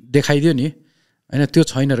देखाइदियो नि होइन त्यो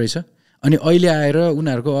छैन रहेछ। अनि अहिले आएर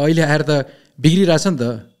त बिग्रिरहेछ नि त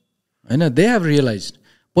होइन, दे हेभ रियलाइज।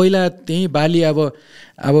 पहिला त्यही बाली अब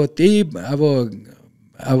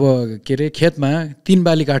के अरे खेतमा 3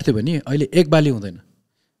 बाली काट्थ्यो भने अहिले 1 बाली हुँदैन,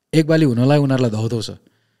 1 बाली हुनलाई उनीहरूलाई धौधौ छ।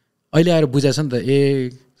 अहिले आएर बुझाएछ नि त,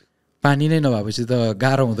 पानी नै नभएपछि त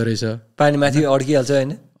गाह्रो हुँदो रहेछ, पानी माथि अड्किहाल्छ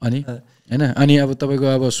होइन। अनि अब तपाईँको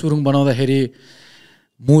अब सुरुङ बनाउँदाखेरि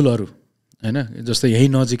मूलहरू होइन, जस्तै यहीँ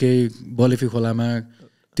नजिकै बलेफी खोलामा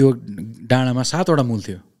त्यो डाँडामा 7वटा मूल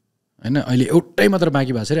थियो होइन, अहिले एउटै मात्र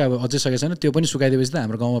बाँकी भएको छ अरे, अब अझै सकेको छैन, त्यो पनि सुकाइदिएपछि त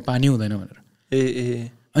हाम्रो गाउँमा पानी हुँदैन भनेर।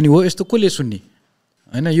 अनि हो यस्तो कसले सुन्ने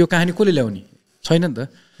होइन, यो कहानी कसले ल्याउने छैन नि त।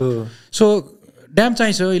 सो ड्याम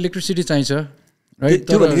चाहिन्छ, इलेक्ट्रिसिटी चाहिन्छ राइट।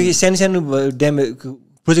 त्यो भनेको सानो ड्याम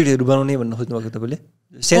प्रोजेक्टहरू बनाउने भन्नु खोज्नु भएको तपाईँले,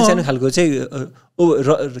 सानो खालको चाहिँ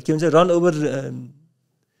के भन्छ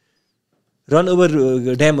रन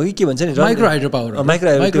ओभर ड्याम हो कि के भन्छ नि, माइक्रो हाइड्रो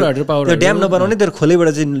पावर ड्याम नबनाउने तर खोलेबाट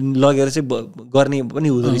चाहिँ लगेर चाहिँ गर्ने पनि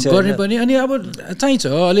हुँदो रहेछ, गर्ने पनि। अनि अब चाहिन्छ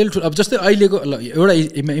अलिअलि अब जस्तै अहिलेको एउटा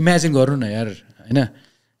इमेजिन गर्नु न यार होइन,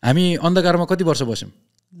 हामी अन्धकारमा कति वर्ष बस्यौँ,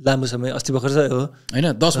 लामो समय, अस्ति भर्खर हो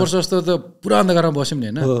होइन, 10 वर्ष जस्तो त पुरा अन्धकारमा बस्यौँ नि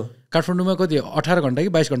होइन। काठमाडौँमा कति 18 घन्टा कि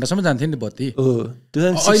 22 घन्टासम्म जान्थ्यो नि बत्ती,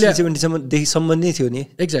 2070 नै थियो नि।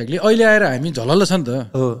 एक्ज्याक्टली, अहिले आएर हामी झलल्ल छ नि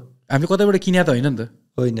त, हामी कतैबाट किन्या त होइन नि त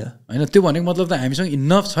होइन। त्यो भनेको मतलब त हामीसँग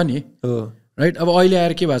इनफ छ नि राइट। अब अहिले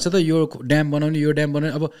आएर के भएको छ त, यो ड्याम बनाउने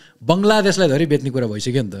अब बङ्गलादेशलाई धरि बेच्ने कुरा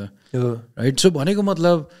भइसक्यो नि त राइट। सो भनेको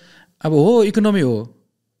मतलब अब हो इकोनोमी हो,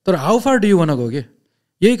 तर how far do you one go के।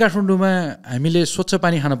 यही काठमाडौँमा हामीले स्वच्छ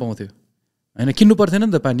पानी खान पाउँथ्यो होइन, किन्नु पर्थेन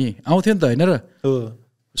नि त, पानी आउँथ्यो नि त होइन र,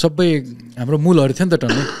 सबै हाम्रो मूलहरू थियो नि त,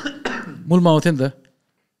 टन्नै मूलमा आउँथ्यो नि त।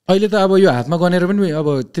 अहिले त अब यो हातमा गनेर पनि अब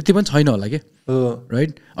त्यति पनि छैन होला कि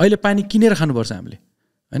राइट। अहिले पानी किनेर खानुपर्छ हामीले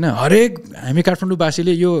होइन। हरेक हामी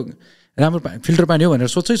काठमाडौँवासीले यो राम्रो फिल्टर पानी हो भनेर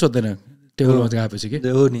सोध्दैन टेबलमा गएपछि कि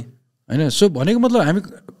हो नि होइन। सो भनेको मतलब हामी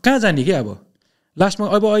कहाँ जाने कि अब लास्टमा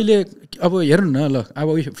अब अहिले अब हेर्नु न ल अब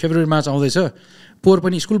फेब्रुअरी मार्च आउँदैछ पोहोर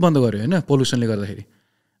पनि स्कुल बन्द गर्यो होइन पोल्युसनले गर्दाखेरि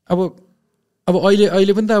अब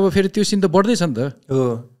अहिले पनि त अब फेरि त्यो सिन त बढ्दैछ नि त हो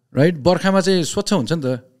राइट बर्खामा चाहिँ स्वच्छ हुन्छ नि त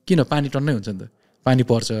किन पानी टन्नै हुन्छ नि त पानी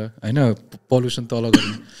पर्छ होइन पल्युसन तल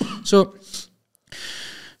गर्ने सो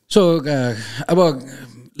अब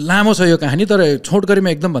लामो छ यो कहानी तर छोटकरीमा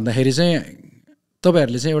एकदम भन्दाखेरि चाहिँ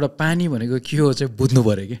तपाईँहरूले चाहिँ एउटा पानी भनेको के हो चाहिँ बुझ्नु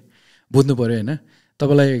पऱ्यो होइन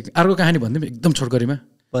तपाईँलाई अर्को कहानी भनिदिउँ एकदम छोटकरीमा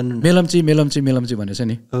मेलम्ची भनेछ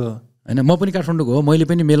नि होइन म पनि काठमाडौँको हो मैले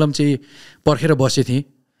पनि मेलम्ची पर्खेर बसेको थिएँ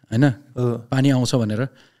होइन पानी आउँछ भनेर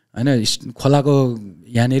होइन खोलाको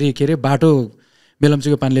यहाँनिर के अरे बाटो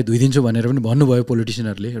मेलम्चीको पानीले धोइदिन्छु भनेर पनि भन्नुभयो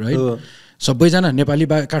पोलिटिसियनहरूले राइट सबैजना नेपाली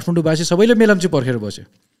काठमाडौँवासी सबैले मेलम्ची पर्खेर बस्यो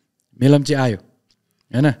मेलम्ची आयो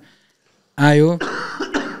होइन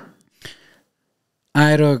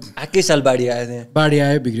आएर एकै साल बाढी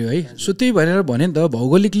आयो बिग्रियो है सो त्यही भनेर भने नि त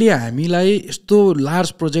भौगोलिकली हामीलाई यस्तो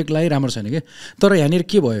लार्ज प्रोजेक्टलाई राम्रो छैन कि तर यहाँनिर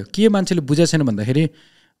के भयो के मान्छेले बुझेको छैन भन्दाखेरि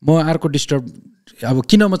म अर्को डिस्टर्ब अब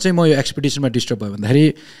किन चाहिँ म यो एक्सपिडिसनमा डिस्टर्ब भयो भन्दाखेरि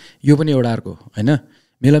यो पनि एउटा अर्को होइन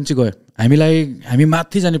मेलम्ची गयो हामी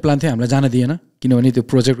माथि जाने प्लान थियो हामीलाई जान दिएन किनभने त्यो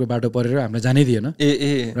प्रोजेक्टको बाटो परेर हामीलाई जानै दिएन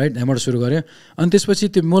राइट त्यहाँबाट सुरु गऱ्यो अनि त्यसपछि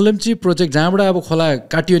त्यो मेलम्ची प्रोजेक्ट जहाँबाट अब खोला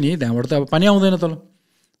काटियो नि त्यहाँबाट त अब पानी आउँदैन तल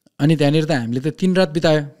अनि त्यहाँनिर त हामीले त 3 रात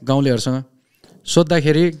बितायो गाउँलेहरूसँग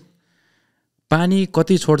सोद्धाखेरि पानी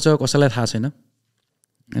कति छोड्छ कसैलाई थाहा छैन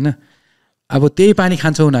होइन अब त्यही पानी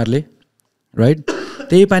खान्छ उनीहरूले राइट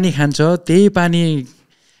त्यही पानी खान्छ त्यही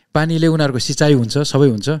पानीले उनीहरूको सिँचाइ हुन्छ सबै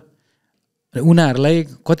हुन्छ उनीहरूलाई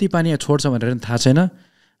कति पानी छोड्छ भनेर थाहा छैन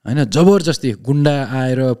होइन जबरजस्ती गुन्डा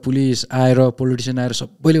आएर पुलिस आएर पोलिटिसियन आएर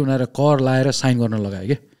सबैले उनीहरू कर लाएर साइन गर्न लगायो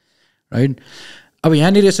क्या राइट अब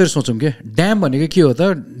यहाँनिर यसरी सोचौँ कि ड्याम भनेको के हो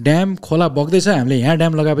त ड्याम खोला बग्दैछ हामीले यहाँ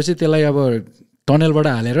ड्याम लगाएपछि त्यसलाई अब टनलबाट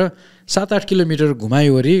हालेर 7-8 किलोमिटर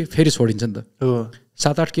घुमायोवरी फेरि छोडिन्छ नि त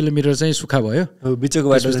 7-8 किलोमिटर चाहिँ सुक्खा भयो बिचको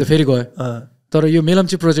बाटो त फेरि गयो तर यो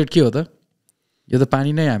मेलम्ची प्रोजेक्ट के हो त यो त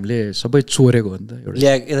पानी नै हामीले सबै चोरेको हो नि त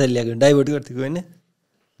यता ल्याएको डाइभर्ट गर्थ्यो होइन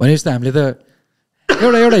भनेपछि त हामीले त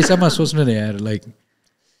एउटा हिसाबमा सोच्नु नि यार लाइक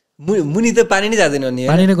मुनि त पानी नै जाँदैन नि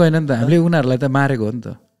पानी नै गएन नि त हामीले उनीहरूलाई त मारेको हो नि त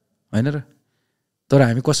होइन र तर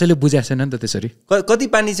हामी कसैले बुझाएको छैन नि त त्यसरी कति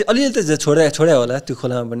पानी चाहिँ अलिअलि त छोड्या होला त्यो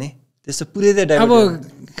खोलामा पनि त्यस्तो पुरै त अब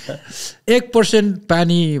 1%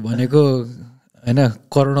 पानी भनेको होइन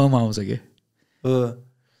करोडौँमा आउँछ कि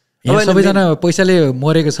यहाँ सबैजना पैसाले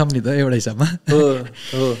मरेको छौँ नि त एउटा हिसाबमा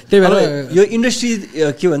त्यही भएर यो इन्डस्ट्री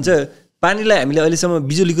के भन्छ पानीलाई हामीले अहिलेसम्म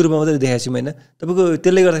बिजुलीको रूपमा मात्रै देखाएको छौँ होइन तपाईँको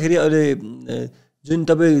त्यसले गर्दाखेरि अहिले जुन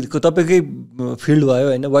तपाईँकै फिल्ड भयो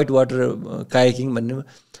होइन वाइट वाटर कायाकिङ भन्ने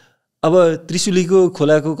अब त्रिशुलीको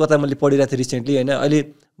खोलाको कता मैले पढिरहेको थिएँ रिसेन्टली होइन अहिले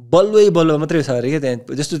बलुवा मात्रै छ अरे क्या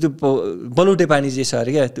त्यहाँ जस्तो त्यो बलुटे पानी चाहिँ छ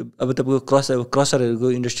अरे क्या त्यो अब तपाईँको क्रसरहरूको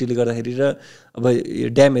इन्डस्ट्रीले गर्दाखेरि र अब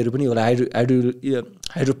ड्यामहरू पनि होला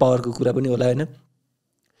हाइड्रो पावरको कुरा पनि होला होइन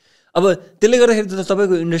अब त्यसले गर्दाखेरि त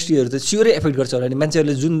तपाईँको इन्डस्ट्रीहरू त स्योरै एफेक्ट गर्छ होला नि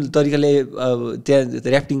मान्छेहरूले जुन तरिकाले त्यहाँ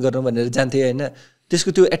ऱ्याफ्टिङ गर्न भनेर जान्थे होइन त्यसको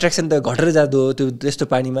त्यो एट्र्याक्सन त घटेर जाँदो हो त्यो त्यस्तो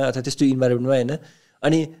पानीमा अथवा त्यस्तो इन्भाइरोमेन्टमा होइन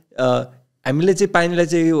अनि हामीले चाहिँ पानीलाई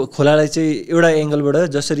चाहिँ खोलालाई चाहिँ एउटा एङ्गलबाट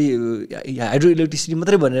जसरी हाइड्रो इलेक्ट्रिसिटी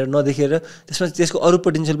मात्रै भनेर नदेखेर त्यसमा त्यसको अरू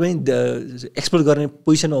पोटेन्सियल पनि एक्सप्लोर गर्ने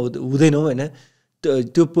पोजिसनमा हुँदैनौँ होइन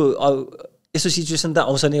त्यो यस्तो सिचुएसन त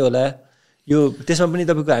आउँछ नै होला यो त्यसमा पनि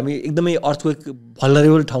तपाईँको हामी एकदमै अर्थक्वेक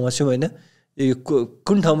भल्नरेबल ठाउँमा छौँ होइन यो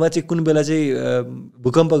कुन ठाउँमा चाहिँ कुन बेला चाहिँ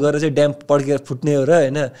भूकम्प गरेर चाहिँ ड्याम पड्केर फुट्ने हो र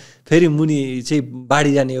होइन फेरि मुनि चाहिँ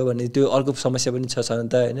बाढी जाने हो भन्ने त्यो अर्को समस्या पनि छ नि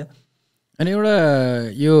त होइन अनि एउटा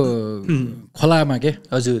यो खोलामा के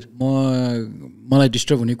हजुर मलाई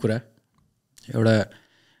डिस्टर्ब हुने कुरा एउटा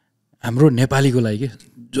हाम्रो नेपालीको लागि के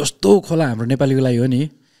जस्तो खोला हाम्रो नेपालीको लागि हो नि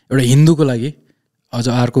एउटा हिन्दूको लागि अझ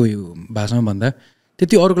अर्को भाषामा भन्दा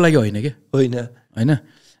त्यति अरूको लागि होइन कि होइन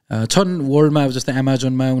छन् वर्ल्डमा अब जस्तै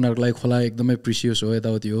एमाजोनमा उनीहरूको लागि खोला एकदमै प्रिसियस हो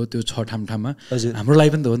यताउति हो त्यो छ ठाउँमा हाम्रो लागि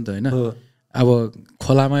पनि त हो नि त होइन अब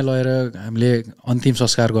खोलामा लगेर हामीले अन्तिम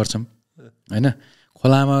संस्कार गर्छौँ होइन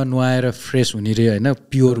खोलामा नुहाएर फ्रेस हुने रे होइन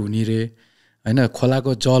प्योर हुने रे होइन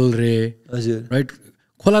खोलाको जल रे हजुर राइट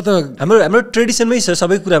खोला त हाम्रो ट्रेडिसनमै छ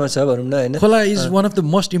सबै कुरामा छ भनौँ न होइन खोला is one of the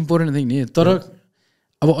most important thing नि तर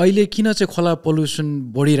अब अहिले किन चाहिँ खोला पोल्युसन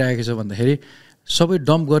बढिरहेको छ भन्दाखेरि सबै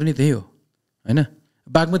डम्प गर्ने त्यही हो होइन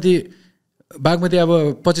बागमती अब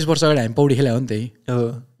 25 वर्ष अगाडि हामी पौडी खेल्या हो नि त्यही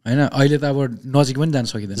होइन अहिले त अब नजिक पनि जान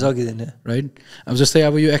सकिँदैन राइट अब जस्तै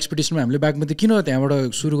अब यो एक्सपिडिसनमा हामीले बागमती किन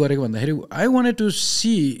त्यहाँबाट सुरु गरेको भन्दाखेरि I wanted to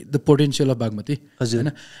see the potential of Bagmati होइन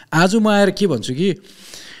आज म आएर के भन्छु कि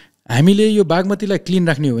हामीले यो बागमतीलाई क्लिन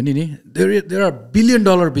राख्ने हो भने नि देयर आर $1 बिलियन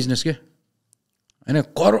बिजनेस के होइन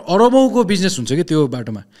अरबौँको बिजनेस हुन्छ कि त्यो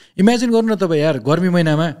बाटोमा इमेजिन गर्नु न तपाईँ यार गर्मी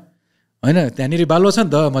महिनामा होइन त्यहाँनिर बालुवा छ नि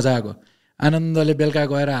त मजाको आनन्दले बेलुका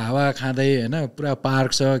गएर हावा खाँदै होइन पुरा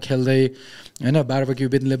पार्क छ खेल्दै होइन बार्बेक्यू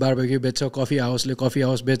बेच्नेले बार्बेक्यू बेच्छ कफी हाउसले कफी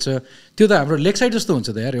हाउस बेच्छ त्यो त हाम्रो लेक साइड जस्तो हुन्छ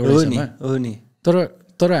त यार एउटा हिसाबमा हो नि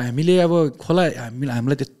तर हामीले अब खोला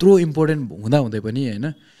हामीलाई त्यत्रो इम्पोर्टेन्ट हुँदै पनि होइन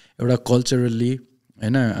एउटा कल्चरली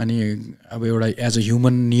होइन अनि अब एउटा एज अ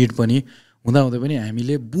ह्युमन निड पनि हुँदै पनि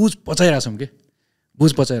हामीले बुझ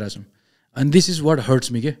पचाइरहेछौँ अनि this is what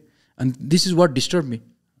hurts me के अनि this is what disturb me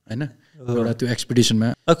होइन एउटा त्यो एक्सपिडिसनमा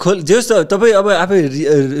जे होस् त तपाईँ अब आफै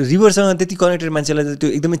रिभरसँग त्यति कनेक्टेड मान्छेलाई त्यो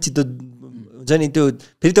एकदमै चित्त हुन्छ नि त्यो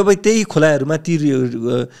फेरि तपाईँ त्यही खोलाहरूमा ती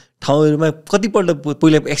ठाउँहरूमा कतिपल्ट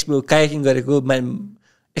पहिला कायाकिङ गरेको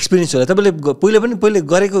एक्सपिरियन्स होला तपाईँले पहिले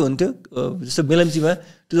गरेको हुन्थ्यो जस्तो मेलम्चीमा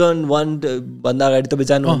 2001 भन्दा अगाडि तपाईँ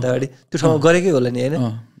जानुभन्दा अगाडि त्यो ठाउँमा गरेकै होला नि होइन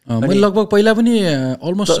मैले लगभग पहिला पनि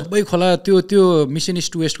अलमोस्ट सबै खोला त्यो मिसन इस्ट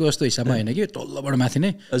टु वेस्टको जस्तो हिसाबमा होइन कि तल्लोबाट माथि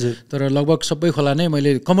नै हजुर तर लगभग सबै खोला नै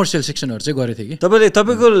मैले कमर्सियल सेक्सनहरू चाहिँ गरेको थिएँ कि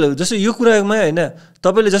तपाईँको जस्तो यो कुरामा होइन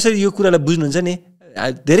तपाईँले जसरी यो कुरालाई बुझ्नुहुन्छ नि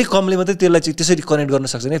धेरै कमले मात्रै त्यसलाई चाहिँ त्यसरी कनेक्ट गर्न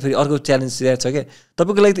सक्छ नि फेरि अर्को च्यालेन्ज छ क्या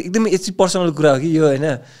तपाईँको लागि त एकदमै यति पर्सनल कुरा हो कि यो होइन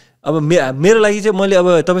अब मेरो लागि चाहिँ मैले अब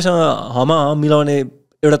तपाईँसँग मिलाउने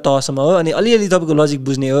एउटा तहसम्म हो अनि अलिअलि तपाईँको लजिक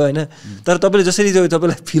बुझ्ने हो होइन तर तपाईँले जसरी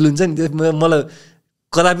तपाईँलाई फिल हुन्छ नि त्यो मलाई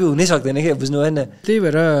कदापि हुनै सक्दैन क्या बुझ्नु भएन त्यही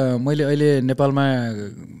भएर मैले अहिले नेपालमा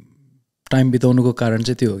टाइम बिताउनुको कारण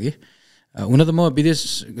चाहिँ त्यो हो कि हुन त म विदेश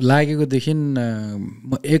लागेकोदेखि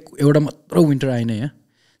म एउटा मात्र विन्टर आइनँ यहाँ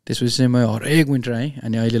त्यसपछि चाहिँ म हरेक विन्टर आएँ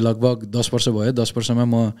अनि अहिले लगभग 10 वर्ष भयो 10 वर्षमा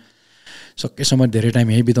म सकेसम्म धेरै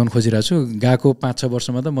टाइम यहीँ बिताउनु खोजिरहेको छु गएको 5-6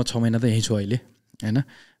 वर्षमा त म 6 महिना त यहीँ छु अहिले होइन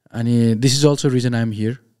अनि this is also reason I am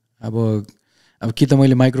here अब कि त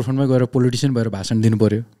मैले माइक्रोफोनमै गएर पोलिटिसियन भएर भाषण दिनु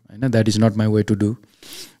पऱ्यो होइन that is not my way to do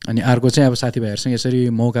अनि अर्को चाहिँ अब साथीभाइहरूसँग यसरी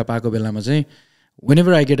मौका पाएको बेलामा चाहिँ when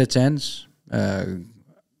ever I get a chance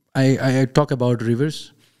I talk about reverse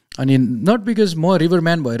अनि नट बिकज म रिभर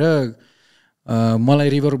म्यान भएर मलाई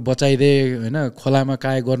रिभर बचाइदे होइन खोलामा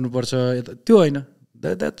काया गर्नुपर्छ त्यो होइन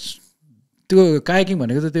द्याट्स त्यो कायाकिङ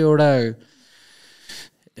भनेको त त्यो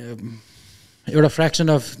एउटा फ्र्याक्सन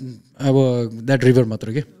अफ अब द्याट रिभर मात्र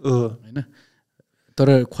के होइन तर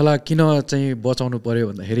खोला किन चाहिँ बचाउनु पऱ्यो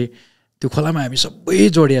भन्दाखेरि त्यो खोलामा हामी सबै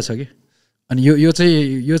जोडिया छ कि अनि यो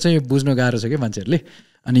चाहिँ बुझ्न गाह्रो छ कि मान्छेहरूले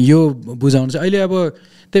अनि यो बुझाउनु चाहिँ अहिले अब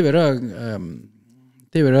त्यही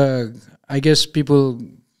भएर आई गेस पिपल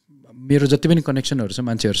मेरो जति पनि कनेक्सनहरू छ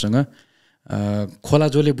मान्छेहरूसँग खोला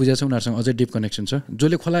जसले बुझेको छ उनीहरूसँग अझै डिप कनेक्सन छ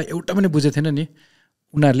जसले खोला एउटा पनि बुझेको थिएन नि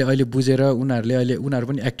उनीहरूले अहिले बुझेर उनीहरू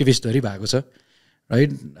पनि एक्टिभिस्टधरि भएको छ राइट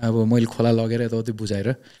अब मैले खोला लगेर यताउति बुझाएर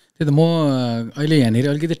त्यही त म अहिले यहाँनिर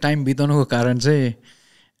अलिकति टाइम बिताउनुको कारण चाहिँ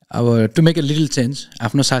अब to make a little change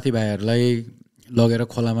आफ्नो साथीभाइहरूलाई लगेर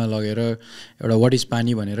खोलामा लगेर एउटा वाट इज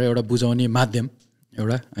पानी भनेर एउटा बुझाउने माध्यम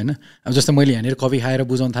एउटा होइन अब जस्तो मैले यहाँनिर कफी खाएर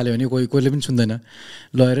बुझाउनु थाल्यो भने कोहीले पनि सुन्दैन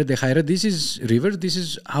लगेर देखाएर this is river this is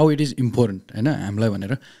how it is important होइन हामीलाई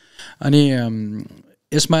भनेर अनि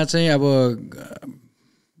यसमा चाहिँ अब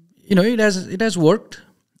इट हेज वर्कड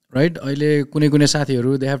राइट अहिले कुनै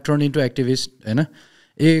साथीहरू they have turn into activist होइन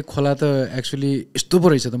खोला त एक्चुली यस्तो पो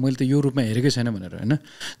रहेछ त मैले त यो रूपमा हेरेकै छैन भनेर होइन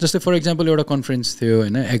जस्तै फर इक्जाम्पल एउटा कन्फरेन्स थियो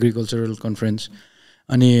होइन एग्रिकल्चरल कन्फरेन्स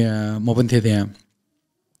अनि म पनि थिएँ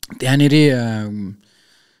त्यहाँनिर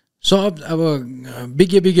सब अब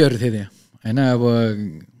विज्ञहरू थिए त्यहाँ होइन अब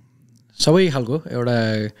सबै खालको एउटा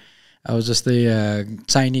अब जस्तै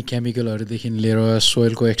चाहिने केमिकलहरूदेखि लिएर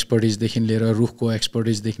सोइलको एक्सपर्टिजदेखि लिएर रुखको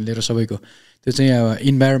एक्सपर्टिजदेखि लिएर सबैको त्यो चाहिँ अब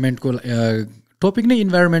इन्भाइरोमेन्टको टपिक नै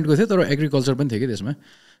इन्भाइरोमेन्टको थियो तर एग्रिकल्चर पनि थियो कि त्यसमा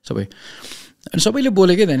सबै अनि सबैले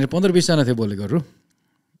बोले कि त्यहाँनिर 15-20 जना थियो बोलेकोहरू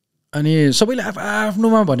अनि सबैले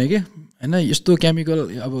आफ्नोमा भने कि होइन यस्तो केमिकल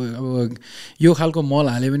अब यो खालको मल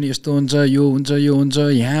हाल्यो भने यस्तो हुन्छ यो हुन्छ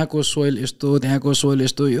यहाँको सोइल यस्तो त्यहाँको सोइल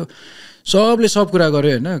यस्तो यो सबले सब कुरा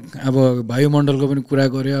गर्यो होइन अब वायुमण्डलको पनि कुरा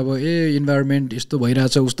गर्यो अब इन्भाइरोमेन्ट यस्तो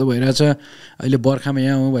भइरहेछ उस्तो भइरहेछ अहिले बर्खामा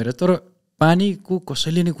यहाँ भइरहेछ तर पानीको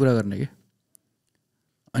कसैले नै कुरा गर्ने कि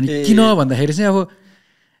अनि किन भन्दाखेरि चाहिँ अब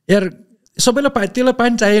यार सबैलाई त्यसलाई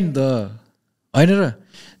पानी चाहियो नि त होइन र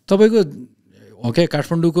तपाईँको ओके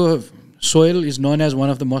काठमाडौँको soil is non as one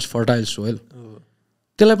of the most fertile soil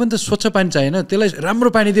त्यसलाई पनि त स्वच्छ पानी चाहिएन त्यसलाई राम्रो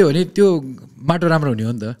पानी दियो भने त्यो माटो राम्रो हुने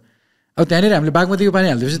हो नि त अब त्यहाँनिर हामीले बागमतीको पानी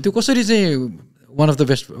हालिदिएपछि त्यो कसरी चाहिँ वान अफ द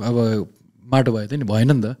बेस्ट अब माटो भयो त नि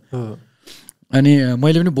भएन नि त अनि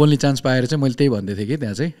मैले पनि बोल्ने चान्स पाएर चाहिँ मैले त्यही भन्दै थिएँ कि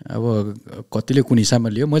त्यहाँ चाहिँ अब कतिले कुन हिसाबमा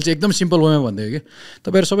लियो मैले चाहिँ एकदम सिम्पल वेमा भनिदिएँ कि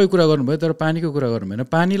तपाईँहरू सबै कुरा गर्नुभयो तर पानीको कुरा गर्नु भएन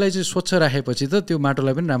पानीलाई चाहिँ स्वच्छ राखेपछि त त्यो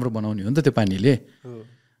माटोलाई पनि राम्रो बनाउने हो नि त त्यो पानीले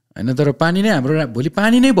होइन तर पानी नै हाम्रो भोलि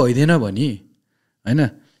पानी नै भइदिएन भने होइन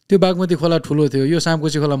त्यो बागमती खोला ठुलो थियो यो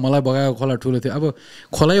सामकोसी खोला मलाई बगाएको खोला ठुलो थियो अब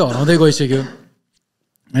खोलै हराउँदै गइसक्यो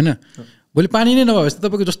होइन भोलि पानी नै नभएपछि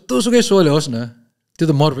तपाईँको जस्तोसुकै सोल होस् न त्यो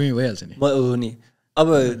त मरुभूमि भइहाल्छ नि हो नि अब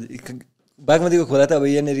बागमतीको खोला त अब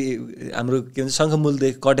यहाँनिर हाम्रो के भन्छ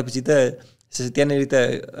शङ्खमूलदेखि कटेपछि त त्यहाँनिर त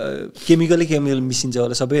केमिकल मिसिन्छ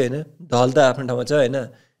होला सबै होइन ढल त आफ्नो ठाउँमा छ होइन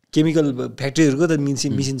केमिकल फ्याक्ट्रीहरूको त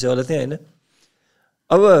मिसिन्छ होला त्यहाँ होइन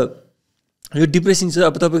अब यो डिप्रेसिङ छ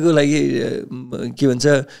अब तपाईँको लागि के भन्छ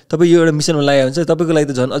तपाईँ यो एउटा मिसनमा लागेको हुन्छ तपाईँको लागि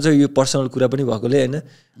त झन् अझ यो पर्सनल कुरा पनि भएकोले होइन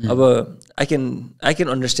अब आई क्यान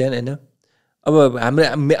अन्डरस्ट्यान्ड होइन अब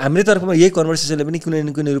हाम्रै तर्फमा यही कन्भर्सेसनले पनि कुनै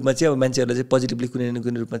न कुनै रूपमा चाहिँ अब मान्छेहरूलाई चाहिँ पोजिटिभली कुनै न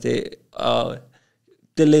कुनै रूपमा चाहिँ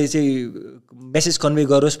त्यसले चाहिँ मेसेज कन्भे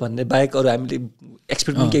गरोस् भन्ने बाहेक अरू हामीले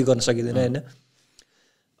एक्सपेक्ट पनि केही गर्न सकिँदैन होइन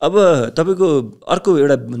अब तपाईँको अर्को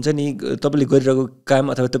एउटा हुन्छ नि तपाईँले गरिरहेको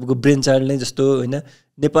काम अथवा तपाईँको ब्रेन चाइल्ड नै जस्तो होइन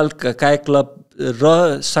नेपाल कायक क्लब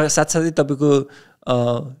र साथसाथै तपाईँको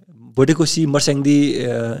भोटेकोसी मर्स्याङ्दी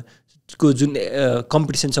को जुन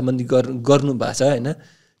कम्पिटिसन सम्बन्धी गर्नु भएको छ होइन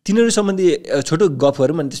तिनीहरू सम्बन्धी छोटो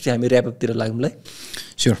गफहरू अनि त्यसपछि हामी ऱ्यापअपतिर लागौँलाई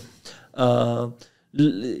स्योर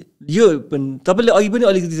यो तपाईँले अघि पनि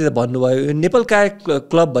अलिकति भन्नुभयो नेपाल कायक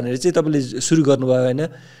क्लब भनेर चाहिँ तपाईँले सुरु गर्नुभयो होइन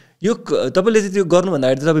यो तपाईँले चाहिँ त्यो गर्नुभन्दा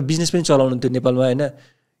अगाडि त तपाईँ बिजनेस पनि चलाउनुहुन्थ्यो नेपालमा होइन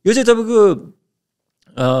यो चाहिँ तपाईँको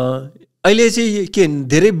अहिले चाहिँ के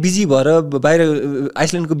धेरै बिजी भएर बाहिर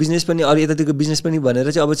आइसल्यान्डको बिजनेस पनि अरू यतातिरको बिजनेस पनि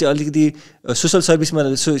भनेर चाहिँ अब चाहिँ अलिकति सोसल सर्भिसमा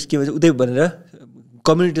के भन्छ उतै भनेर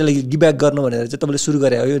कम्युनिटीलाई गिभब्याक गर्नु भनेर चाहिँ तपाईँले सुरु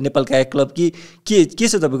गरे हो यो नेपाल कायक क्लब कि के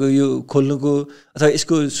छ तपाईँको यो खोल्नुको अथवा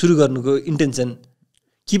यसको सुरु गर्नुको इन्टेन्सन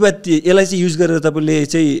कि बा यसलाई चाहिँ युज गरेर तपाईँले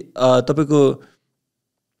चाहिँ तपाईँको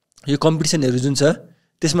यो कम्पिटिसनहरू जुन छ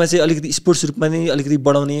त्यसमा चाहिँ अलिकति स्पोर्ट्स रूपमा नै अलिकति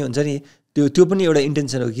बढाउने हुन्छ नि त्यो पनि एउटा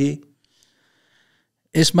इन्टेन्सन हो कि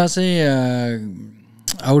यसमा चाहिँ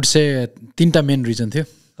आउट से 3टा मेन रिजन थियो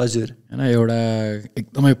हजुर होइन एउटा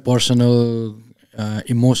एकदमै पर्सनल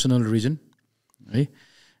इमोसनल रिजन है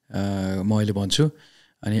म अहिले भन्छु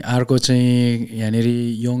अनि अर्को चाहिँ यहाँनिर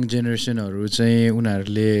यङ जेनेरेसनहरू चाहिँ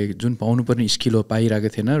उनीहरूले जुन पाउनुपर्ने स्किल हो पाइरहेको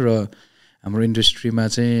थिएन र हाम्रो इन्डस्ट्रीमा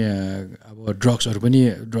चाहिँ अब ड्रग्सहरू पनि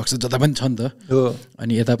ड्रग्स जता पनि छ नि त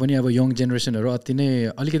अनि यता पनि अब यङ जेनेरेसनहरू अति नै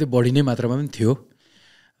अलिकति बढी नै मात्रामा पनि थियो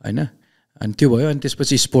होइन अनि त्यो भयो अनि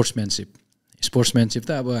त्यसपछि स्पोर्ट्सम्यानसिप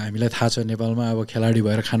त अब हामीलाई थाहा छ नेपालमा अब खेलाडी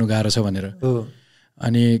भएर खानु गाह्रो छ भनेर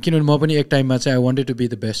अनि किनभने म पनि एक टाइममा चाहिँ I wanted to be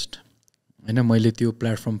the best होइन मैले त्यो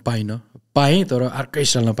प्लेटफर्म पाएँ तर अर्कै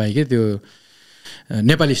स्टाइलमा पाएँ कि त्यो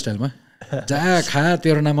नेपाली स्टाइलमा जहाँ खा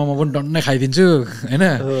तेरो नाममा म पनि डन्नै खाइदिन्छु होइन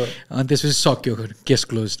अनि त्यसपछि सक्यो केस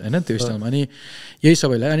क्लोज होइन त्यो स्टाइलमा अनि यही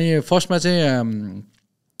सबैलाई अनि फर्स्टमा चाहिँ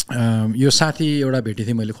यो साथी एउटा भेटेको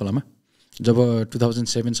थिएँ मैले खोलामा जब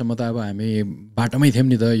 2007सम्म त अब हामी बाटोमै थियौँ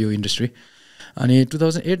नि त यो इन्डस्ट्री अनि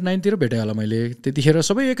 2008-09तिर भेटेँ होला मैले त्यतिखेर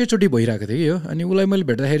सबै एकैचोटि भइरहेको थिएँ कि यो अनि उसलाई मैले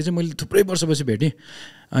भेट्दाखेरि चाहिँ मैले थुप्रै वर्षपछि भेटेँ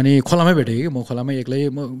अनि खोलामै भेटेँ कि म खोलामै एक्लै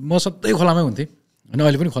म सधैँ खोलामै हुन्थेँ अनि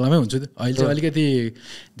अहिले पनि खोलामै हुन्छु अहिले चाहिँ अलिकति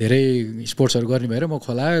धेरै स्पोर्ट्सहरू गर्ने भएर म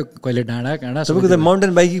खोला कहिले डाँडा काँडा सबैको त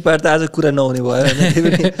माउन्टेन बाइकिङ पार्ट त आज कुरा नहुने भयो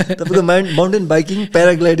तपाईँको माउन्टेन बाइकिङ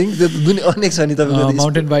प्याराग्लाइडिङ त्यो दुनिया अनेक छ नि तपाईँको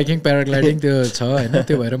माउन्टेन बाइकिङ प्याराग्लाइडिङ त्यो छ होइन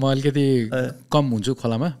त्यो भएर म अलिकति कम हुन्छु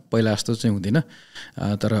खोलामा पहिला जस्तो चाहिँ हुँदिनँ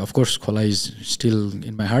तर अफकोर्स खोला is still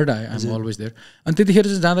in my heart I am always there अनि त्यतिखेर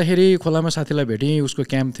चाहिँ जाँदाखेरि खोलामा साथीलाई भेटेँ उसको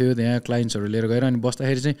क्याम्प थियो त्यहाँ क्लाइन्ट्सहरू लिएर गएर अनि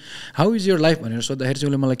बस्दाखेरि चाहिँ हाउ इज योर लाइफ भनेर सोद्धाखेरि चाहिँ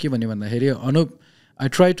उसले मलाई के भन्यो भन्दाखेरि Anup I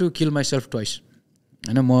try to kill my self twice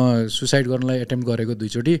होइन म सुसाइड गर्नलाई एटेम्प्ट गरेको 2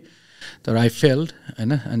 चोटि तर आई फेल्ड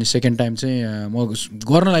होइन अनि सेकेन्ड टाइम चाहिँ म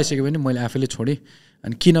गर्न लागिसक्यो भने मैले आफैले छोडेँ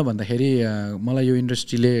अनि किन भन्दाखेरि मलाई यो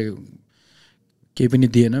इन्डस्ट्रीले केही पनि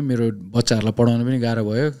दिएन मेरो बच्चाहरूलाई पढाउन पनि गाह्रो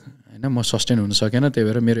भयो होइन म सस्टेन हुन सकेन त्यही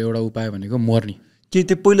भएर मेरो एउटा उपाय भनेको मर्ने के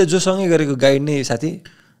त्यो पहिला जोसँगै गरेको गाइड नै साथी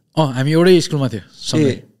हामी एउटै स्कुलमा थियो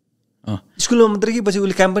सँगै स्कुलमा मात्रै कि पछि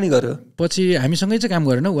उसले काम पनि गर्यो पछि हामीसँगै चाहिँ काम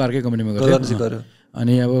गरेन ऊ अर्कै कम्पनीमा गऱ्यो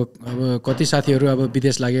अनि अब कति साथीहरू अब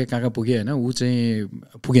विदेश लागे कहाँ कहाँ पुगे होइन ऊ चाहिँ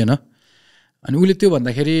पुगेन अनि उसले त्यो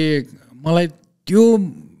भन्दाखेरि मलाई त्यो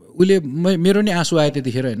उसले मेरो नि आँसु आयो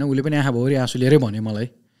त्यतिखेर होइन उसले पनि आँखा भौरी आँसु लिएरै भन्यो मलाई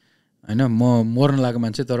होइन म मर्न लागेको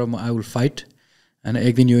मान्छे तर म आई विल फाइट होइन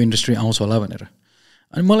एक दिन यो इन्डस्ट्री आउँछ होला भनेर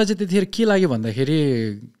अनि मलाई चाहिँ त्यतिखेर के लाग्यो भन्दाखेरि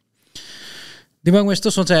दिमागमा यस्तो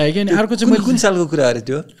सोचाइ आयो कि अनि अर्को चाहिँ मैले कुन सालको कुरा अरे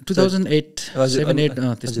त्यो 2007-08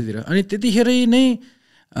 त्यस्तोतिर अनि त्यतिखेरै नै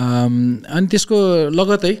अनि त्यसको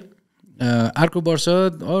लगतै अर्को वर्ष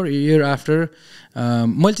अर इयर आफ्टर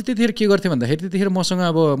मैले चाहिँ त्यतिखेर के गर्थेँ भन्दाखेरि त्यतिखेर मसँग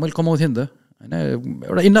अब मैले कमाउँथेँ नि त होइन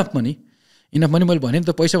एउटा इनफ मनी मैले भनेँ नि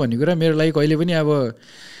त पैसा भन्ने कुरा मेरो लागि कहिले पनि अब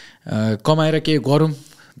कमाएर केही गरौँ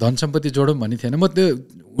धन सम्पत्ति जोडौँ भन्ने थिएन म त्यो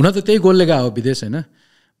हुन त त्यही गोलले गएको हो विदेश होइन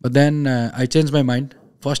but then I change my mind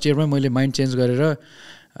first इयरमै मैले माइन्ड चेन्ज गरेर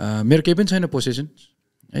मेरो केही पनि छैन पोसेसन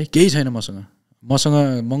है केही छैन मसँग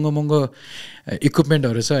मसँग महँगो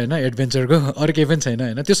इक्विपमेन्टहरू छ होइन एडभेन्चरको, अरू केही पनि छैन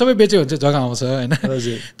होइन, त्यो सबै बेच्यो भने चाहिँ जग्गा आउँछ होइन।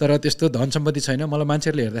 तर त्यस्तो धन सम्पत्ति छैन। मलाई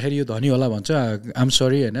मान्छेहरूले हेर्दाखेरि यो धनी होला भन्छ, आइएम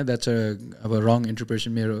सरी होइन, द्याट्स अब रङ इन्टरप्रिटेसन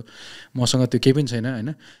मेरो, मसँग त्यो केही पनि छैन होइन।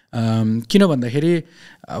 किन भन्दाखेरि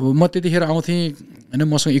अब म त्यतिखेर आउँथेँ होइन,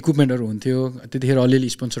 मसँग इक्विपमेन्टहरू हुन्थ्यो, त्यतिखेर अलिअलि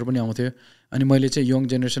स्पोन्सर पनि आउँथ्यो, अनि मैले चाहिँ यङ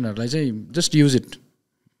जेनेरेसनहरूलाई चाहिँ जस्ट युज इट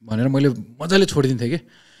भनेर मैले मजाले छोडिदिन्थेँ कि।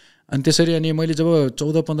 अनि त्यसरी अनि मैले जब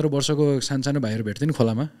 14-15 वर्षको सानो भाइहरू भेट्थेँ नि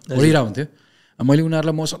खोलामा, ओडिरहेको हुन्थ्यो, मैले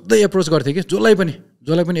उनीहरूलाई म सधैँ एप्रोच गर्थेँ कि, जसलाई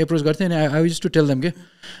पनि एप्रोच गर्थेँ। अनि I use to tail them कि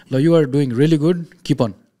ल you are doing really good, keep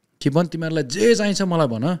on, तिमीहरूलाई जे चाहिन्छ मलाई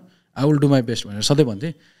भन, I will do my best भनेर सधैँ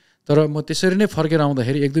भन्थेँ। तर म त्यसरी नै फर्केर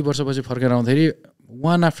आउँदाखेरि 1-2 वर्षपछि फर्केर आउँदाखेरि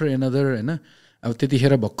वान आफ्टर एनदर होइन, अब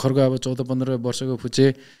त्यतिखेर भर्खरको अब 14-15 वर्षको फुच्चे,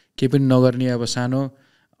 केही पनि नगर्ने अब सानो,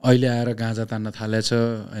 अहिले आएर गाँजा तान्न थालेछ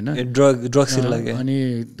होइन, ड्रग्सतिर लाग्यो। अनि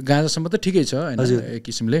गाँजासम्म त ठिकै छ होइन एक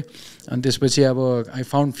किसिमले। अनि त्यसपछि अब आई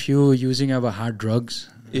फाउन्ड फ्यु युजिङ अब हार्ड ड्रग्स,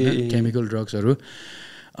 केमिकल ड्रग्सहरू।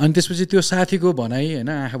 अनि त्यसपछि त्यो साथीको भनाइ होइन,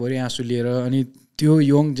 आँखाभरि आँसु लिएर, अनि त्यो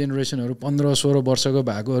यङ जेनेरेसनहरू 15-16 वर्षको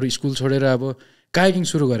भएकोहरू स्कुल छोडेर अब कायाकिङ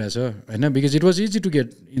सुरु गरेछ होइन, because it was easy to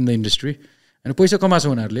get in the industry होइन, पैसा कमाएको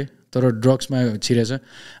छ उनीहरूले, तर ड्रग्समा छिरेछ।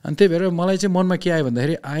 अनि त्यही भएर मलाई चाहिँ मनमा के आयो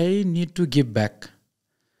भन्दाखेरि I need to give back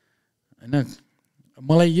होइन,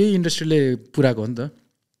 मलाई यही इन्डस्ट्रीले पुऱ्याएको हो नि त,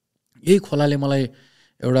 यही खोलाले मलाई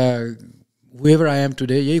एउटा वेभर आई एम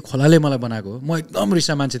टुडे, यही खोलाले मलाई बनाएको हो। म एकदम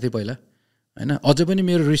रिसा मान्छे थिएँ पहिला होइन, अझै पनि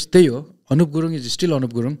मेरो रिस त्यही हो, अनुप गुरुङ इज स्टिल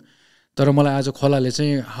अनुप गुरुङ। तर मलाई आज खोलाले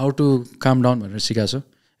चाहिँ हाउ टु काम डाउन भनेर सिकाएको छ।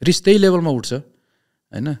 रिस त्यही लेभलमा उठ्छ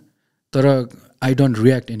होइन, तर आई डोन्ट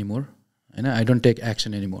रियाक्ट एनिमोर होइन, I don't take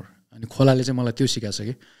action anymore. अनि खोलाले चाहिँ मलाई त्यो सिकाएको छ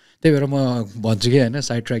कि, त्यही भएर म भन्छु कि होइन,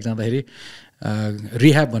 साइड ट्र्याक जाँदाखेरि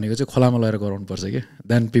रिह्याब भनेको चाहिँ खोलामा लगेर गराउनुपर्छ कि,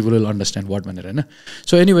 then people will understand what भनेर होइन।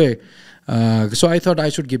 So anyway so I thought I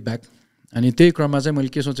should give back. अनि त्यही क्रममा चाहिँ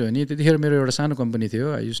मैले के सोचेँ भने, त्यतिखेर मेरो एउटा सानो कम्पनी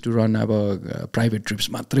थियो, आई युज टु रन अब प्राइभेट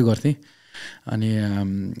ट्रिप्स मात्रै गर्थेँ। अनि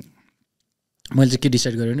मैले चाहिँ के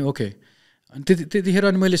डिसाइड गरेँ भने ओके, अनि त्यतिखेर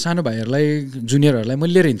अनि मैले सानो भाइहरूलाई जुनियरहरूलाई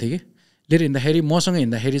मैले लिएर हिँड्थेँ कि, लिएर हिँड्दाखेरि मसँग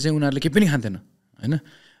हिँड्दाखेरि चाहिँ उनीहरूले केही पनि खान्थेन होइन।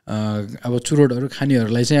 अब चुरोटहरू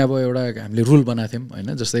खानेहरूलाई चाहिँ अब एउटा हामीले रुल बनाएको थियौँ होइन,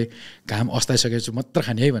 जस्तै घाम अस्ताइसकेपछि मात्र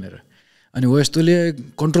खाने है भनेर। अनि हो यस्तोले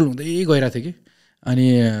कन्ट्रोल हुँदै गइरहेको थियो कि। अनि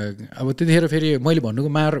अब त्यतिखेर फेरि मैले भन्नुको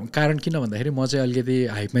कारण किन भन्दाखेरि म चाहिँ अलिकति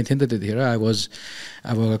हाइपमै थिएँ नि त त्यतिखेर, आई वाज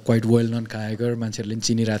अब क्वाइट वेल नन कायकर, मान्छेहरूले पनि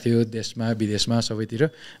चिनिरहेको थियो देशमा विदेशमा सबैतिर।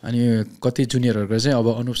 अनि कति जुनियरहरूको चाहिँ अब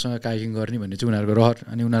अनुपसँग कायाकिङ गर्ने भन्ने चाहिँ उनीहरूको रहर,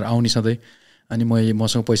 अनि उनीहरू आउने सधैँ। अनि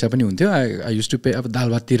मसँग पैसा पनि हुन्थ्यो, आई युज टु पे, अब दाल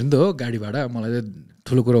भात तिर्नु त हो, गाडी भाडा मलाई चाहिँ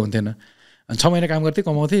ठुलो कुरो हुन्थेन। अनि 6 महिना काम गर्थेँ,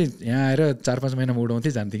 कमाउँथेँ, यहाँ आएर 4-5 महिनामा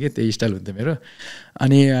उडाउँथेँ जान्थेँ कि, त्यही स्टाइल हुन्थ्यो मेरो।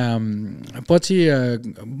 अनि पछि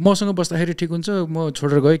मसँग बस्दाखेरि ठिक हुन्छ, म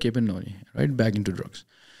छोडेर गएँ, केही पनि नहुने, right, back into drugs.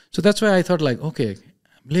 So that's why I thought like okay,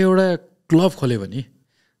 हामीले एउटा क्लब खोल्यो भने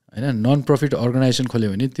होइन, नन प्रफिट अर्गनाइजेसन खोल्यो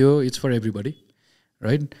भने त्यो इट्स फर एभ्रिबडी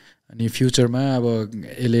राइट। अनि फ्युचरमा अब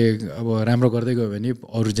यसले अब राम्रो गर्दै गयो भने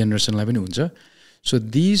अरू जेनेरेसनलाई पनि हुन्छ। So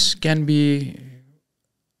this can be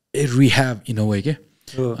A rehab in a way के,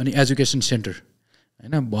 अनि एजुकेसन सेन्टर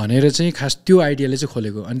होइन भनेर चाहिँ खास त्यो आइडियाले चाहिँ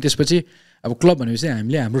खोलेको। अनि त्यसपछि अब क्लब भनेपछि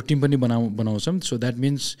हामीले हाम्रो टिम पनि बनाउँछौँ। So that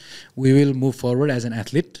means we will move forward as an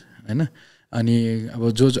athlete होइन। अनि अब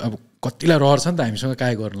अब कतिलाई रहर छ नि त हामीसँग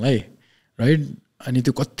काय गर्नलाई राइट। अनि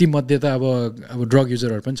त्यो कति मध्ये त अब ड्रग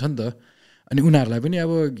युजरहरू पनि छ नि त, अनि उनीहरूलाई पनि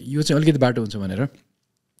अब यो चाहिँ अलिकति बाटो हुन्छ भनेर।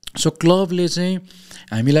 सो क्लबले चाहिँ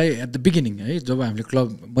हामीलाई एट द बिगिनिङ है, जब हामीले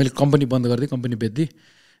मैले कम्पनी बन्द गरिदिएँ, कम्पनी बेच्दिएँ,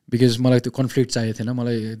 बिकज मलाई त्यो कन्फ्लिक्ट चाहिएको थिएन।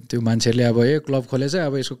 मलाई त्यो मान्छेहरूले अब क्लब खोलेछ,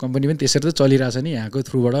 अब यसको कम्पनी पनि त्यसरी त चलिरहेछ नि यहाँको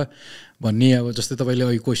थ्रुबाट भन्ने, अब जस्तै तपाईँले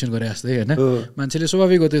अघि क्वेसन गरे जस्तै होइन, मान्छेले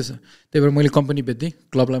स्वाभाविक हो त्यो। त्यही भएर मैले कम्पनी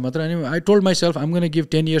बेच्दिएँ क्लबलाई मात्र। अनि I told my self I'm gonna give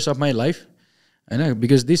 10 years of my life होइन,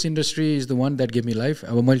 because this industry is the one that give me life.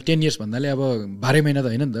 अब मैले 10 years भन्नाले अब 12 महिना त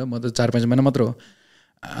होइन नि त, म त 4-5 महिना मात्र हो।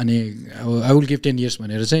 अनि अब आई विल गिभ 10 years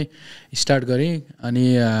भनेर चाहिँ स्टार्ट गरेँ। अनि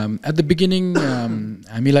एट द बिगिनिङ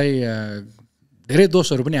हामीलाई धेरै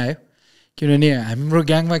दोषहरू पनि आयो, किनभने हाम्रो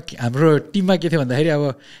ग्याङमा हाम्रो टिममा के थियो भन्दाखेरि अब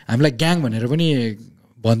हामीलाई ग्याङ भनेर पनि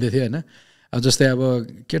भन्दै थियो होइन। अब जस्तै अब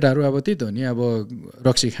केटाहरू अब त्यही त हो नि, अब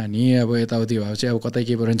रक्सी खाने, अब यताउति भए चाहिँ अब कतै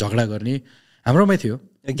के भयो भने झगडा गर्ने हाम्रोमै थियो।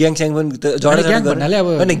 ग्याङ स्याङ पनि ग्याङ भन्नाले अब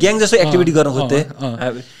होइन, ग्याङ जस्तो एक्टिभिटी गर्न खोज्थेँ।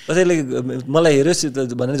 कसैले मलाई हेरोस्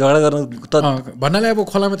भनेर झगडा गर्न त भन्नाले अब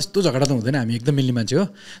खोलामा त्यस्तो झगडा त हुँदैन, हामी एकदम मिल्ने मान्छे हो।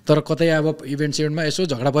 तर कतै अब इभेन्ट सिभेन्टमा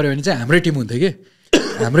यसो झगडा पऱ्यो भने चाहिँ हाम्रै टिम हुन्थ्यो कि,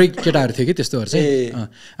 हाम्रै केटाहरू थियो कि त्यस्तोहरू चाहिँ।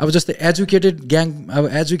 अब जस्तै एजुकेटेड ग्याङ, अब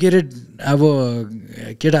एजुकेटेड अब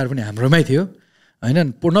केटाहरू पनि हाम्रोमै थियो होइन,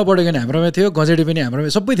 नपढेको नि हाम्रोमै थियो, गजेडी पनि हाम्रोमै,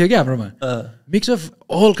 सबै थियो कि हाम्रोमा, मिक्स अफ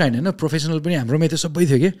अल काइन्ड होइन। प्रोफेसनल पनि हाम्रोमै थियो, सबै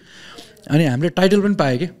थियो कि। अनि हामीले टाइटल पनि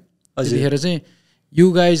पायो कि, त्यतिखेर चाहिँ यु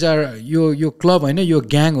गाइज आर यो क्लब होइन यो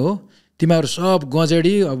ग्याङ हो तिमीहरू सब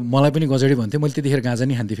गजेडी अब मलाई पनि गजेडी भन्थ्यो मैले त्यतिखेर गाँजा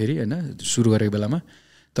नि खान्थेँ फेरि होइन सुरु गरेको बेलामा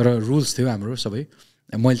तर रुल्स थियो हाम्रो सबै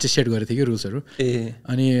मैले चाहिँ सेट गरेको थिएँ कि रुल्सहरू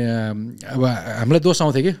अनि अब हामीलाई दोष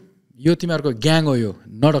आउँथ्यो कि यो तिमीहरूको ग्याङ हो यो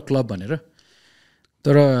नट अ क्लब भनेर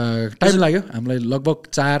तर टाइम लाग्यो हामीलाई लगभग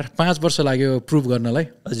 4-5 वर्ष लाग्यो प्रुभ गर्नलाई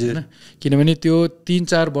होइन किनभने त्यो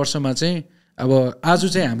 3-4 वर्षमा चाहिँ अब आज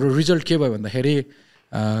चाहिँ हाम्रो रिजल्ट के भयो भन्दाखेरि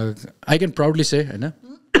आई क्यान प्राउडली से होइन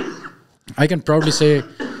आई क्यान प्राउडली से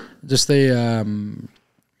जस्तै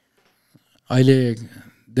अहिले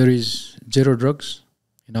there is 0 drugs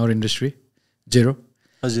in our industry 0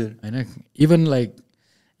 हजुर होइन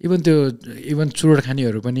इभन चुरोट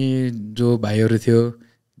खानेहरू पनि जो भाइहरू थियो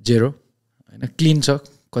 0 होइन क्लिन छ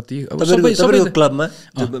कति अब सबै क्लबमा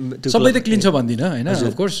सबै त क्लिन छ भन्दिनँ होइन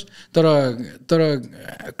अफकोर्स तर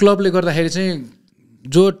क्लबले गर्दाखेरि चाहिँ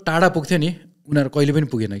जो टाढा पुग्थ्यो नि उनीहरू कहिले पनि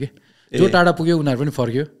पुगेन कि जो टाढा पुग्यो उनीहरू पनि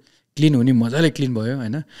फर्क्यो क्लिन हुने मजाले क्लिन भयो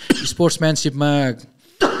होइन स्पोर्ट्सम्यानसिपमा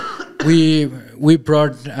वी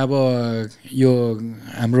ब्रड अब यो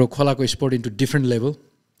हाम्रो खोलाको स्पोर्ट इन्टु डिफ्रेन्ट लेभल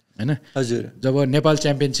होइन हजुर जब नेपाल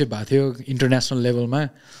च्याम्पियनसिप भएको थियो इन्टरनेसनल लेभलमा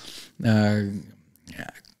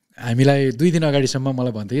हामीलाई 2 दिन अगाडिसम्म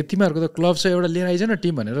मलाई भन्थ्यो कि तिमीहरूको त क्लब छ एउटा लिएर आइज न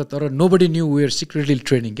टिम भनेर तर no body new where secretly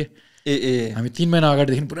training के हामी 3 महिना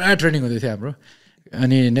अगाडिदेखि पुरा ट्रेनिङ हुँदै थियो हाम्रो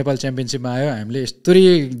अनि नेपाल च्याम्पियनसिपमा आयो हामीले यस्तरी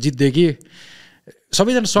जित्दै कि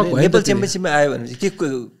सबैजना सक भयो नेपाल च्याम्पियनसिपमा आयो भने के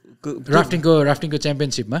राफ्टिङको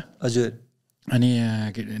च्याम्पियनसिपमा हजुर अनि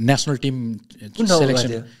नेसनल टिम सेलेक्सन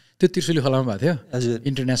त्यो त्रिशुली खोलामा भएको थियो हजुर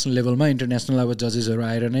इन्टरनेसनल लेभलमा इन्टरनेसनल अब जजेसहरू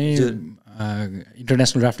आएर नै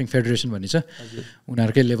इन्टरनेसनल राफ्टिङ फेडरेसन भन्ने छ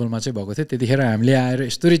उनीहरूकै लेभलमा चाहिँ भएको थियो त्यतिखेर हामीले आएर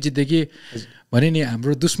यस्तरी जित्दै कि भने नि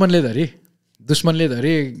हाम्रो दुश्मनले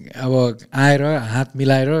धरि अब आएर हात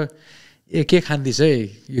मिलाएर के खान्दिछ है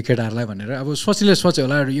यो केटाहरूलाई भनेर अब सोच्यो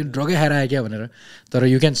होला यो ड्रगै खाएर आयो क्या भनेर तर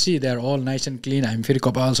you can C they are all nice and clean हामी फेरि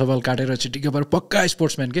कपाल सपाल काटेर छिटिक्क भएर पक्का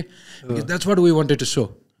स्पोर्ट्सम्यान के that's what we wanted to so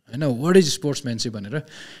होइन वाट इज स्पोर्ट्सम्यानसिप भनेर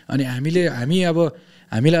अनि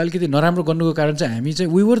हामीलाई अलिकति नराम्रो गर्नुको कारण चाहिँ हामी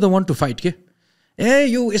चाहिँ we were the one to fight के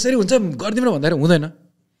यो यसरी हुन्छ गरिदिउँ न भन्दाखेरि हुँदैन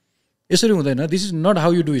यसरी हुँदैन this is not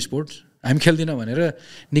how you do sports हामी खेल्दिनँ भनेर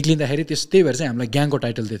निक्लिँदाखेरि त्यही भएर चाहिँ हामीलाई ग्याङको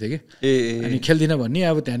टाइटल दिएको थियो कि अनि खेल्दिनँ भन्ने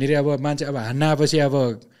अब त्यहाँनिर अब मान्छे अब हान्न आएपछि अब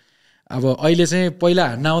अहिले चाहिँ पहिला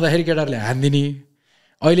हान्न आउँदाखेरि केटाहरूले हान्दिने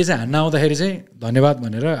अहिले चाहिँ हान्न आउँदाखेरि चाहिँ धन्यवाद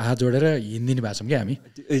भनेर हात जोडेर हिँडिदिने भएको छौँ क्या हामी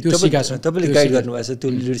त्यो सिकाएको छौँ तपाईँले गाइड गर्नुभएको छ त्यो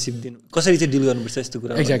लिडरसिप दिनु कसरी चाहिँ डिल गर्नुपर्छ यस्तो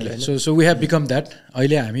कुरा exactly so we have become that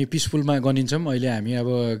अहिले हामी पिसफुलमा गनिन्छौँ अहिले हामी अब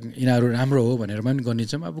यिनीहरू राम्रो हो भनेर पनि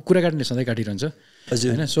गनिन्छौँ अब कुरा काट्ने सधैँ काटिरहन्छ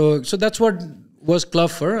होइन so that's what was club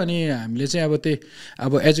for अनि हामीले चाहिँ अब त्यही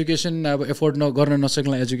अब एजुकेसन अब एफोर्ड गर्न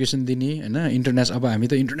नसक्ने एजुकेसन दिने होइन अब हामी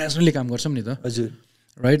त इन्टरनेसनली काम गर्छौँ नि त हजुर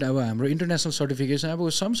राइट अब हाम्रो इन्टरनेसनल सर्टिफिकेसन अब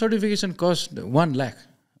some certification cost 1 lakh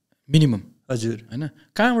minimum हजुर होइन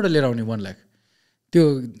कहाँबाट लिएर आउने 1 लाख त्यो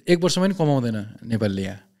 1 वर्षमा पनि कमाउँदैन नेपालले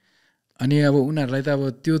यहाँ अनि अब उनीहरूलाई त अब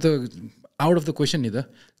त्यो त आउट अफ द क्वेसन नि त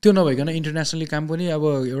त्यो नभइकन इन्टरनेसनली काम पनि अब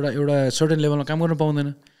एउटा सर्टेन लेभलमा काम गर्न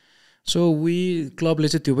पाउँदैन सो वी क्लबले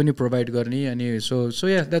चाहिँ त्यो पनि प्रोभाइड गर्ने अनि सो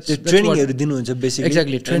या द्याट्स ट्रेनिङहरू दिनुहुन्छ बेसिकली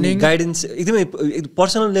एक्ज्याक्टली ट्रेनिङ गाइडेन्स एकदमै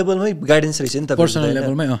पर्सनल लेभलमै गाइडेन्स रहेछ नि त पर्सनल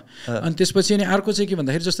लेभलमै अनि त्यसपछि अनि अर्को चाहिँ के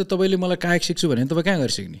भन्दाखेरि जस्तै तपाईँले मलाई कायक सिक्छु भने तपाईँ कहाँ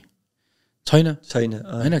गएर सिक्ने छैन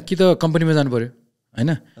होइन कि त कम्पनीमा जानु पऱ्यो होइन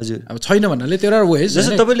हजुर अब छैन भन्नाले त्यो वेज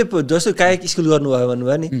जस्तो तपाईँले जस्तो कायक स्कुल गर्नुभयो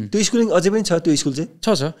भन्नुभयो नि त्यो स्कुलिङ अझै पनि छ त्यो स्कुल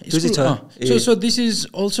चाहिँ so this is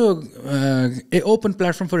also A open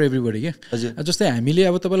platform for everybody के जस्तै हामीले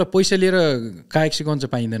अब तपाईँलाई पैसा लिएर कायक सिकाउनु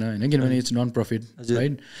चाहिँ पाइँदैन होइन किनभने इट्स नन प्रफिट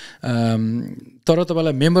राइट तर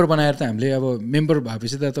तपाईँलाई मेम्बर बनाएर त हामीले अब मेम्बर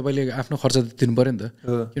भएपछि त तपाईँले आफ्नो खर्च दिनु पऱ्यो नि त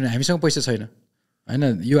किनभने हामीसँग पैसा छैन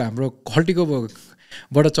होइन यो हाम्रो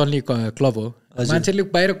खल्टीकोबाट चल्ने क्लब हो मान्छेले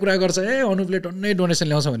बाहिर कुरा गर्छ अनुपले टन्नै डोनेसन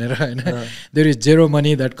ल्याउँछ भनेर होइन there is 0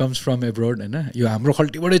 money that comes from abroad होइन यो हाम्रो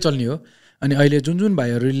खल्टीबाटै चल्ने हो अनि अहिले जुन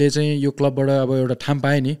भाइहरूले चाहिँ यो क्लबबाट अब एउटा ठाम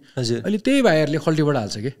पाए नि अहिले त्यही भाइहरूले खल्टीबाट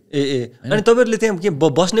हाल्छ कि अनि तपाईँहरूले त्यहाँ के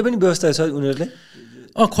बस्ने पनि व्यवस्था छ उनीहरूले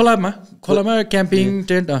खोलामा क्याम्पिङ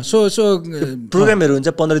टेन्ट सो प्रोग्रामहरू हुन्छ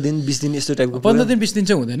 15 दिन 20 दिन यस्तो टाइपको 15 दिन 20 दिन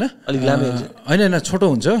चाहिँ हुँदैन अलिक लामो होइन छोटो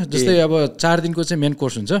हुन्छ जस्तै अब 4 दिनको चाहिँ मेन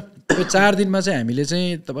कोर्स हुन्छ त्यो 4 दिनमा चाहिँ हामीले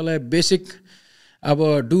चाहिँ तपाईँलाई बेसिक अब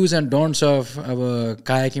डुज एन्ड डोन्ट्स अफ अब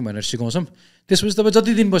कायाकिङ भनेर सिकाउँछौँ त्यसपछि तपाईँ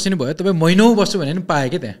जति दिन बस्ने भयो तपाईँ महिनौ बस्छु भने पनि पाएँ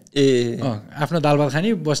क्या त्यहाँ आफ्नो दाल भात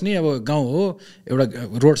खाने बस्ने अब गाउँ हो एउटा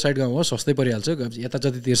रोड साइड गाउँ हो सस्तै परिहाल्छ यता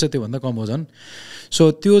जति तिर्छ त्योभन्दा कम हो झन् सो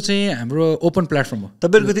त्यो चाहिँ हाम्रो ओपन प्लेटफर्म हो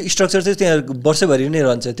तपाईँहरूको त्यो स्ट्रक्चर चाहिँ त्यहाँ वर्षभरि नै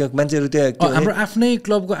रहन्छ त्यो मान्छेहरू त्यहाँ हाम्रो आफ्नै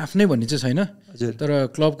क्लबको आफ्नै भन्ने चाहिँ छैन तर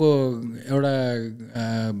क्लबको एउटा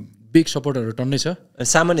बिग सपोर्टहरू टन्नै छ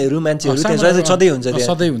सामानहरू मान्छेहरू त्यहाँ सधैँ हुन्छ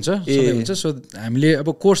सधैँ हुन्छ सो हामीले अब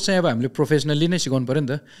कोर्स चाहिँ अब हामीले प्रोफेसनली नै सिकाउनु पऱ्यो नि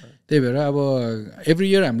त त्यही भएर अब एभ्री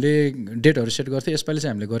इयर हामीले डेटहरू सेट गर्थ्यौँ यसपालि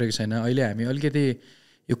चाहिँ हामीले गरेको छैन अहिले हामी अलिकति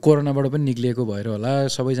यो कोरोनाबाट पनि निक्लिएको भएर होला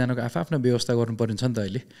सबैजनाको आफ्नो व्यवस्था गर्नुपर्ने छ नि त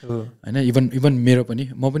अहिले होइन इभन मेरो पनि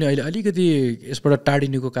म पनि अहिले अलिकति यसबाट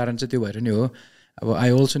टाढिनुको कारण चाहिँ त्यो भएर नि हो अब आई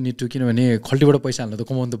अल्सो निड टु किनभने खल्टीबाट पैसा हाल्नु त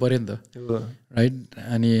कमाउनु त पऱ्यो नि त राइट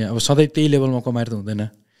अनि अब सधैँ त्यही लेभलमा कमाएर त हुँदैन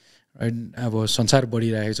राइट अब संसार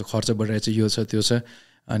बढिरहेको छ खर्च बढिरहेको छ यो छ त्यो छ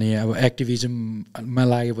अनि अब एक्टिभिजममा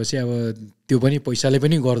लागेपछि अब त्यो पनि पैसाले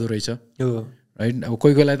पनि गर्दो रहेछ राइट अब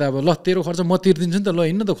कोही कोहीलाई त अब ल तेरो खर्च म तिर्दिन्छु नि त ल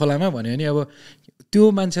हिँड्नु त खोलामा भन्यो भने अब त्यो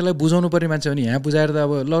मान्छेलाई बुझाउनु पर्ने मान्छे हो नि यहाँ बुझाएर त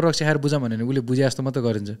अब ल रक्सी खाएर बुझाउँ भन्यो भने उसले बुझे जस्तो मात्रै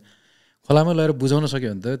गरिन्छ खोलामा लगेर बुझाउन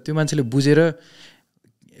सक्यो भने त त्यो मान्छेले बुझेर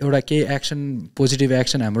एउटा केही एक्सन पोजिटिभ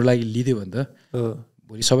एक्सन हाम्रो लागि लिदियो भने त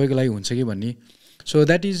भोलि सबैको लागि हुन्छ कि भन्ने so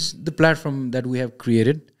that is the platform that we have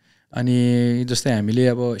created अनि जस्तै हामीले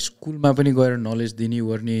अब स्कुलमा पनि गएर नलेज दिने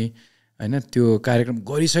गर्ने होइन त्यो कार्यक्रम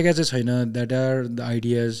गरिसकेको चाहिँ छैन द्याट आर द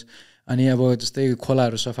आइडियाज अनि अब जस्तै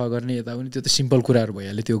खोलाहरू सफा गर्ने यता पनि त्यो त सिम्पल कुराहरू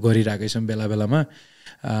भइहाल्यो त्यो गरिरहेकै छौँ बेला बेलामा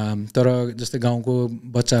तर जस्तै गाउँको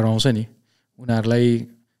बच्चाहरू आउँछ नि उनीहरूलाई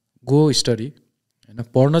गो स्टडी होइन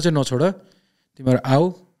पढ्न चाहिँ नछोड तिमीहरू आऊ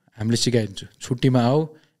हामीले सिकाइदिन्छु छुट्टीमा आऊ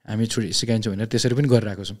हामी सिकाइदिन्छौँ भनेर त्यसरी पनि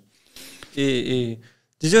गरिरहेको छौँ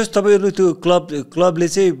जस तपाईँहरू त्यो क्लबले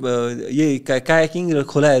चाहिँ यही कायाकिङ र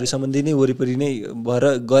खोलाहरू सम्बन्धी नै वरिपरि नै भएर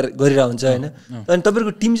गरिरहेको हुन्छ होइन अनि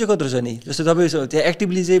तपाईँहरूको टिम चाहिँ कत्रो छ नि जस्तो तपाईँ त्यहाँ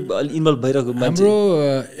एक्टिभली चाहिँ इन्भल्भ भइरहेको हाम्रो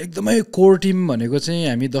एकदमै कोर टिम भनेको चाहिँ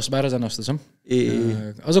हामी 10-12 जना जस्तो छौँ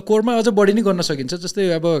अझ कोरमा अझ बढी नै गर्न सकिन्छ जस्तै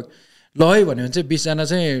अब ल है भन्यो भने चाहिँ 20 जना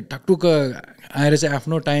चाहिँ ठकठुक आएर चाहिँ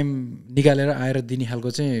आफ्नो टाइम निकालेर आएर दिने खालको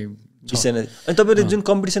चाहिँ 20 जना अनि तपाईँले जुन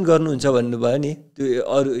कम्पिटिसन गर्नुहुन्छ भन्नुभयो नि त्यो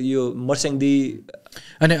अरू यो मर्स्याङदी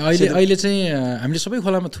अनि अहिले चाहिँ हामीले सबै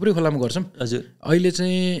खोलामा थुप्रै खोलामा गर्छौँ हजुर अहिले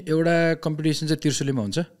चाहिँ एउटा कम्पिटिसन चाहिँ त्रिशुलीमा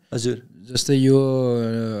हुन्छ हजुर जस्तै यो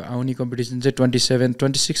आउने कम्पिटिसन चाहिँ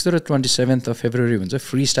 26 र 27 अफ फेब्रुअरी हुन्छ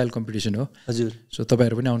फ्री स्टाइल कम्पिटिसन हो हजुर सो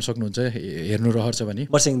तपाईँहरू पनि आउन सक्नुहुन्छ हेर्नु रहर छ भने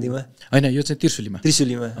मर्स्याङदीमा होइन यो चाहिँ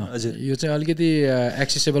त्रिशुलीमा हजुर यो चाहिँ अलिकति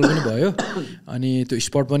एक्सेसेबल पनि भयो अनि त्यो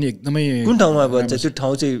स्पट पनि एकदमै कुन ठाउँमा भन्छ त्यो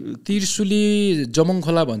ठाउँ चाहिँ त्रिशुली जमङ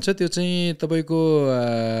खोला भन्छ त्यो चाहिँ तपाईँको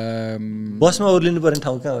बसमा ओर्लिनु पर्ने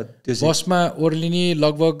ठाउँ कहाँ हो त्यो बसमा ओर्लिने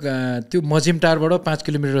लगभग त्यो मजिमटारबाट 5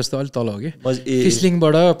 किलोमिटर जस्तो अलिक तल हो कि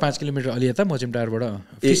फिस्लिङबाट 5 किलोमिटर अलि यता मजिमटारबाट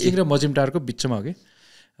फिस्लिङ र मजिमटारको बिचमा हो कि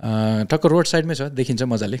टक्क रोड साइडमै छ देखिन्छ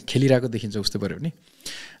मजाले खेलिरहेको देखिन्छ उस्तो पऱ्यो भने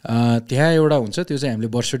त्यहाँ एउटा हुन्छ त्यो चाहिँ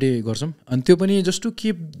हामीले वर्षोटी गर्छौँ अनि त्यो पनि just to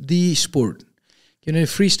keep the sport किनभने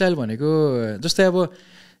फ्री स्टाइल भनेको जस्तै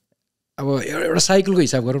अब एउटा साइकलको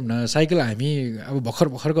हिसाब गरौँ न साइकल हामी अब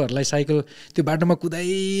भर्खरकोहरूलाई साइकल त्यो बाटोमा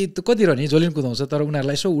कुदाइ त कति रहने जसले पनि कुदाउँछ तर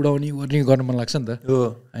उनीहरूलाई यसो उडाउने ओर्ने गर्न मन लाग्छ नि त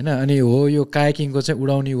होइन अनि हो यो कायाकिङको चाहिँ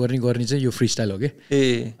उडाउने ओर्ने गर्ने चाहिँ यो फ्री स्टाइल हो कि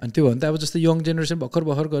अनि त्यो भन्दा अब जस्तै यङ जेनेरेसन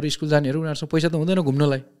भर्खर गएर स्कुल जानेहरू उनीहरूसँग पैसा त हुँदैन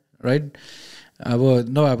घुम्नलाई राइट अब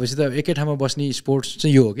नभएपछि त एकै ठाउँमा बस्ने स्पोर्ट्स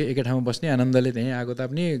चाहिँ यो हो कि एकै ठाउँमा बस्ने आनन्दले त्यहीँ आगो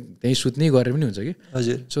ताप्ने त्यहीँ सुत्ने गरेर पनि हुन्छ कि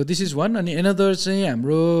हजुर सो दिस इज वान अनि एनदर चाहिँ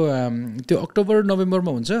हाम्रो त्यो अक्टोबर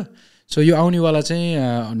नोभेम्बरमा हुन्छ सो यो आउनेवाला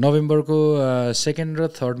चाहिँ नोभेम्बरको 2nd र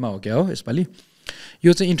 3rd हो क्या हो यसपालि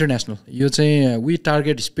यो चाहिँ इन्टरनेसनल यो चाहिँ वी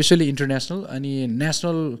टार्गेट स्पेसली इन्टरनेसनल अनि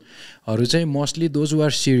नेसनलहरू चाहिँ mostly those who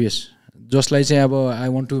are serious जसलाई चाहिँ अब I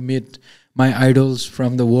want to meet my idols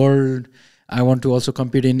from the world I want to also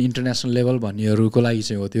compete in international level भन्नेहरूको लागि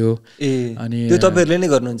चाहिँ हो त्यो अनि त्यो तपाईँहरूले नै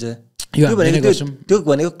गर्नुहुन्छ त्यो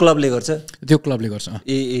भनेको क्लबले गर्छ त्यो क्लबले गर्छ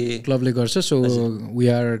क्लबले गर्छ सो वी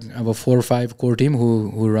आर अब 4-5 core team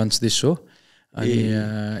who runs this show अनि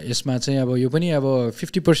यसमा चाहिँ अब यो पनि अब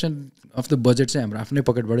 50% अफ द बजेट चाहिँ हाम्रो आफ्नै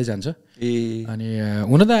पकेटबाटै जान्छ अनि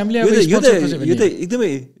हुन त हामीले यो त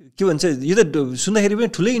एकदमै के भन्छ यो त सुन्दाखेरि पनि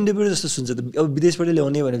ठुलै इन्डिभिजुअल जस्तो सुन्छ त अब विदेशबाट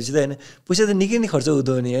ल्याउने भनेपछि त होइन पैसा त निकै नै खर्च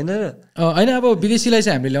हुँदो नि होइन अब विदेशीलाई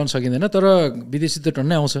चाहिँ हामीले ल्याउन सकिँदैन तर विदेशी त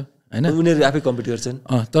टन्नै आउँछ होइन उनीहरू आफै कम्पिट गर्छन्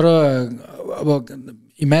तर अब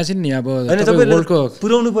इमेजिन नि अब वर्ल्डको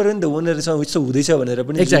पुर्याउनु पऱ्यो नि त उनीहरूसँग यस्तो हुँदैछ भनेर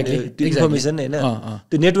पनि एक्ज्याक्टली इन्फर्मेसन होइन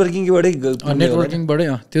त्यो नेटवर्किङबाटै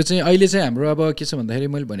त्यो चाहिँ अहिले चाहिँ हाम्रो अब के छ भन्दाखेरि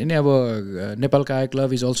मैले भने नि अब नेपाल काया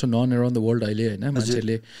club is also non around the world अहिले होइन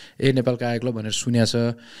मान्छेहरूले नेपाल काया क्लब भनेर सुनेको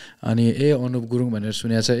छ अनि अनुप गुरुङ भनेर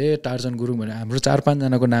सुनेको छ टार्जन गुरुङ भनेर हाम्रो 4-5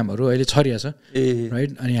 जनाको नामहरू अहिले छरिया छ राइट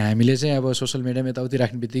अनि हामीले चाहिँ अब सोसियल मिडियामा यताउति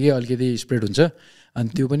राख्ने बित्तिकै अलिकति स्प्रेड हुन्छ अनि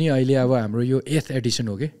त्यो पनि अहिले अब हाम्रो यो 8th एडिसन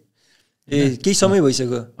हो कि केही समय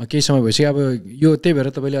भइसक्यो अब यो त्यही भएर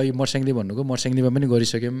तपाईँले अहिले मर्स्याङदी भन्नुको मर्स्याङदीमा पनि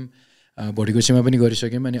गरिसक्यौँ भोटिकोसीमा पनि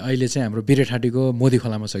गरिसक्यौँ अनि अहिले चाहिँ हाम्रो बिरेठाटीको मोदी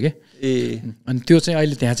खोलामा छ कि अनि त्यो चाहिँ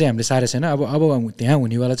अहिले त्यहाँ चाहिँ हामीले सारेको छैन अब त्यहाँ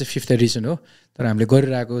हुनेवाला चाहिँ 5th एडिसन हो तर हामीले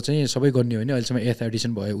गरिरहेको चाहिँ सबै गर्ने होइन अहिलेसम्म 8th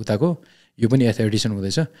एडिसन भयो उताको यो पनि 8th एडिसन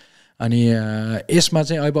हुँदैछ अनि यसमा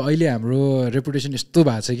चाहिँ अब अहिले हाम्रो रेपुटेसन यस्तो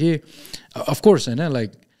भएको छ कि अफकोर्स होइन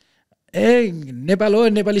लाइक नेपाल हो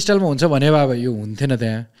नेपाली स्टाइलमा हुन्छ भने अब यो हुन्थेन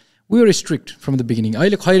त्यहाँ we are strict from the beginning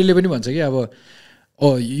अहिले खैरीले पनि भन्छ कि अब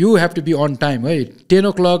you have to be on time है 10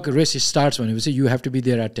 o'clock रेस स्टार्ट्स भनेपछि you have to be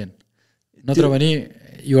there at 10 नत्र भने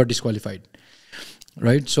you are disqualified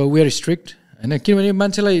right so we are strict होइन किनभने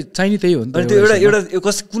मान्छेलाई चाहिने त्यही हो नि त त्यो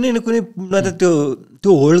एउटा कुनै न कुनै मतलब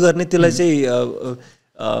त्यो होल्ड गर्ने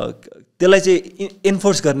त्यसलाई चाहिँ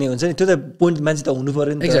एन्फोर्स गर्ने हुन्छ नि त्यो त पोइन्ट मान्छे त हुनु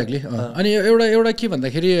पऱ्यो नि एक्ज्याक्टली अनि एउटा के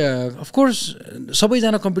भन्दाखेरि अफकोर्स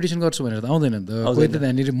सबैजना कम्पिटिसन गर्छु भनेर त आउँदैन नि त कोही त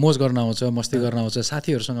त्यहाँनिर मोज गर्न आउँछ मस्ती गर्न आउँछ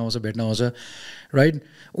साथीहरूसँग आउँछ भेट्न आउँछ राइट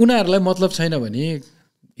उनीहरूलाई मतलब छैन भने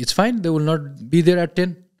it's fine they will not be there at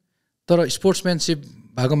 10 तर स्पोर्ट्सम्यानसिप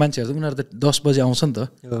भएको मान्छेहरू त उनीहरू त 10 बजे आउँछ नि त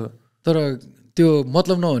तर त्यो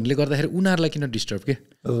मतलब नहुनेले गर्दाखेरि उनीहरूलाई किन डिस्टर्ब के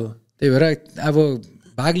त्यही भएर अब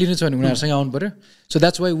भाग लिनु छ भने उनीहरूसँग आउनु पऱ्यो so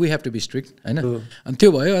that's why we have to be strict होइन अनि त्यो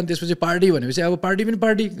भयो अनि त्यसपछि पार्टी भनेपछि अब पार्टी पनि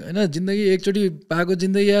पार्टी होइन जिन्दगी एकचोटि पाएको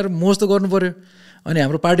जिन्दगी यार मोज त गर्नु पऱ्यो अनि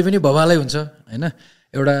हाम्रो पार्टी पनि भवालै हुन्छ होइन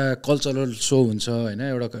एउटा कल्चरल सो हुन्छ होइन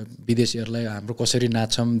एउटा विदेशीहरूलाई हाम्रो कसरी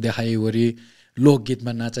नाच्छौँ देखाइवरी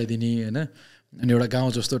लोकगीतमा नाचाइदिने होइन अनि एउटा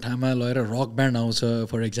गाउँ जस्तो ठाउँमा लगेर रक ब्यान्ड आउँछ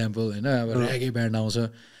फर इक्जाम्पल होइन अब ऱ्यागे ब्यान्ड आउँछ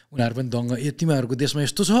उनीहरू पनि दङ्ग तिमीहरूको देशमा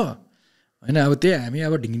यस्तो छ होइन अब त्यही हामी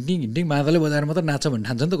अब ढिङटिङ मादलै बजाएर मात्र नाच्छ भन्ने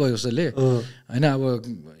ठान्छ नि त कोही कसैले होइन अब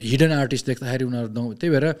हिडन आर्टिस्ट देख्दाखेरि उनीहरू त्यही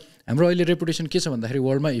भएर हाम्रो अहिले रेपुटेसन के छ भन्दाखेरि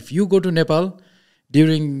वर्ल्डमा if you go to Nepal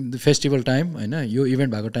during the festival time होइन यो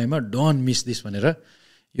इभेन्ट भएको टाइममा डोन्ट मिस दिस भनेर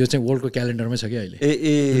यो चाहिँ वर्ल्डको क्यालेन्डरमै छ कि अहिले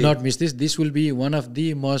not miss this will be one of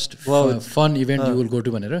the most fun event you will go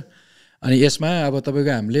to भनेर अनि यसमा अब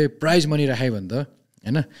तपाईँको हामीले प्राइज मनी राख्यो भने त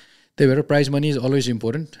होइन त्यही भएर price money is always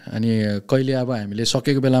important अनि कहिले अब हामीले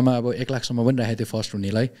सकेको बेलामा अब 1 लाखसम्म पनि राखेको थियो फर्स्ट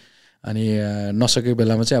हुनेलाई अनि नसकेको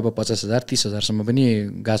बेलामा चाहिँ अब 50,000 30,000सम्म पनि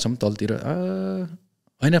गएको छौँ तलतिर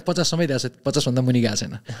होइन 50सम्मै गएको छ 50भन्दा मुनि गएको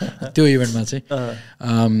छैन त्यो इभेन्टमा चाहिँ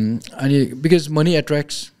अनि बिकज मनी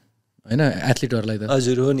एट्र्याक्ट्स होइन एथलिटहरूलाई त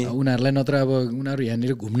हजुर हो नि उनीहरूलाई नत्र अब उनीहरू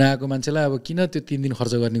यहाँनिर घुम्न आएको मान्छेलाई अब किन त्यो 3 दिन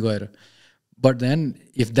खर्च गर्ने गएर but then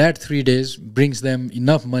if that 3 days brings them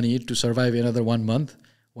enough money to survive another 1 month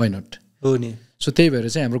why not हो नि सो त्यही भएर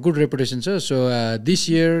चाहिँ हाम्रो गुड रेपुटेसन छ so this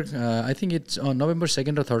year I think it's November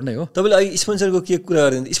 2nd र 3rd नै हो तपाईँले अहिले स्पोन्सरको के कुरा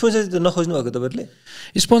गरिदिनु स्पोन्सर त नखोज्नु भएको तपाईँहरूले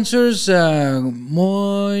स्पोन्सर्स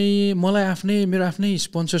मलाई मेरो आफ्नै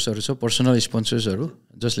स्पोन्सर्सहरू छ पर्सनल स्पोन्सर्सहरू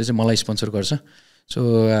जसले चाहिँ मलाई स्पोन्सर गर्छ सो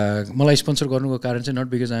मलाई स्पोन्सर गर्नुको कारण चाहिँ not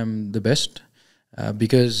because I am the best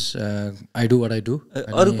because I do what I do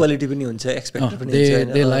अरू क्वालिटी पनि हुन्छ एक्सपेक्ट पनि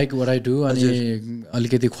हुन्छ they like what I do अनि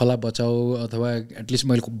अलिकति खोला बचाऊ अथवा एटलिस्ट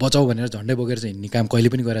मैले बचाऊ भनेर झन्डै बोकेर चाहिँ हिँड्ने काम कहिले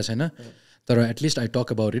पनि गरेको छैन तर at least I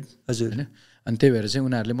talk about it हजुर होइन अनि त्यही भएर चाहिँ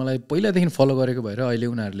उनीहरूले मलाई पहिलादेखि फलो गरेको भएर अहिले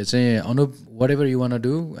उनीहरूले चाहिँ Anup what ever you want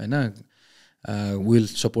do होइन विल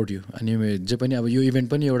सपोर्ट यु अनि जे पनि अब यो इभेन्ट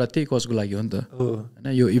पनि एउटा त्यही कजको लागि हो नि त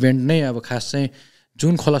होइन यो इभेन्ट नै अब खास चाहिँ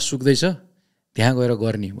जुन खोला सुक्दैछ त्यहाँ गएर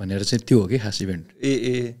गर्ने भनेर चाहिँ त्यो हो कि खास इभेन्ट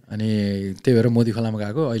अनि त्यही भएर मोदी खोलामा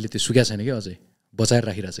गएको अहिले त्यो सुक्या छैन कि अझै बचाएर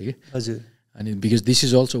राखिरहेको छ कि हजुर अनि because this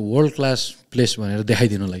is also world class place भनेर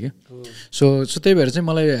देखाइदिनु लागि सो त्यही भएर चाहिँ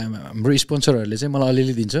मलाई हाम्रो स्पोन्सरहरूले चाहिँ मलाई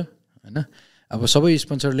अलिअलि दिन्छ होइन अब सबै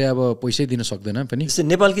स्पोन्सरले अब पैसै दिन सक्दैन पनि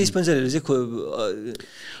नेपालकै स्पोन्सरहरू चाहिँ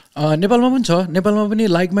नेपालमा पनि छ नेपालमा पनि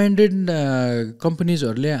लाइक माइन्डेड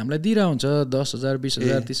कम्पनीजहरूले हामीलाई दिइरहेको हुन्छ 10,000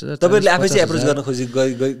 20,000 30,000 तपाईँहरूले आफै चाहिँ एप्रोच गर्न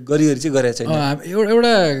गरी चाहिँ गरेको छैन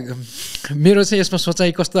एउटा मेरो चाहिँ यसमा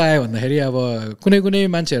सोचाइ कस्तो आयो भन्दाखेरि अब कुनै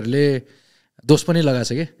मान्छेहरूले दोष पनि लगाएको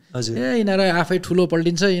छ कि यिनीहरू आफै ठुलो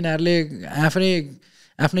पल्टिन्छ यिनीहरूले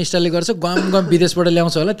आफ्नै स्टाइलले गर्छ गम विदेशबाट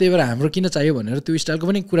ल्याउँछ होला त्यही भएर हाम्रो किन चाहियो भनेर त्यो स्टाइलको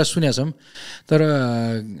पनि कुरा सुनेको छौँ तर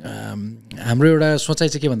हाम्रो एउटा सोचाइ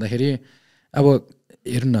चाहिँ के भन्दाखेरि अब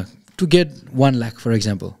हेर्नु न to get 1 lakh for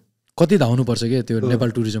example कति धाउनुपर्छ क्या त्यो नेपाल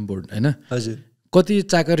टुरिज्म बोर्ड होइन हजुर कति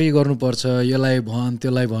चाकरी गर्नुपर्छ यसलाई भन्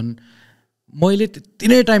त्यसलाई भन् मैले त्यति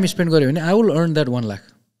नै टाइम स्पेन्ड गरेँ भने I will earn that 1 lakh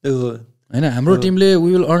होइन हाम्रो टिमले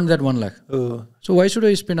we will earn that 1 lakh so why should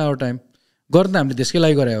I spend our time गर्न त हामीले त्यसकै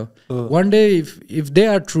लागि गरे हो one day if they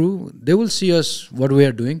are true they will see us what we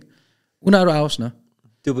are doing उनीहरू आओस् न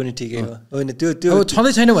त्यो पनि ठिकै हो होइन त्यो अब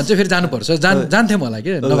छँदै छैन भने चाहिँ फेरि जानुपर्छ जान्थ्यो मलाई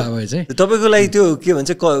के नभए चाहिँ तपाईँको लागि त्यो के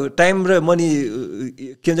भन्छ टाइम र मनी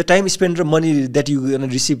के भन्छ टाइम स्पेन्ड र मनी द्याट यु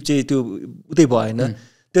रिसिभ चाहिँ त्यो उतै भएन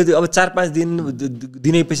त्यो अब 4-5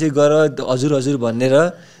 दिनै पछि गएर हजुर भनेर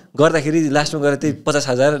गर्दाखेरि लास्टमा गएर त्यही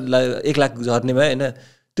 50,000 1 लाख झर्नेमा होइन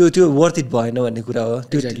त्यो वर्थ इट भएन भन्ने कुरा हो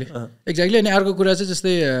त्यो एक्ज्याक्टली अनि अर्को कुरा चाहिँ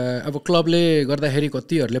जस्तै अब क्लबले गर्दाखेरि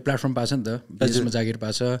कतिहरूले प्लेटफर्म पाएको छ नि त बिजनेसमा जागिर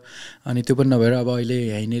पाएको छ अनि त्यो पनि नभएर अब अहिले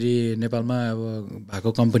यहीँनिर नेपालमा अब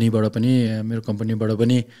भएको कम्पनीबाट पनि मेरो कम्पनीबाट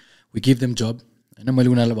पनि वी गिभ देम जब होइन मैले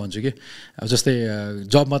उनीहरूलाई भन्छु कि अब जस्तै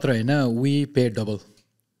जब मात्र होइन we pay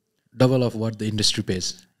double of what the industry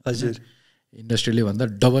page हजुर इन्डस्ट्रीले भन्दा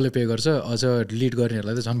डबलै पे गर्छ अझ लिड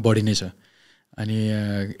गर्नेहरूलाई त झन् बढी नै छ अनि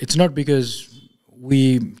it's not because we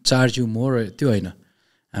charge you more त्यो होइन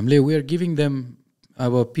हामीले वी आर गिभिङ देम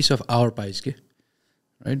अब पिस अफ आवर पाइज के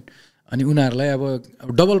राइट अनि उनीहरूलाई अब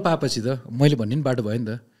डबल पाएपछि त मैले भन्ने नि बाटो भयो नि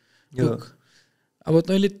त अब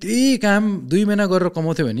तैँले त्यही काम 2 महिना गरेर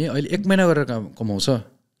कमाउँथ्यो भने अहिले 1 महिना गरेर कमाउँछ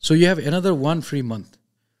so you have another 1 free month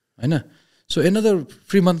होइन सो एनदर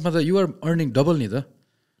फ्री मन्थमा त युआर अर्निङ डबल नि त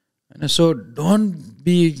होइन सो डोन्ट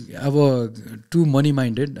बी अब टु मनी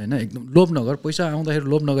माइन्डेड होइन एकदम लोभ नगर पैसा आउँदाखेरि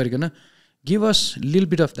लोभ नगरिकन गिभ अस लिल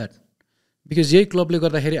बिट अफ द्याट बिकज यही क्लबले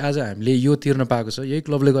गर्दाखेरि आज हामीले यो तिर्न पाएको छ यही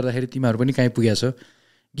क्लबले गर्दाखेरि तिमीहरू पनि कहीँ पुगेको छ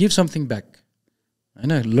गिभ समथिङ ब्याक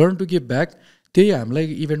होइन लर्न टु गिभ ब्याक त्यही हामीलाई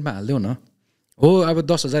इभेन्टमा हालिदेऊ न हो अब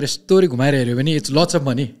 10,000 यस्तोरी घुमाएर हेऱ्यो भने इट्स लट्स अफ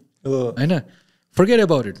मनी होइन forget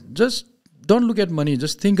about it just don't look at money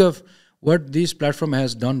just think of what this platform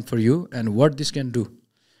has done for you and what this can do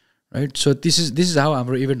right so this is how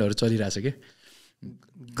हाम्रो इभेन्टहरू चलिरहेछ कि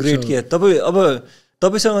great के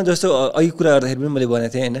तपाईँसँग जस्तो अघि कुरा गर्दाखेरि पनि मैले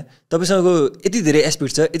भनेको थिएँ होइन तपाईँसँगको यति धेरै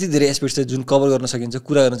एस्पेक्ट छ जुन कभर गर्न सकिन्छ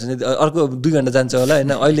कुरा गर्न सकिन्छ अर्को 2 घन्टा जान्छ होला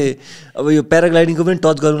होइन अहिले अब यो प्याराग्लाइडिङको पनि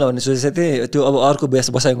टच गरौँला भन्ने सोचेको थिएँ त्यो अब अर्को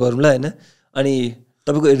बसाइ गरौँला होइन अनि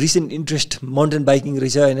तपाईँको रिसेन्ट इन्ट्रेस्ट माउन्टेन बाइकिङ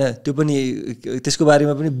रहेछ होइन त्यो पनि त्यसको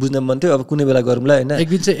बारेमा पनि बुझ्न मन थियो अब कुनै बेला गरौँला होइन एक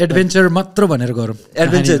दिन चाहिँ एडभेन्चर मात्र भनेर गरौँ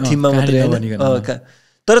एडभेन्चर थिममा मात्रै होइन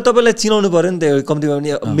तर तपाईँलाई चिनाउनु पऱ्यो नि त कम्तीमा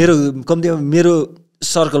पनि मेरो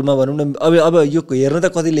सर्कलमा भनौँ न अब यो हेर्न त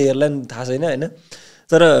कतिले हेर्ला नि थाहा छैन होइन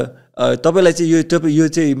तर तपाईँलाई चाहिँ यो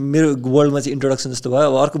चाहिँ मेरो वर्ल्डमा चाहिँ इन्ट्रोडक्सन जस्तो भयो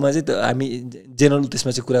अब अर्कोमा चाहिँ हामी जेनरल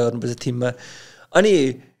त्यसमा चाहिँ कुरा गर्नुपर्छ थिममा अनि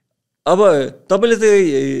अब तपाईँले त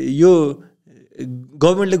यो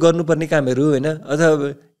गभर्मेन्टले गर्नुपर्ने कामहरू होइन अथवा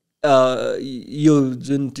यो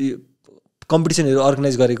जुन कम्पिटिसनहरू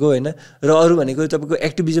अर्गनाइज गरेको होइन र अरू भनेको तपाईँको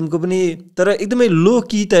एक्टिभिजमको पनि तर एकदमै लो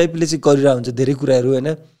की टाइपले चाहिँ गरिरहेको हुन्छ धेरै कुराहरू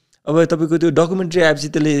होइन अब तपाईँको त्यो डकुमेन्ट्री आएपछि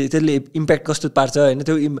त्यसले इम्प्याक्ट कस्तो पार्छ होइन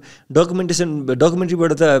त्यो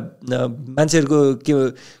डकुमेन्ट्रीबाट त मान्छेहरूको के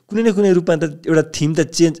कुनै न कुनै रूपमा त एउटा थिम त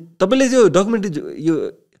चेन्ज तपाईँले त्यो डकुमेन्ट्री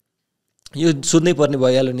यो सोध्नै पर्ने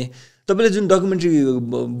भइहाल्यो नि तपाईँले जुन डकुमेन्ट्री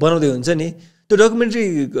बनाउँदै हुन्छ नि त्यो डकुमेन्ट्री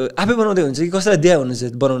आफै बनाउँदै हुन्छ कि कसैलाई दिया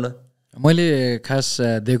हुनुहुन्छ बनाउन मैले खास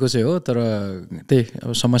दिएको चाहिँ हो तर त्यही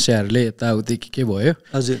अब समस्याहरूले यताउति के भयो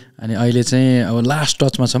हजुर अनि अहिले चाहिँ अब लास्ट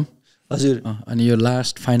टचमा छौँ हजुर अनि यो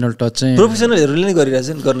लास्ट फाइनल टच चाहिँ प्रोफेसनलहरूले नै गरिरहेछ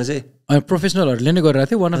नि गर्न चाहिँ अनि प्रोफेसनलहरूले नै गरिरहेको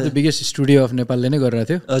थियो one of the biggest studio of नेपालले नै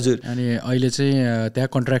गरिरहेको थियो हजुर अनि अहिले चाहिँ त्यहाँ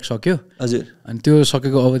कन्ट्र्याक्ट सक्यो हजुर अनि त्यो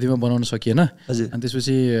सकेको अवधिमा बनाउन सकिएन हजुर अनि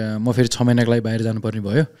त्यसपछि म फेरि 6 महिनाको लागि बाहिर जानुपर्ने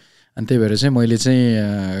भयो अनि त्यही भएर चाहिँ मैले चाहिँ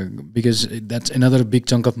because that's another big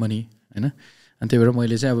chunk of money होइन अनि त्यही भएर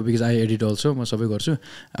मैले चाहिँ अब बिकज आई एडिट अल्सो म सबै गर्छु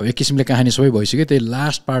अब एक किसिमले कहानी सबै भइसक्यो त्यही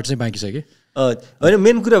लास्ट पार्ट चाहिँ बाँकी छ कि होइन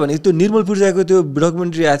मेन कुरा भनेको त्यो निर्मल पूर्जाको त्यो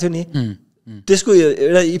डकुमेन्ट्री आएको थियो नि त्यसको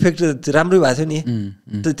एउटा इफेक्ट राम्रै भएको थियो नि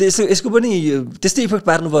यसको पनि त्यस्तै इफेक्ट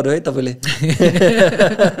पार्नु पर्यो है तपाईँले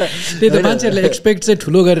त्यही त मान्छेहरूले एक्सपेक्ट चाहिँ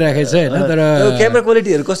ठुलो गरिराखेको छ होइन तर क्यामेरा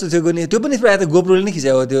क्वालिटीहरू कस्तो थियो नि त्यो पनि प्रायः त गोप्रोले नै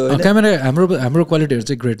खिचाएको थियो क्यामेरा हाम्रो क्वालिटीहरू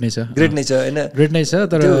चाहिँ ग्रेट नै छ होइन ग्रेट नै छ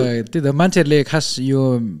तर त्यही त मान्छेहरूले खास यो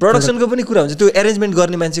प्रडक्सनको पनि कुरा हुन्छ त्यो एरेन्जमेन्ट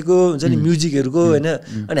गर्ने मान्छेको हुन्छ नि म्युजिकहरूको होइन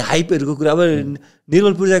अनि हाइपहरूको कुरा अब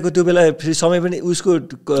निर्मल पूर्जाको त्यो बेला फेरि समय पनि उसको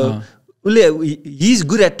उसले he is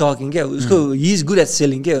good at talking क्या उसको he is good at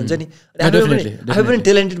selling क्या हुन्छ नि आफै पनि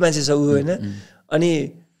ट्यालेन्टेड मान्छे छ ऊ होइन अनि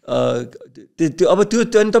त्यो अब त्यो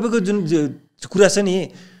अनि तपाईँको जुन कुरा छ नि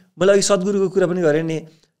मैले अघि सद्गुरुको कुरा पनि गरेँ नि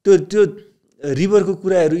त्यो रिभरको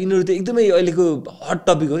कुराहरू यिनीहरू त एकदमै अहिलेको हट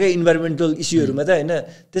टपिक हो क्या इन्भाइरोमेन्टल इस्युहरूमा त होइन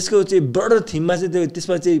त्यसको चाहिँ ब्रडर थिममा चाहिँ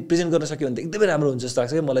त्यसमा चाहिँ प्रेजेन्ट गर्न सक्यो भने त एकदमै राम्रो हुन्छ जस्तो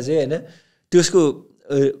लाग्छ क्या मलाई चाहिँ होइन त्यसको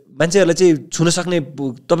मान्छेहरूलाई चाहिँ छुन सक्ने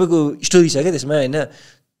तपाईँको स्टोरी छ क्या त्यसमा होइन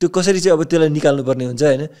त्यो कसरी चाहिँ अब त्यसलाई निकाल्नुपर्ने हुन्छ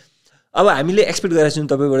होइन अब हामीले एक्सपेक्ट गरेको छौँ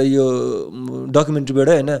तपाईँबाट यो डकुमेन्ट्रीबाट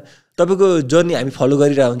होइन तपाईँको जर्नी हामी फलो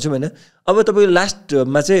गरिरहेको हुन्छौँ होइन अब तपाईँको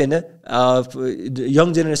लास्टमा चाहिँ होइन यङ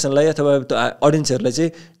जेनेरेसनलाई अथवा अडियन्सहरूलाई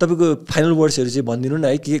चाहिँ तपाईँको फाइनल वर्ड्सहरू चाहिँ भनिदिनु न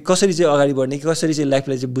है कि कसरी चाहिँ अगाडि बढ्ने कि कसरी चाहिँ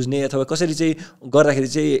लाइफलाई चाहिँ बुझ्ने अथवा कसरी चाहिँ गर्दाखेरि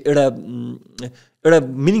चाहिँ एउटा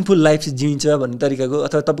मिनिङफुल लाइफ चाहिँ जिइन्छ भन्ने तरिकाको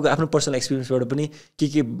अथवा तपाईँको आफ्नो पर्सनल एक्सपिरियन्सबाट पनि के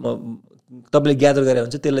तपाईँले ग्यादर गरेर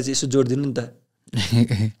हुन्छ त्यसलाई चाहिँ यसो जोडिदिनु नि त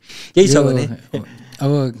केही छ भने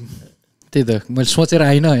अब त्यही त मैले सोचेर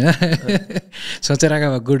आइनँ होइन सोचेर आएको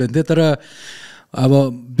भए गुड हुन्थ्यो तर अब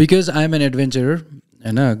because I am an adventurer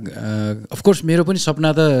होइन अफकोर्स मेरो पनि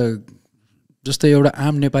सपना त जस्तै एउटा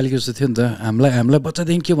आम नेपालीको जस्तो थियो नि त हामीलाई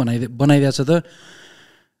बच्चादेखि के बनाइदिएको छ त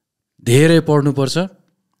धेरै पढ्नुपर्छ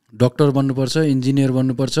डक्टर बन्नुपर्छ इन्जिनियर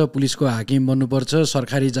बन्नुपर्छ पुलिसको हाकिम बन्नुपर्छ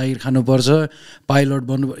सरकारी जागिर खानुपर्छ पाइलट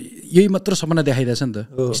यही मात्र सपना देखाइदिएछ नि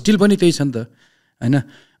त स्टिल पनि त्यही छ नि त होइन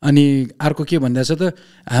अनि अर्को के भनिदिएछ त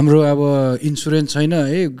हाम्रो अब इन्सुरेन्स छैन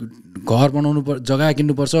है घर बनाउनु जग्गा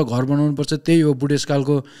किन्नुपर्छ घर बनाउनुपर्छ त्यही हो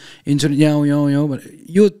बुढेसकालको इन्सुरेन्स यहाँ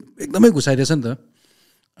यो एकदमै घुसाइदिएछ नि त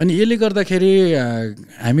अनि यसले गर्दाखेरि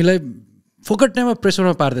हामीलाई फोकट टाइममा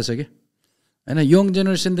प्रेसरमा पार्दैछ कि होइन यङ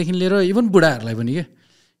जेनेरेसनदेखि लिएर इभन बुढाहरूलाई पनि के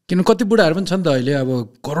किन कति बुढाहरू पनि छ नि त अहिले अब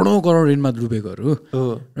करोडौँ ऋणमा डुबेकोहरू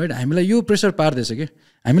राइट हामीलाई यो प्रेसर पार्दैछ कि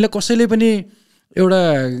हामीलाई कसैले पनि एउटा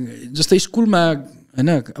जस्तै स्कुलमा होइन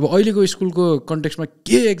अब अहिलेको स्कुलको कन्टेक्स्टमा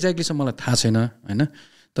के एक्ज्याक्टली छ मलाई थाहा छैन होइन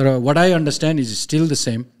तर what I understand is still the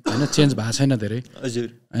same होइन चेन्ज भएको छैन धेरै हजुर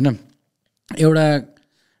होइन एउटा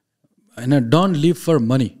होइन डोन्ट लिभ फर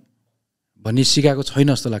मनी भन्ने सिकाएको छैन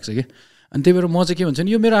जस्तो लाग्छ कि अनि त्यही भएर म चाहिँ के भन्छ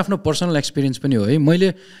नि यो मेरो आफ्नो पर्सनल एक्सपिरियन्स पनि हो है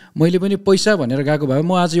मैले पनि पैसा भनेर गएको भए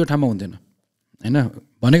म आज यो ठाउँमा हुन्थेन होइन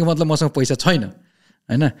भनेको मतलब मसँग पैसा छैन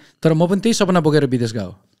होइन तर म पनि त्यही सपना बोकेर विदेश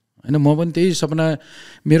गएको होइन म पनि त्यही सपना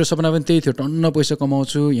मेरो सपना पनि त्यही थियो टन्न पैसा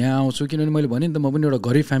कमाउँछु यहाँ आउँछु किनभने मैले भने नि त म पनि एउटा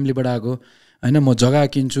गरिब फ्यामिलीबाट आएको होइन म जग्गा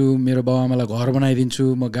किन्छु मेरो बाबुआमालाई घर बनाइदिन्छु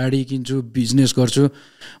म गाडी किन्छु बिजनेस गर्छु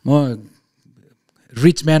म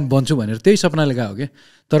रिच म्यान बन्छु भनेर त्यही सपनाले गएको के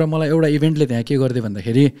तर मलाई एउटा इभेन्टले त्यहाँ के गरिदियो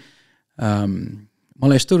भन्दाखेरि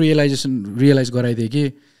मलाई यस्तो रियलाइज गराइदिएँ कि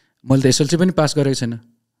मैले त एसएलसी पनि पास गरेको छैन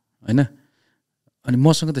होइन अनि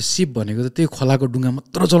मसँग त सिप भनेको त त्यही खोलाको डुङ्गा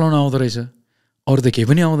मात्र चलाउन आउँदो रहेछ अरू त केही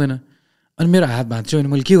पनि आउँदैन अनि मेरो हात भाँच्यो भने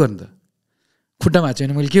मैले के गर्नु त खुट्टा भाँच्यो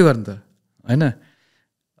भने मैले के गर्नु त होइन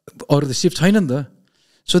अरू त सिप छैन नि त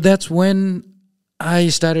so that's when I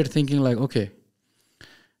started thinking like okay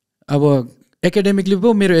अब एकाडेमिकली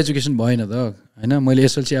पो मेरो एजुकेसन भएन त होइन मैले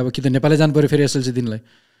एसएलसी अब कि त नेपालै जानु पऱ्यो फेरि एसएलसी दिनलाई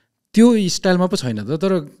त्यो स्टाइलमा पो छैन त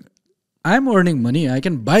तर I am earning money I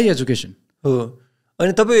can by education हो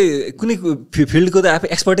अनि तपाईँ कुनै फिल्डको त आफै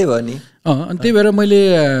एक्सपर्टै भयो नि अनि त्यही भएर मैले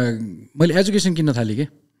एजुकेसन किन्न थालेँ कि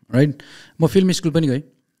राइट म फिल्म स्कुल पनि गएँ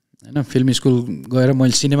होइन फिल्म स्कुल गएर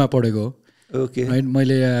मैले सिनेमा पढेको हो ओके राइट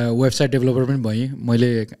मैले वेबसाइट डेभलपर पनि भएँ मैले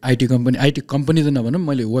आइटी कम्पनी त नभनौँ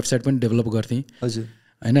मैले वेबसाइट पनि डेभलप गर्थेँ हजुर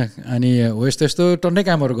होइन अनि हो यस्तो टन्नै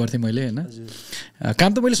कामहरू गर्थेँ मैले होइन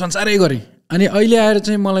काम त मैले संसारै गरेँ अनि अहिले आएर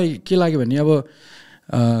चाहिँ मलाई के लाग्यो भने अब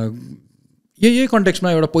यही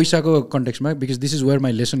कन्टेक्स्टमा एउटा पैसाको कन्टेक्स्टमा because this is where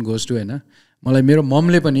my lesson goes to होइन मलाई मेरो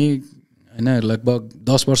ममले पनि होइन लगभग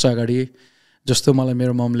 10 वर्ष अगाडि जस्तो मलाई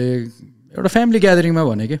मेरो ममले एउटा फ्यामिली ग्यादरिङमा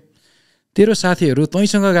भने कि तेरो साथीहरू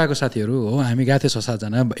तैँसँग गएको साथीहरू हो हामी गएको थियौँ 6-7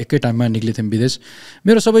 जना एकै टाइममा निक्लिथ्यौँ विदेश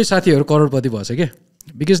मेरो सबै साथीहरू करोडपति भएछ क्या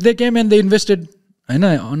because they came and they invested होइन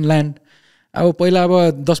अन ल्यान्ड अब पहिला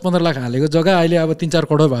अब 10-15 लाख हालेको जग्गा अहिले अब 3-4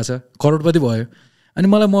 करोड भएको छ करोडपति भयो अनि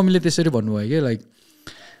मलाई मम्मीले त्यसरी भन्नुभयो कि लाइक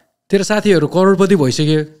तेरो साथीहरू करोडपति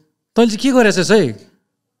भइसक्यो तैँले चाहिँ के गरेछस् है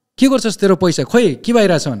के गर्छस् तेरो पैसा खोइ के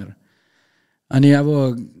भइरहेछ भनेर अनि अब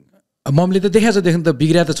मम्मीले त देखाएको छ देख्नु त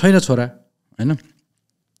बिग्रिया त छैन छोरा होइन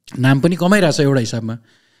नाम पनि कमाइरहेछ एउटा हिसाबमा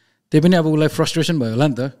त्यही पनि अब उसलाई फ्रस्ट्रेसन भयो होला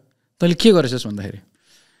नि त तैँले के गरेछस् भन्दाखेरि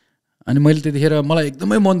अनि मैले त्यतिखेर मलाई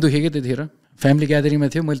एकदमै मन दुख्यो कि त्यतिखेर फ्यामिली ग्यादरिङमा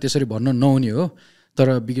थियो मैले त्यसरी भन्न नहुने हो तर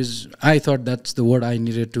because I thought that's the word I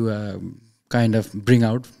needed to kind of bring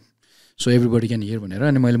out so everybody can hear भनेर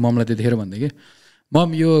अनि मैले ममलाई त्यतिखेर भन्दै कि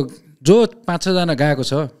मम यो जो 5-6 जना गएको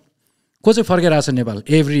छ को चाहिँ फर्केर आएको छ नेपाल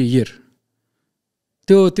एभ्री इयर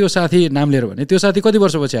त्यो साथी नाम लिएर भने त्यो साथी कति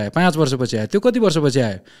वर्षपछि आयो 5 वर्षपछि आयो त्यो कति वर्षपछि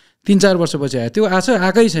आयो 3-4 वर्षपछि आयो त्यो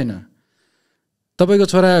आएकै छैन तपाईँको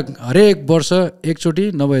छोरा हरेक वर्ष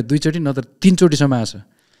एकचोटि नभए 2 चोटि नत्र 3 चोटिसम्म आएछ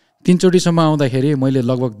 3 चोटिसम्म आउँदाखेरि मैले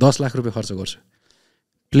लगभग 10 लाख रुपियाँ खर्च गर्छु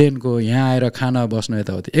प्लेनको यहाँ आएर खाना बस्न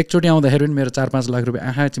यताउति एकचोटि आउँदाखेरि पनि मेरो 4-5 लाख रुपियाँ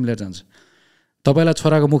आँखा चिम्लेर जान्छ तपाईँलाई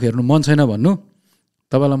छोराको मुख हेर्नु मन छैन भन्नु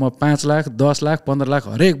तपाईँलाई म 5 लाख 10 लाख 15 लाख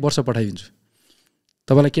हरेक वर्ष पठाइदिन्छु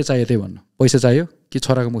तपाईँलाई के चाहियो त्यही भन्नु पैसा चाहियो कि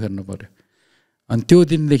छोराको मुख हेर्नु पऱ्यो अनि त्यो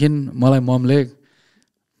दिनदेखि मलाई ममले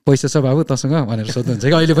पैसा छ बाबु तसँग भनेर सोध्नुहुन्छ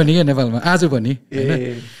कि अहिले पनि के नेपालमा आज पनि होइन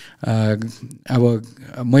अब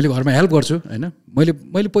मैले घरमा हेल्प गर्छु होइन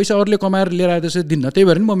मैले पैसा अरूले कमाएर लिएर आए त्यसै दिन्न त्यही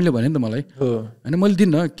भएर नि मम्मीले भने नि त मलाई होइन मैले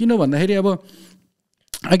दिन्न किन भन्दाखेरि अब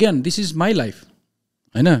again this is my life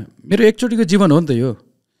होइन मेरो एकचोटिको जीवन हो नि त यो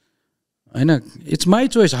होइन it's my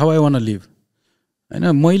choice how I one leave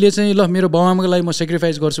होइन मैले चाहिँ ल मेरो बाबुआमाको लागि म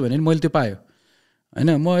सेक्रिफाइस गर्छु भने मैले त्यो पायो होइन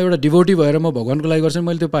म एउटा डिभोटी भएर म भगवान्को लागि गर्छु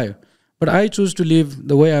मैले त्यो पायो but I choose to leave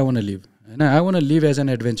the way I one leave होइन I one leave as an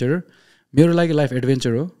adventurer मेरो लागि लाइफ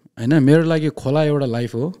एडभेन्चर हो होइन मेरो लागि खोला एउटा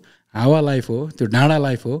लाइफ हो हावा लाइफ हो त्यो डाँडा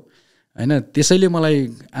लाइफ हो होइन त्यसैले मलाई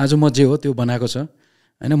आज म जे हो त्यो बनाएको छ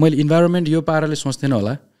होइन मैले इन्भाइरोमेन्ट यो पाराले सोच्थेन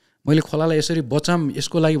होला मैले खोलालाई यसरी बचाम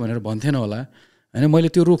यसको लागि भनेर भन्थेन होला होइन मैले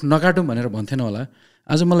त्यो रुख नकाटौँ भनेर भन्थेन होला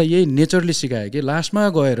आज मलाई यही नेचरले सिकायो कि लास्टमा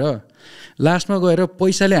गएर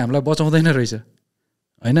पैसाले हामीलाई बचाउँदैन रहेछ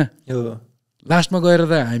होइन लास्टमा गएर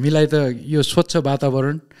त हामीलाई त यो स्वच्छ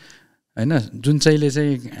वातावरण होइन जुन चाहिँले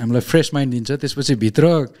चाहिँ हामीलाई फ्रेस माइन्ड दिन्छ त्यसपछि भित्र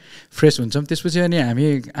फ्रेस हुन्छौँ त्यसपछि अनि हामी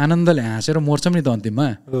आनन्दले हाँसेर मर्छौँ नि त अन्तिममा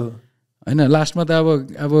होइन लास्टमा त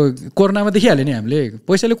अब कोरोनामा देखिहाल्यो नि हामीले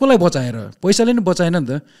पैसाले कसलाई बचाएर पैसाले नि बचाएन नि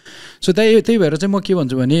त सो त्यही भएर चाहिँ म के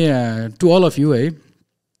भन्छु भने टु अल अफ यु है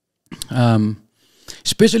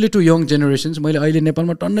स्पेसली टु यङ जेनेरेसन्स मैले अहिले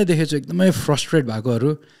नेपालमा टन्नै देखेको छु एकदमै फ्रस्ट्रेट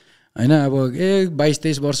भएकोहरू होइन अब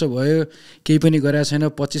 22-23 वर्ष भयो केही पनि गरेको छैन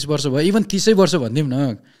 25 वर्ष भयो इभन 30 वर्ष भनिदिउँ न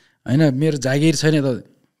होइन मेरो जागिर छैन त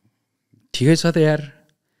ठिकै छ त यार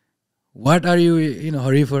what are you in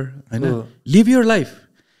Hari for होइन लिभ योर लाइफ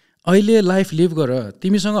अहिले लाइफ लिभ गर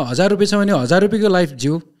तिमीसँग 1000 रुपियाँ छ भने 1000 रुपियाँको लाइफ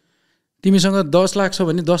जिउ तिमीसँग 10 लाख छ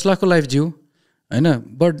भने 10 लाखको लाइफ जिउ होइन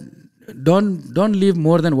but don't leave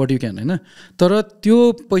more than what you can होइन तर त्यो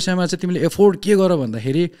पैसामा चाहिँ तिमीले एफोर्ड के गर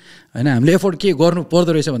भन्दाखेरि होइन हामीले एफोर्ड के गर्नु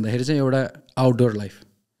पर्दो रहेछ भन्दाखेरि चाहिँ एउटा आउटडोर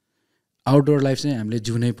लाइफ चाहिँ हामीले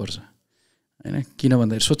जिउनै पर्छ होइन किन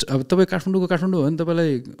भन्दाखेरि सोच अब तपाईँ काठमाडौँ हो भने तपाईँलाई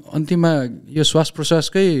अन्तिममा यो श्वास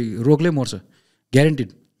प्रश्वासकै रोगले मर्छ ग्यारेन्टिड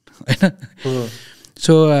होइन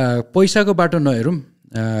सो पैसाको बाटो नहेरौँ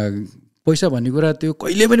पैसा भन्ने कुरा त्यो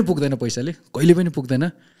कहिले पनि पुग्दैन पैसाले कहिले पनि पुग्दैन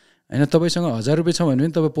होइन तपाईँसँग 1000 रुपियाँ छ भने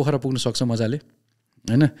पनि तपाईँ पोखरा पुग्न सक्छ मजाले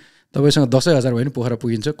होइन तपाईँसँग 10,000 भयो भने पोखरा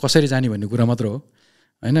पुगिन्छ कसरी जाने भन्ने कुरा मात्र हो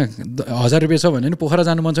होइन 1000 रुपियाँ छ भने पनि पोखरा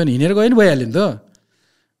जानु मन छ भने हिँडेर गयो नि भइहाल्यो नि त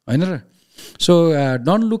होइन र so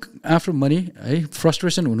don't look after money है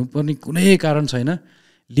फ्रस्ट्रेसन हुनुपर्ने कुनै कारण छैन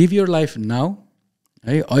लिभ योर लाइफ नाउ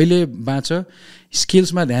है अहिले बाँच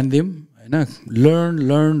स्किल्समा ध्यान दिउँ होइन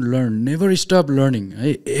लर्न नेभर स्टप लर्निङ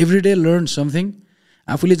है एभ्री डे लर्न समथिङ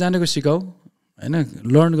आफूले जानेको सिकाऊ होइन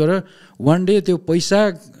लर्न गर वान डे त्यो पैसा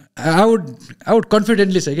आउट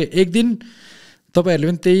कन्फिडेन्टली छ कि एक दिन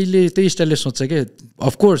तपाईँहरूले पनि त्यही स्टाइलले सोध्छ कि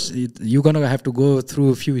of course you gonna have to go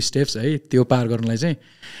through few steps है त्यो पार गर्नलाई चाहिँ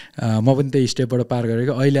म पनि त्यही स्टेपबाट पार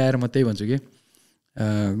गरेको अहिले आएर म त्यही भन्छु कि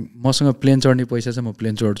मसँग प्लेन चढ्ने पैसा छ म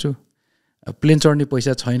प्लेन चढ्छु प्लेन चढ्ने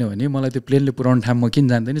पैसा छैन भने मलाई त्यो प्लेनले पुऱ्याउने ठाउँमा किन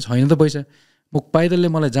जान्दैन छैन त पैसा म पैदलले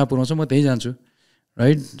मलाई जहाँ पुऱ्याउँछ म त्यहीँ जान्छु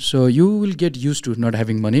right so you will get use to not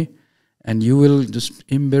having money and you will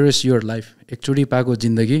just embarrass your life एकचोटि पाएको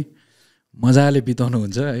जिन्दगी मजाले बिताउनु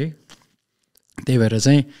हुन्छ है त्यही भएर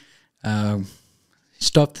चाहिँ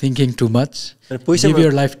stop thinking too much leave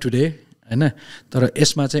your life today होइन तर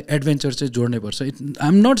यसमा चाहिँ एडभेन्चर चाहिँ जोड्नै पर्छ आइ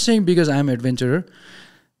am not सेङ because I am adventurer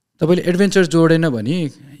तपाईँले एडभेन्चर जोडेन भने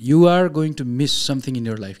you are going to miss something in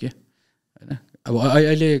your life के होइन अब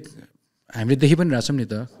अहिले हामीले देखि पनि रहेछौँ नि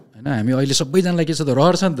त होइन हामी अहिले सबैजनालाई के छ त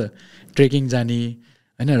रहर छ नि त ट्रेकिङ जाने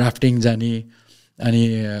होइन राफ्टिङ जाने अनि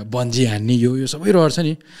बन्जी हान्ने यो सबै रहर छ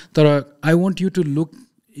नि तर I want you to look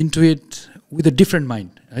into it with a different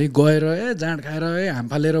mind है गएर जाँड खाएर हाम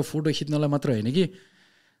फालेर फोटो खिच्नलाई मात्र होइन कि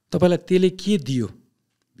तपाईँलाई त्यसले के दियो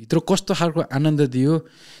भित्र कस्तो खालको आनन्द दियो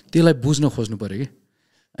त्यसलाई बुझ्न खोज्नु पऱ्यो कि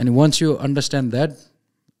अनि once you understand that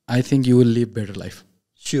I think you will leave better life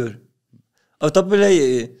sure अब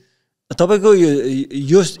तपाईँको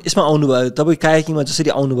यो यसमा आउनुभयो तपाईँ कायाकिङमा जसरी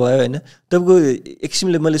आउनुभयो होइन तपाईँको एक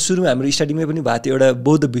किसिमले मैले सुरुमा हाम्रो स्टार्टिङमै पनि भएको थियो एउटा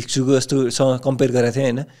बौद्ध भिक्षुको जस्तोसँग कम्पेयर गरेको थिएँ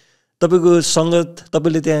होइन तपाईँको सङ्गत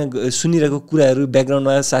तपाईँले त्यहाँ सुनिरहेको कुराहरू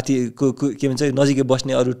ब्याकग्राउन्डमा साथीको के भन्छ नजिकै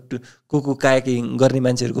बस्ने अरू को कायाकिङ गर्ने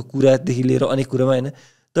मान्छेहरूको कुरादेखि लिएर अनेक कुरामा होइन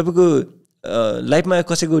तपाईँको लाइफमा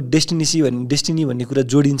कसैको डेस्टिनी भन्ने कुरा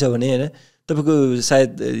जोडिन्छ भने होइन तपाईँको सायद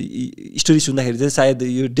स्टोरी सुन्दाखेरि चाहिँ सायद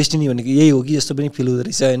यो डेस्टिनी भनेको यही हो कि जस्तो पनि फिल हुँदो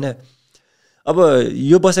रहेछ होइन अब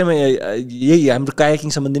यो बसाइमा यही हाम्रो कायाकिङ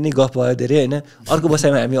सम्बन्धी नै गफ भयो धेरै होइन अर्को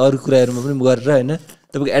बसाइमा हामी अरू कुराहरूमा पनि गरेर होइन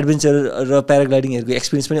तपाईँको एडभेन्चर र प्याराग्लाइडिङहरूको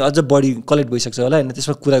एक्सपिरियन्स पनि अझ बढी कलेक्ट भइसक्छ होला होइन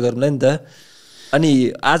त्यसमा कुरा गरौँला नि त अनि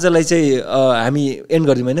आजलाई चाहिँ हामी एन्ड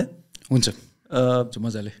गरिदिउँ होइन हुन्छ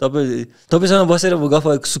मजाले तपाईँसँग बसेर गफ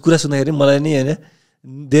कुरा सुन्दाखेरि मलाई नि होइन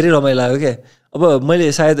धेरै रमाइलो लाग्यो क्या अब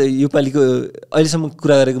मैले सायद योपालिको अहिलेसम्म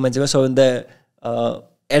कुरा गरेको मान्छेमा सबभन्दा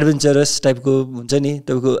एडभेन्चरस टाइपको हुन्छ नि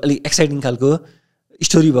तपाईँको अलिक एक्साइटिङ खालको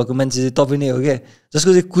स्टोरी भएको मान्छे चाहिँ तपाईँ नै हो क्या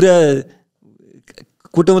जसको चाहिँ कुरा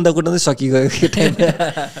कोटाउँदै सकिगयो कि टाइम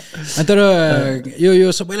तर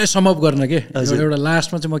यो सबैलाई समअप गर्न के एउटा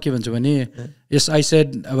लास्टमा चाहिँ म के भन्छु भने यस आई सेड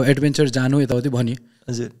अब एडभेन्चर जानु यताउति भनी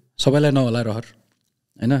हजुर सबैलाई नहोला रहर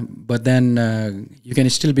होइन but then you can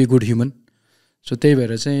still be good human so त्यही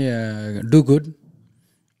भएर चाहिँ डु गुड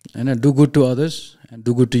होइन do good to others and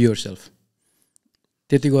do good to your self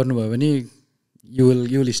त्यति गर्नुभयो भने you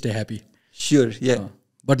will stay happy sure yeah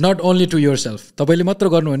but not only to your self तपाईँले मात्र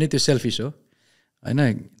गर्नु भने त्यो सेल्फिस हो होइन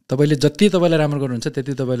तपाईँले जति तपाईँलाई राम्रो गर्नुहुन्छ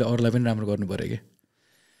त्यति तपाईँले अरूलाई पनि राम्रो गर्नु पऱ्यो कि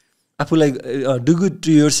आफूलाई do good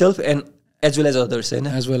to your self and as well as others होइन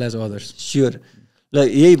as well as others sure ल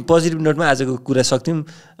यही पोजिटिभ नोटमा आजको कुरा सक्थ्यौँ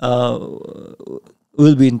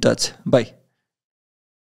will be in touch by